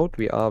which road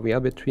we are. We are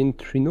between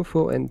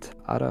Trinufo and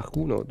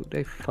Arajuno. Do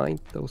they find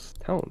those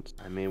towns?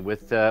 I mean,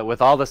 with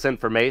all this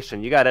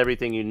information, you got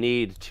everything you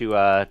need to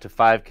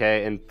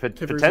 5K and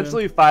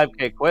potentially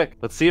 5K quick.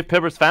 Let's see if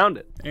Pibber's found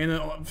it.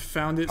 Anna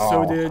found it.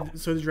 Oh.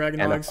 So did Dragon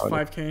Anna Dogs. found it.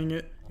 5K'ing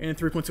it. And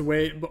 3 points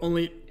away, but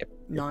only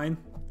 9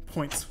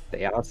 points.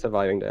 They are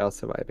surviving. They are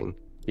surviving.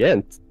 Yeah,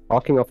 and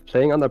talking of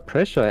playing under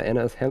pressure,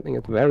 Anna is handling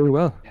it very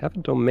well. Have a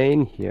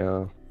domain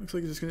here, Looks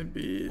like it's just gonna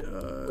be.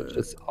 which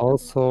is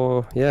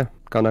also, yeah,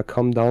 gonna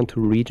come down to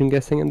region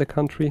guessing in the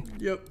country,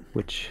 Yep.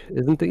 which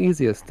isn't the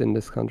easiest in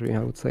this country, I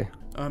would say.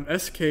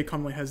 SK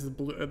commonly has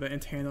the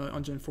antenna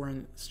on Gen 4,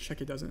 and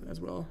Czechia doesn't as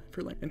well.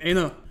 For like, and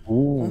Ana.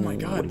 Ooh, Oh my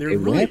god, they're they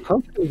really were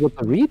comfortable with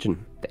the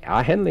region. They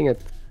are handling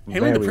it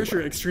handling the very pressure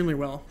well. extremely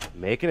well.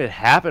 Making it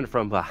happen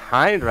from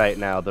behind right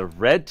now. The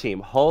red team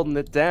holding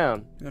it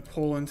down. And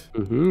Poland.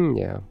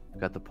 Yeah. We've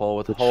got the pole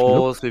with Which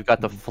holes. looks- We've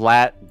got the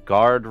flat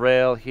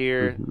guardrail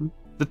here.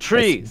 The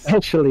trees.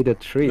 Especially the The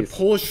trees.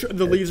 Polish,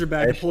 the leaves are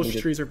back. The Especially Polish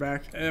the- trees are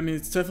back. I mean,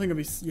 it's definitely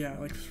gonna be, yeah,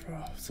 like,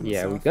 some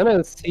Yeah, we're stuff.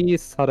 gonna see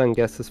southern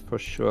guesses for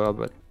sure,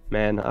 but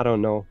man, I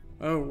don't know.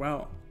 Oh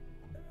wow.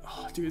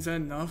 Oh, dude, is that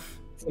enough?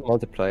 It's a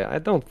multiplier. I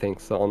don't think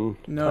so. On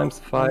No. times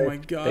 5, Oh my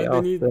they god,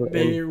 are still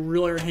they in.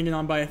 really are hanging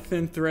on by a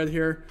thin thread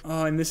here.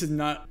 And this is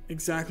not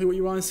exactly what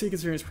you want to see,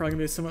 considering it's probably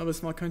gonna be somewhat of a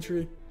small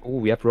country. Oh,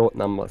 we have road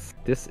numbers.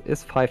 This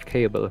is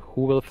 5K-able.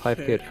 Who will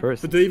 5K it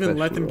first? But do they even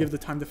let Question them mark. give the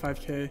time to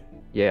 5K?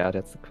 Yeah,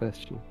 that's the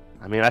question.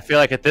 I mean, I feel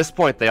like at this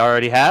point they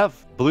already have.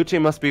 Blue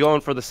team must be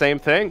going for the same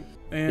thing.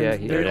 And Yeah,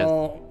 here it they is.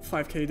 all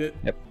 5K'd it.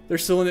 Yep. They're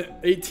still in it.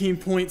 18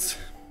 points.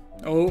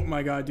 Oh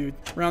my god, dude.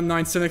 Round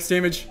 9, 7x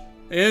damage.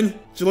 And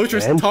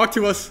geoguessr, And? talk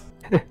to us.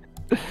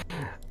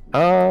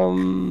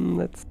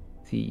 Let's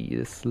see.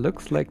 This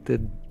looks like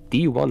the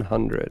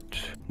D100.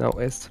 Now,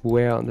 as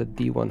where on the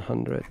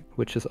D100,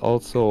 which is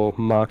also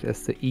marked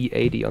as the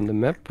E80 on the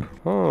map.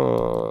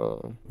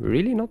 Oh,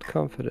 really not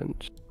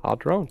confident.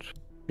 Hard round.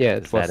 Yeah,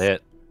 it Is was. that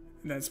it?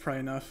 That's probably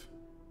enough.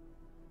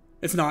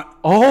 It's not.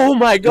 Oh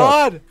my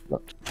god!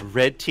 Not.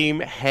 Red team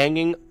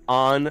hanging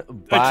on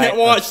by I can't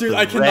watch, dude.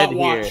 I a cannot thread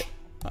watch. here.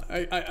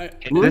 I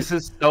This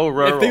is so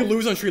rural. If they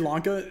lose on Sri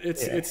Lanka,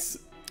 it's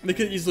they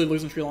could easily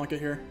lose on Sri Lanka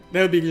here.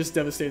 That would be just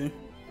devastating.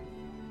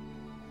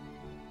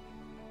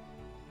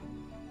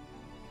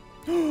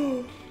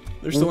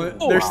 They're still in it.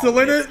 They're still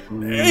in it.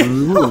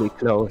 Really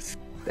close.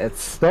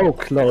 That's so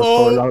close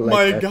for a Oh round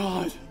my like that.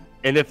 god.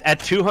 And if at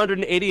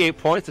 288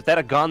 points, if that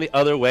had gone the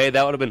other way,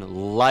 that would have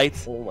been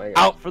lights Oh my god.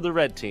 out for the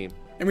red team.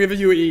 And we have a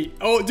UAE.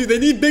 Oh, dude, they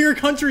need bigger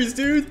countries,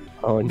 dude.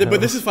 Oh no. But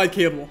this is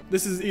 5K'able.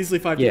 This is easily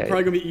 5K. Yeah.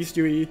 Probably gonna be East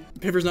UAE.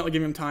 Piver's not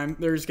giving them time.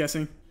 They're just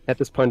guessing. At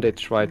this point, they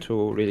try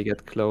to really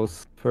get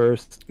close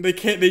first. They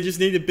can't. They just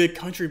need a big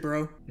country,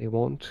 bro. They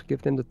won't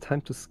give them the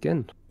time to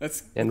scan.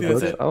 That's And I it think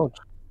works that's it. out.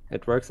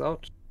 It works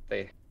out.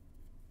 They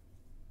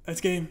That's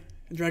game.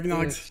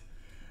 Dragonogs.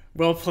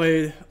 Well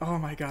played. Oh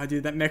my god,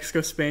 dude. That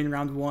Mexico-Spain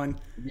round 1.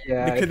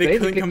 Yeah, They it couldn't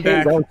basically come came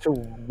back. down to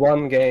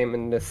one game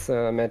in this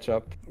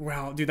matchup.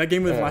 Wow, dude. That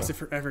game would have Yeah. lasted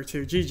forever,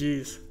 too.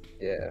 GG's.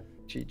 Yeah,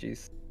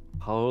 GG's.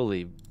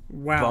 Holy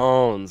Wow.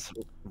 bones.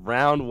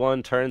 Round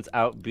 1 turns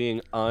out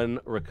being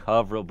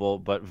unrecoverable,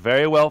 but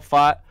very well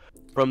fought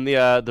from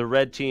the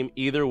red team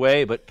either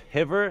way. But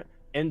Piver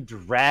and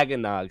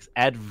Dragonogs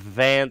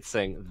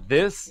advancing.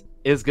 This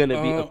is going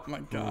to be Oh my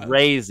a God.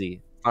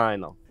 crazy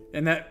final.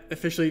 And that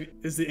officially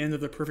is the end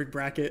of the perfect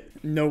bracket.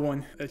 No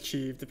one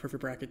achieved the perfect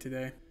bracket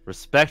today.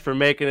 Respect for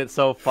making it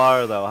so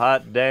far, though.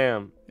 Hot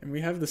damn. And we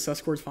have the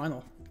Suscord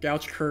final.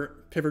 Gouch,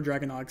 Kurt, Piver,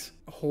 Dragonogs.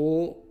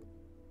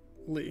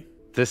 Holy.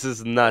 This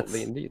is nuts.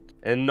 Indeed.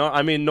 And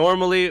I mean,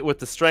 normally with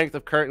the strength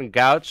of Kurt and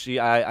Gouch,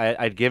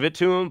 I'd give it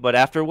to him. But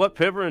after what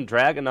Piver and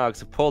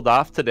Dragonogs have pulled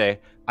off today,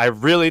 I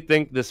really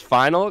think this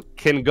final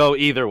can go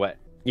either way.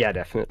 Yeah,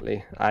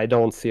 definitely. I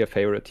don't see a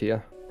favorite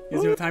here. You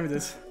guys know what time it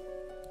is?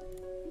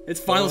 It's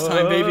finals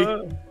time, baby.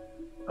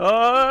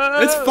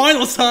 It's It's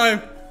finals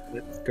time!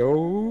 Let's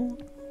go.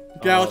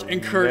 Gouch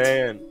and Kurt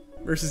Man.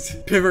 versus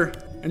Piver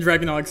and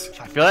Dragonogs.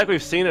 I feel like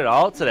we've seen it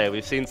all today.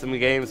 We've seen some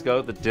games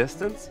go the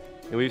distance,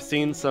 and we've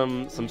seen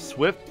some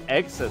swift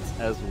exits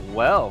as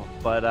well.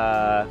 But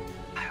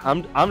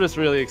I'm just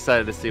really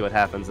excited to see what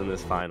happens in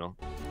this final.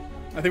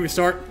 I think we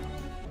start.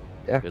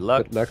 Yeah, Good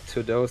luck. Good luck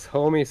to those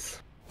homies.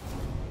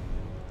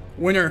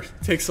 Winner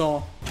takes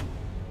all.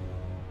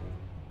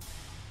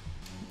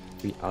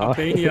 We are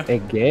Albania.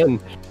 again.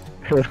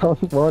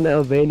 Round 1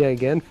 Albania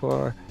again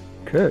for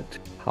Kurt.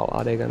 How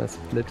are they gonna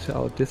split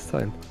out this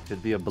time?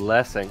 Could be a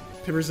blessing.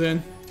 Piver's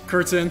in.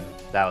 Kurt's in.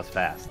 That was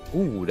fast.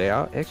 Ooh, they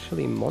are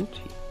actually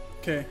Monty.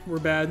 Okay, we're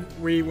bad.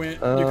 We went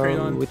Ukraine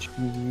on. Which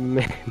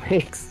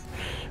makes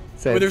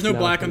sense. But there's no now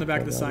black on the think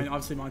back of the about sign.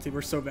 Obviously, Monty.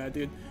 We're so bad,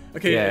 dude.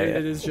 Okay, Yeah,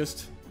 it yeah. is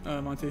just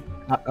Monty. it.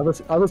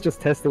 I was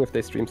just testing if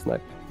they stream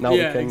snipe. Now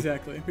Yeah, we can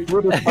exactly.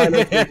 do the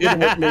finals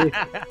legitimately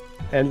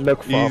and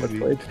look forward Easy.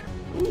 to it.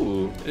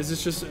 Ooh. Is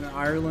this just in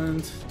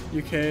Ireland,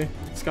 UK,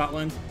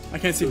 Scotland? I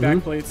can't see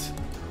Mhm. backplates.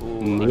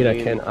 Cool. Neither I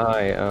mean, can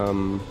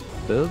I.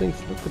 Buildings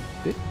look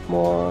a bit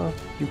more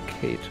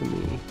UK to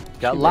me.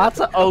 Got lots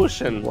of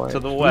ocean White. to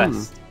the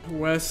west.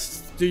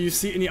 West. Do you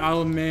see any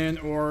Isle of Man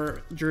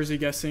or Jersey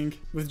guessing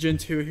with Gen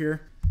 2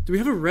 here? Do we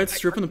have a red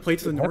strip on the plate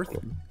to the north?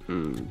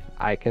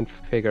 I can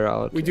figure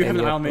out. We do have any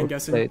an of Isle of Man those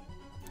guessing. states.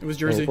 It was And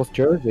Jersey. It was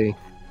Jersey.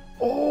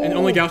 And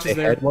only Gouch They is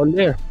there. had one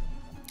there.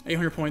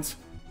 800 points.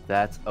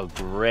 That's a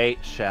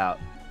great shout.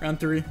 Round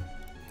 3.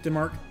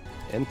 Denmark.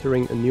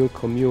 Entering a new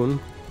commune.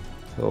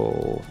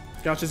 So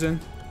Gouch is in.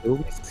 will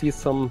we see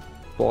some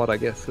border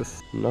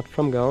guesses. Not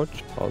from Gouch,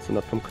 also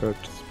not from Kurt,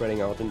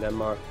 spreading out in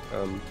Denmark.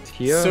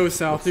 Here. So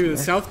south, dude.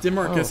 The South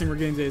Denmark guessing we're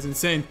getting today is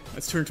insane.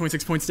 That's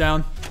 226 points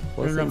down.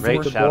 Was Around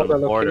great four. shout out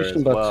border border location,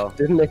 as but well.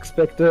 didn't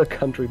expect a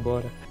country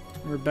border.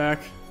 We're back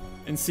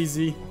in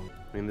CZ.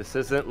 I mean, this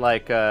isn't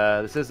like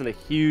this isn't a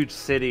huge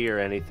city or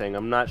anything.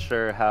 I'm not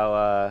sure how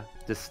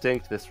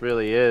distinct this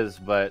really is,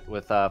 but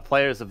with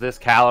players of this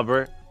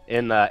caliber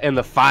in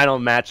the final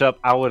matchup,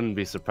 I wouldn't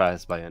be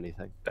surprised by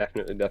anything.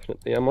 Definitely,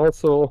 definitely. I'm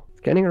also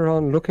scanning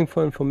around looking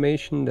for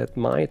information that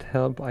might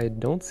help. I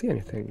don't see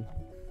anything.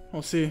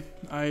 We'll see.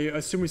 I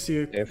assume we see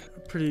a If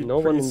pretty no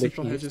one in the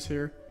central east. hedges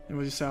here. And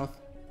we'll just south.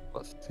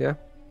 Yeah.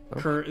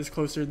 Kurt is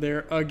closer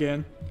there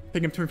again.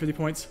 Picking up 250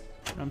 points.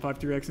 Around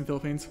 5-3x in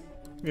Philippines.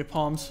 We have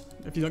palms.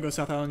 If you don't go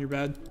South Island, you're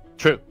bad.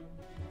 True.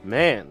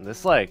 Man,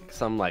 this like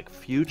some like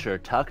future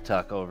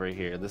tuk-tuk over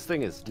here. This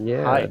thing is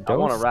Yeah, hype. I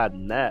want to those- ride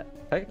in that.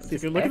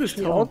 If you look at this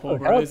Actually telephone also pole,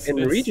 bro, help in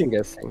region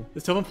guessing.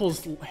 this telephone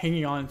pole's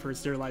hanging on for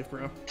its dear life,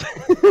 bro.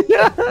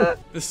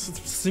 This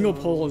single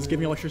pole is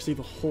giving electricity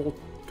to the whole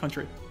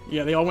country.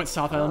 Yeah, they all went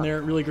South Island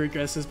there. Really great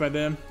guesses by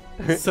them.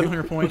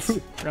 700 points.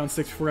 Around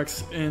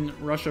 6-4x in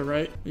Russia,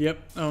 right? Yep.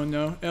 Oh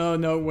no. Oh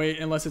no, wait,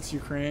 unless it's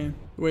Ukraine.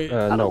 Wait.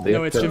 No, we No,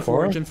 have it's the Gen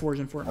 4. four. Gen 4,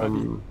 Gen 4. It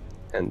might be.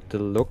 And the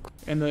look.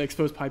 And the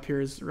exposed pipe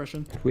here is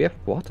Russian. We have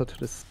water to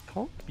this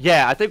top.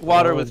 Yeah, I think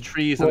water with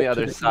trees on the More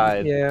to other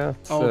side. Yeah.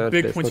 Oh,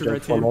 big there's points no for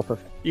red Gen 4 team. north of-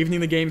 Evening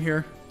the game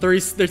here. 30.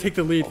 They take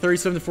the lead.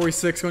 37 to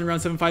 46, going around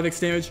 7.5x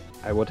damage.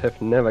 I would have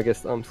never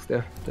guessed Omsk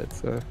there.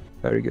 That's a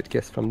very good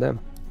guess from them.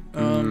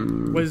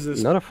 What is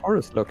this? Not a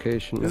forest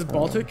location. Is this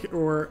Baltic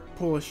or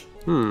Polish?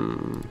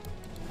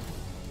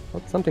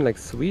 Not something like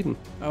Sweden.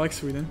 I like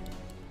Sweden.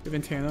 We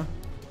have Antana.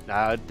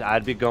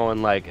 I'd be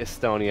going like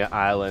Estonia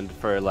Island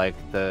for like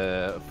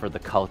for the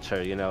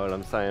culture. You know what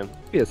I'm saying?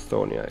 Maybe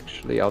Estonia,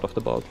 actually, out of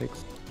the Baltics.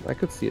 I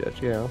could see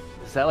that, yeah.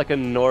 Is that like a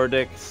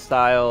Nordic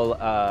style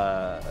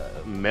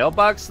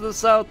mailbox to the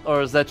south,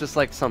 or is that just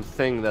like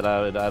something that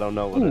I don't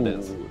know what it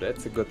is? Ooh,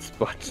 that's a good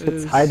spot. It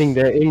It's is- hiding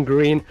there in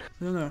green.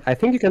 I don't know. I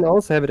think you can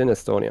also have it in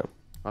Estonia.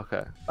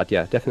 Okay. But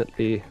yeah,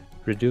 definitely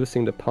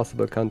reducing the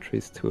possible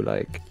countries to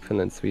like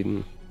Finland,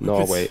 Sweden,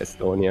 Norway,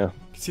 Estonia.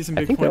 You can see some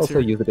I big think they points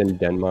also here. use it in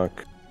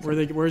Denmark.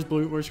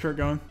 Where's Kurt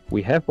going?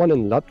 We have one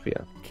in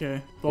Latvia,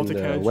 Okay, Baltic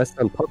in the Hedge.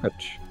 western pocket.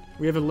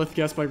 We have a Lith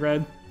guess by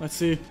red. Let's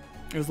see.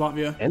 It was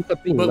Latvia. Ends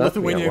up being But Latvia.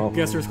 Lithuania Wow.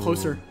 guesser is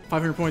closer.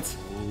 500 points.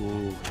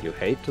 Ooh, you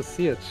hate to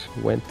see it.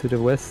 Went to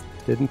the west,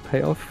 didn't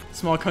pay off.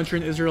 Small country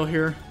in Israel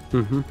here.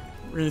 Mm-hmm.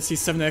 We're gonna see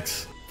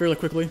 7x fairly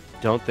quickly.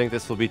 Don't think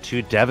this will be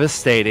too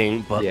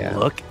devastating, but Yeah.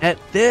 look at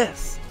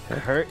this.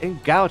 Kurt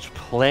and Gouch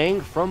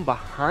playing from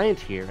behind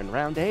here in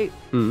round 8.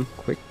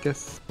 Quick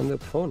guess on the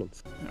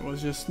opponents. It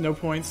was just no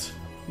points.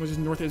 It was just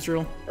North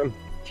Israel.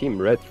 Team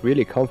Red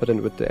really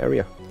confident with the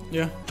area.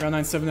 Yeah, round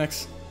 9,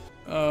 7x.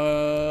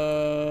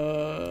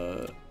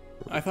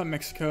 I thought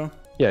Mexico.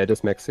 Yeah, it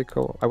is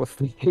Mexico. I was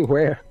thinking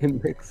where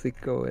in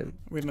Mexico and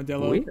We have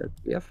Modelo. weird.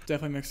 Yeah.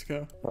 Definitely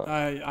Mexico. Oh.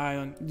 I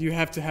don't. You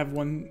have to have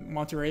one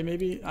Monterrey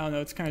maybe. I don't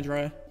know. It's kind of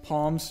dry.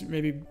 Palms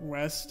maybe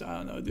west. I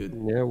don't know, dude.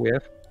 Yeah, we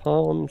have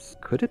palms.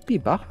 Could it be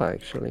Baja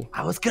actually?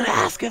 I was gonna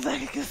ask if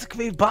this could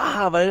be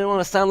Baja, but I didn't want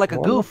to sound like a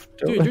goof.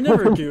 Dude, you're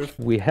never a goof.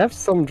 We have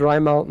some dry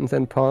mountains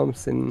and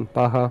palms in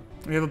Baja.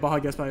 We have a Baja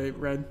guess by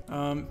red.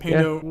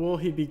 Pando, will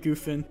he be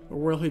goofing or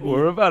will he be?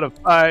 We're about to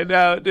find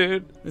out,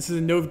 dude. This is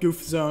a no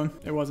goof zone.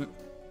 It wasn't.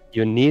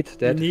 You need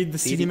that. You need the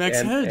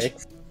CDMX hedge.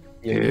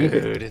 You need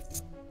it. Dude,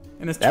 it's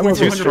And it's That was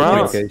a 2200 tricky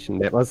points. location.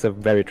 That was a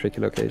very tricky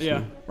location.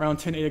 Yeah, round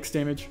 10 8x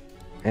damage.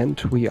 And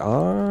we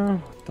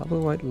are double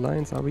white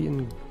lines. Are we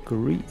in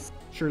Greece?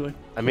 Surely.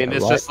 I mean, Yeah,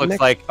 this right just looks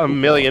next like a to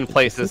million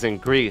places in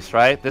Greece,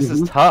 right? This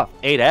is tough.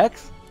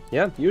 8x?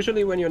 Yeah,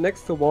 usually when you're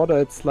next to water,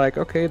 it's like,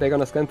 okay, they're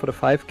gonna scan for the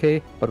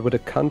 5k, but with a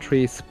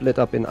country split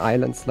up in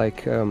islands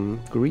like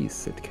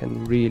Greece, it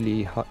can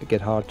really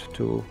get hard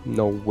to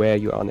know where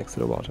you are next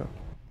to the water.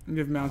 You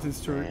have mountains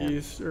to our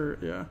east, or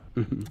yeah.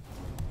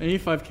 Any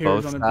 5Kers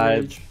Both on a sides,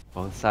 bridge.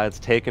 both sides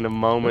taking a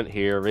moment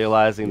here,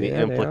 realizing the Yeah, they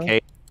are.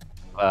 implication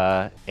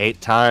of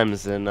 8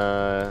 times in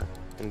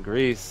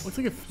Greece. Looks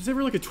like is it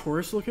really like a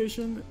tourist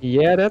location?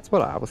 Yeah, that's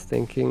what I was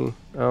thinking.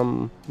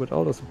 With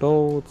all those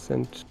boats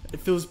and It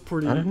feels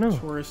pretty I don't know.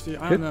 touristy.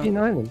 I could don't be an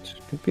know. island.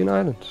 Could be an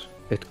island.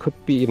 It could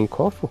be even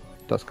Corfu.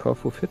 Does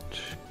Corfu fit?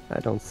 I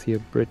don't see a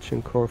bridge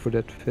in Corfu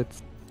that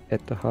fits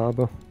at the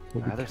harbor.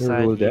 Maybe Either can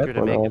side rule eager that to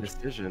one make a out.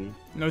 decision.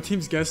 No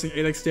team's guessing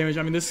 8x damage.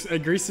 I mean, this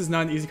Greece is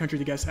not an easy country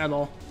to guess at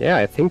all. Yeah,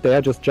 I think they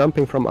are just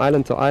jumping from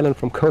island to island,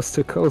 from coast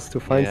to coast to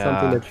find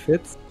something Yeah. that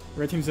fits.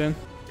 Red team's in.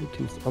 Two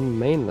teams on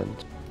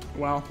mainland.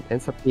 Wow.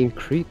 Ends up being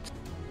Crete.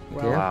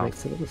 Wow. Yeah, Wow.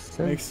 makes a little sense.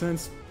 Makes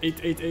sense.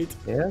 888.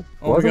 Yeah.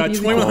 Oh my Wasn't god,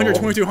 easy. 2100, Oh.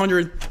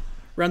 2200.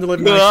 Round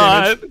 11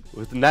 damage.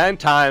 With 9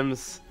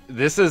 times,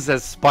 this is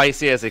as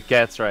spicy as it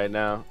gets right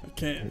now. I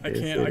can't. It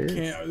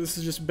is. This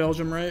is just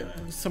Belgium, right?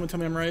 Someone tell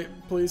me I'm right,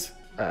 please.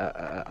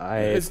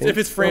 If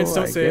it's France,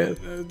 don't say guess.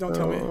 it. Don't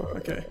tell me.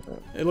 Okay.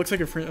 It looks like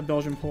a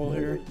Belgian poll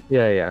here.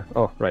 Yeah.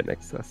 Oh, right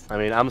next to us. I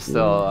mean, I'm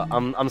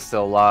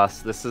still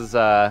lost. This is,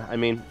 I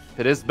mean, if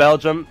it is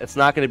Belgium, it's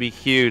not going to be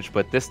huge,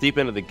 but this deep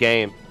into the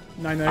game,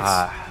 9x.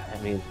 I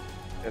mean,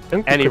 I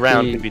think any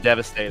round could be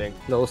devastating.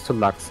 Close to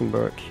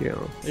Luxembourg here.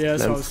 Yeah,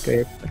 so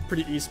landscape. like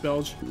pretty East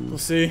Belge. We'll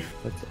see.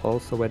 That's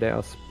also where they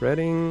are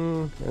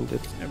spreading, and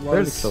it's fairly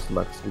close to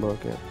Luxembourg.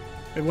 Yeah.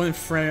 It won in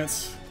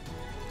France,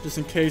 just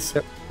in case.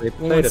 Yep, they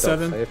played it off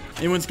 1-7. safe.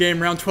 Anyone's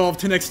game, round 12,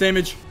 10x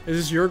damage. Is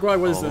this Uruguay?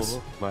 What is this?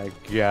 Oh my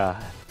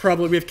god.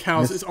 Probably we have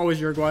cows. It's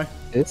always Uruguay.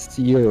 It's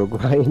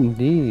Uruguay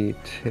indeed.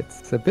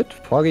 It's a bit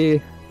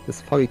foggy.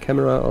 This foggy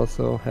camera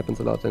also happens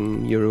a lot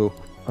in Euro.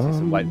 See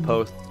some white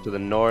posts to the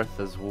north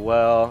as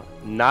well.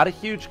 Not a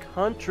huge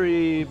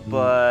country,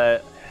 but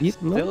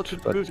still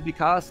could prove to be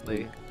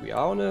costly. We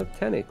are on a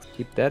 10x.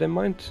 Keep that in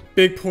mind.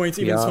 Big points,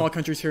 even Yeah. small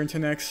countries here in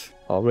 10x.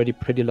 Already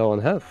pretty low on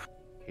health.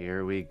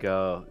 Here we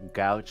go.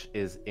 Gouch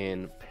is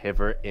in,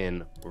 Pivot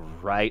in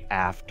right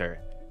after.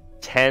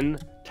 10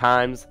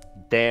 times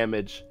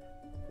damage.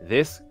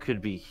 This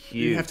could be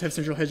huge. You have to have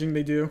central hedging,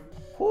 they do.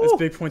 Woo. That's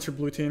big points for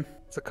blue team.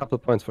 It's a couple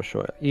points for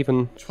sure.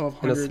 Even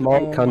 1200. in a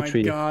small oh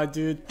country. my god,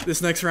 dude.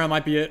 This next round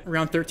might be it.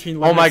 Round 13.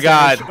 Oh my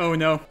god. damage. Oh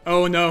no.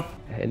 Oh no.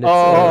 And it's,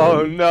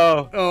 Oh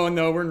no. Oh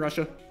no, we're in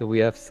Russia. so we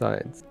have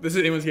signs. This is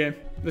anyone's game.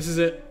 This is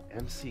it.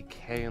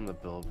 MCK on the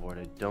billboard.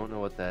 I don't know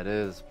what that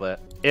is,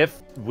 but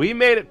if we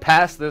made it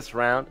past this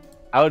round,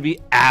 I would be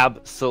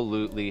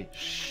absolutely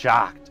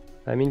shocked.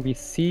 I mean, we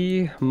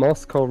see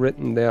Moscow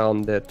written there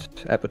on that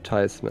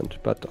advertisement,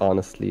 but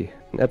honestly,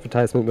 an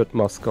advertisement with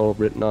Moscow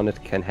written on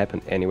it can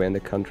happen anywhere in the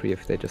country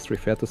if they just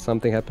refer to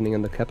something happening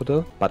in the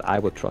capital. But I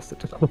would trust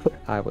it.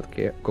 I would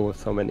go with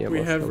so many. We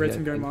Moscow have Red here,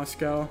 Team I going think.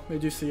 Moscow. They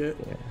do see it.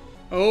 Yeah.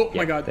 Oh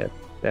my Yeah, god.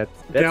 That's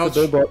Gouch.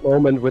 the billboard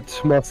moment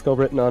with Moscow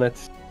written on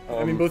it.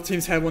 I mean, both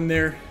teams had one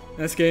there.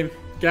 Next game.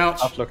 Gouch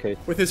Tough locate.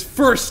 with his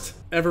first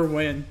ever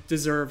win.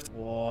 Deserved.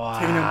 Wow.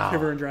 Taking out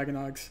Piver and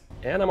Dragonogs.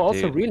 And I'm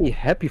also Dude. really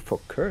happy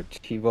for Kurt.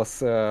 He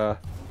was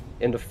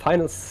in the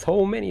finals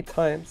so many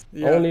times.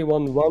 Yeah. Only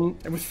won one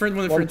And with friend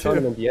 1 and one friend 2.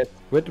 tournament yet.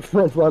 With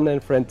friend 1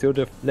 and friend 2,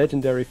 the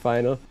legendary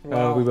final.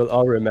 Wow. We will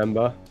all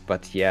remember.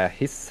 But yeah,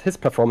 his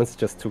performance is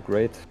just too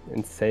great.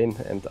 Insane.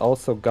 And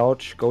also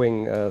Gouch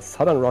going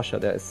southern Russia.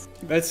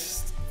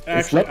 It's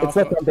Actually, not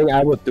something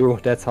I would do.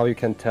 That's how you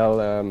can tell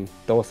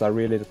those are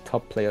really the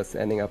top players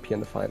ending up here in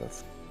the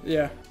finals.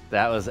 Yeah.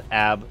 That was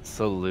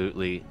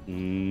absolutely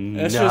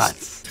That's nuts.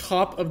 just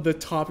top of the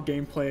top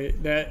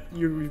gameplay that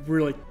you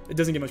really, it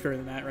doesn't get much better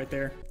than that right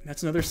there.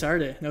 That's another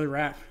Saturday, another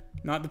wrap.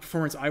 Not the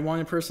performance I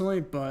wanted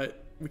personally,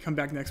 but we come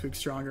back next week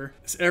stronger.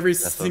 It's every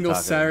what I'm single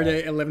talking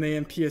Saturday, 11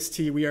 a.m. PST.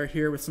 We are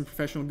here with some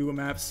professional Google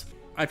Maps.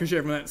 I appreciate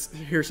everyone that's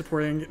here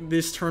supporting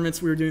these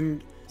tournaments we were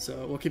doing,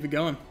 so we'll keep it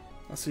going.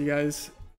 I'll see you guys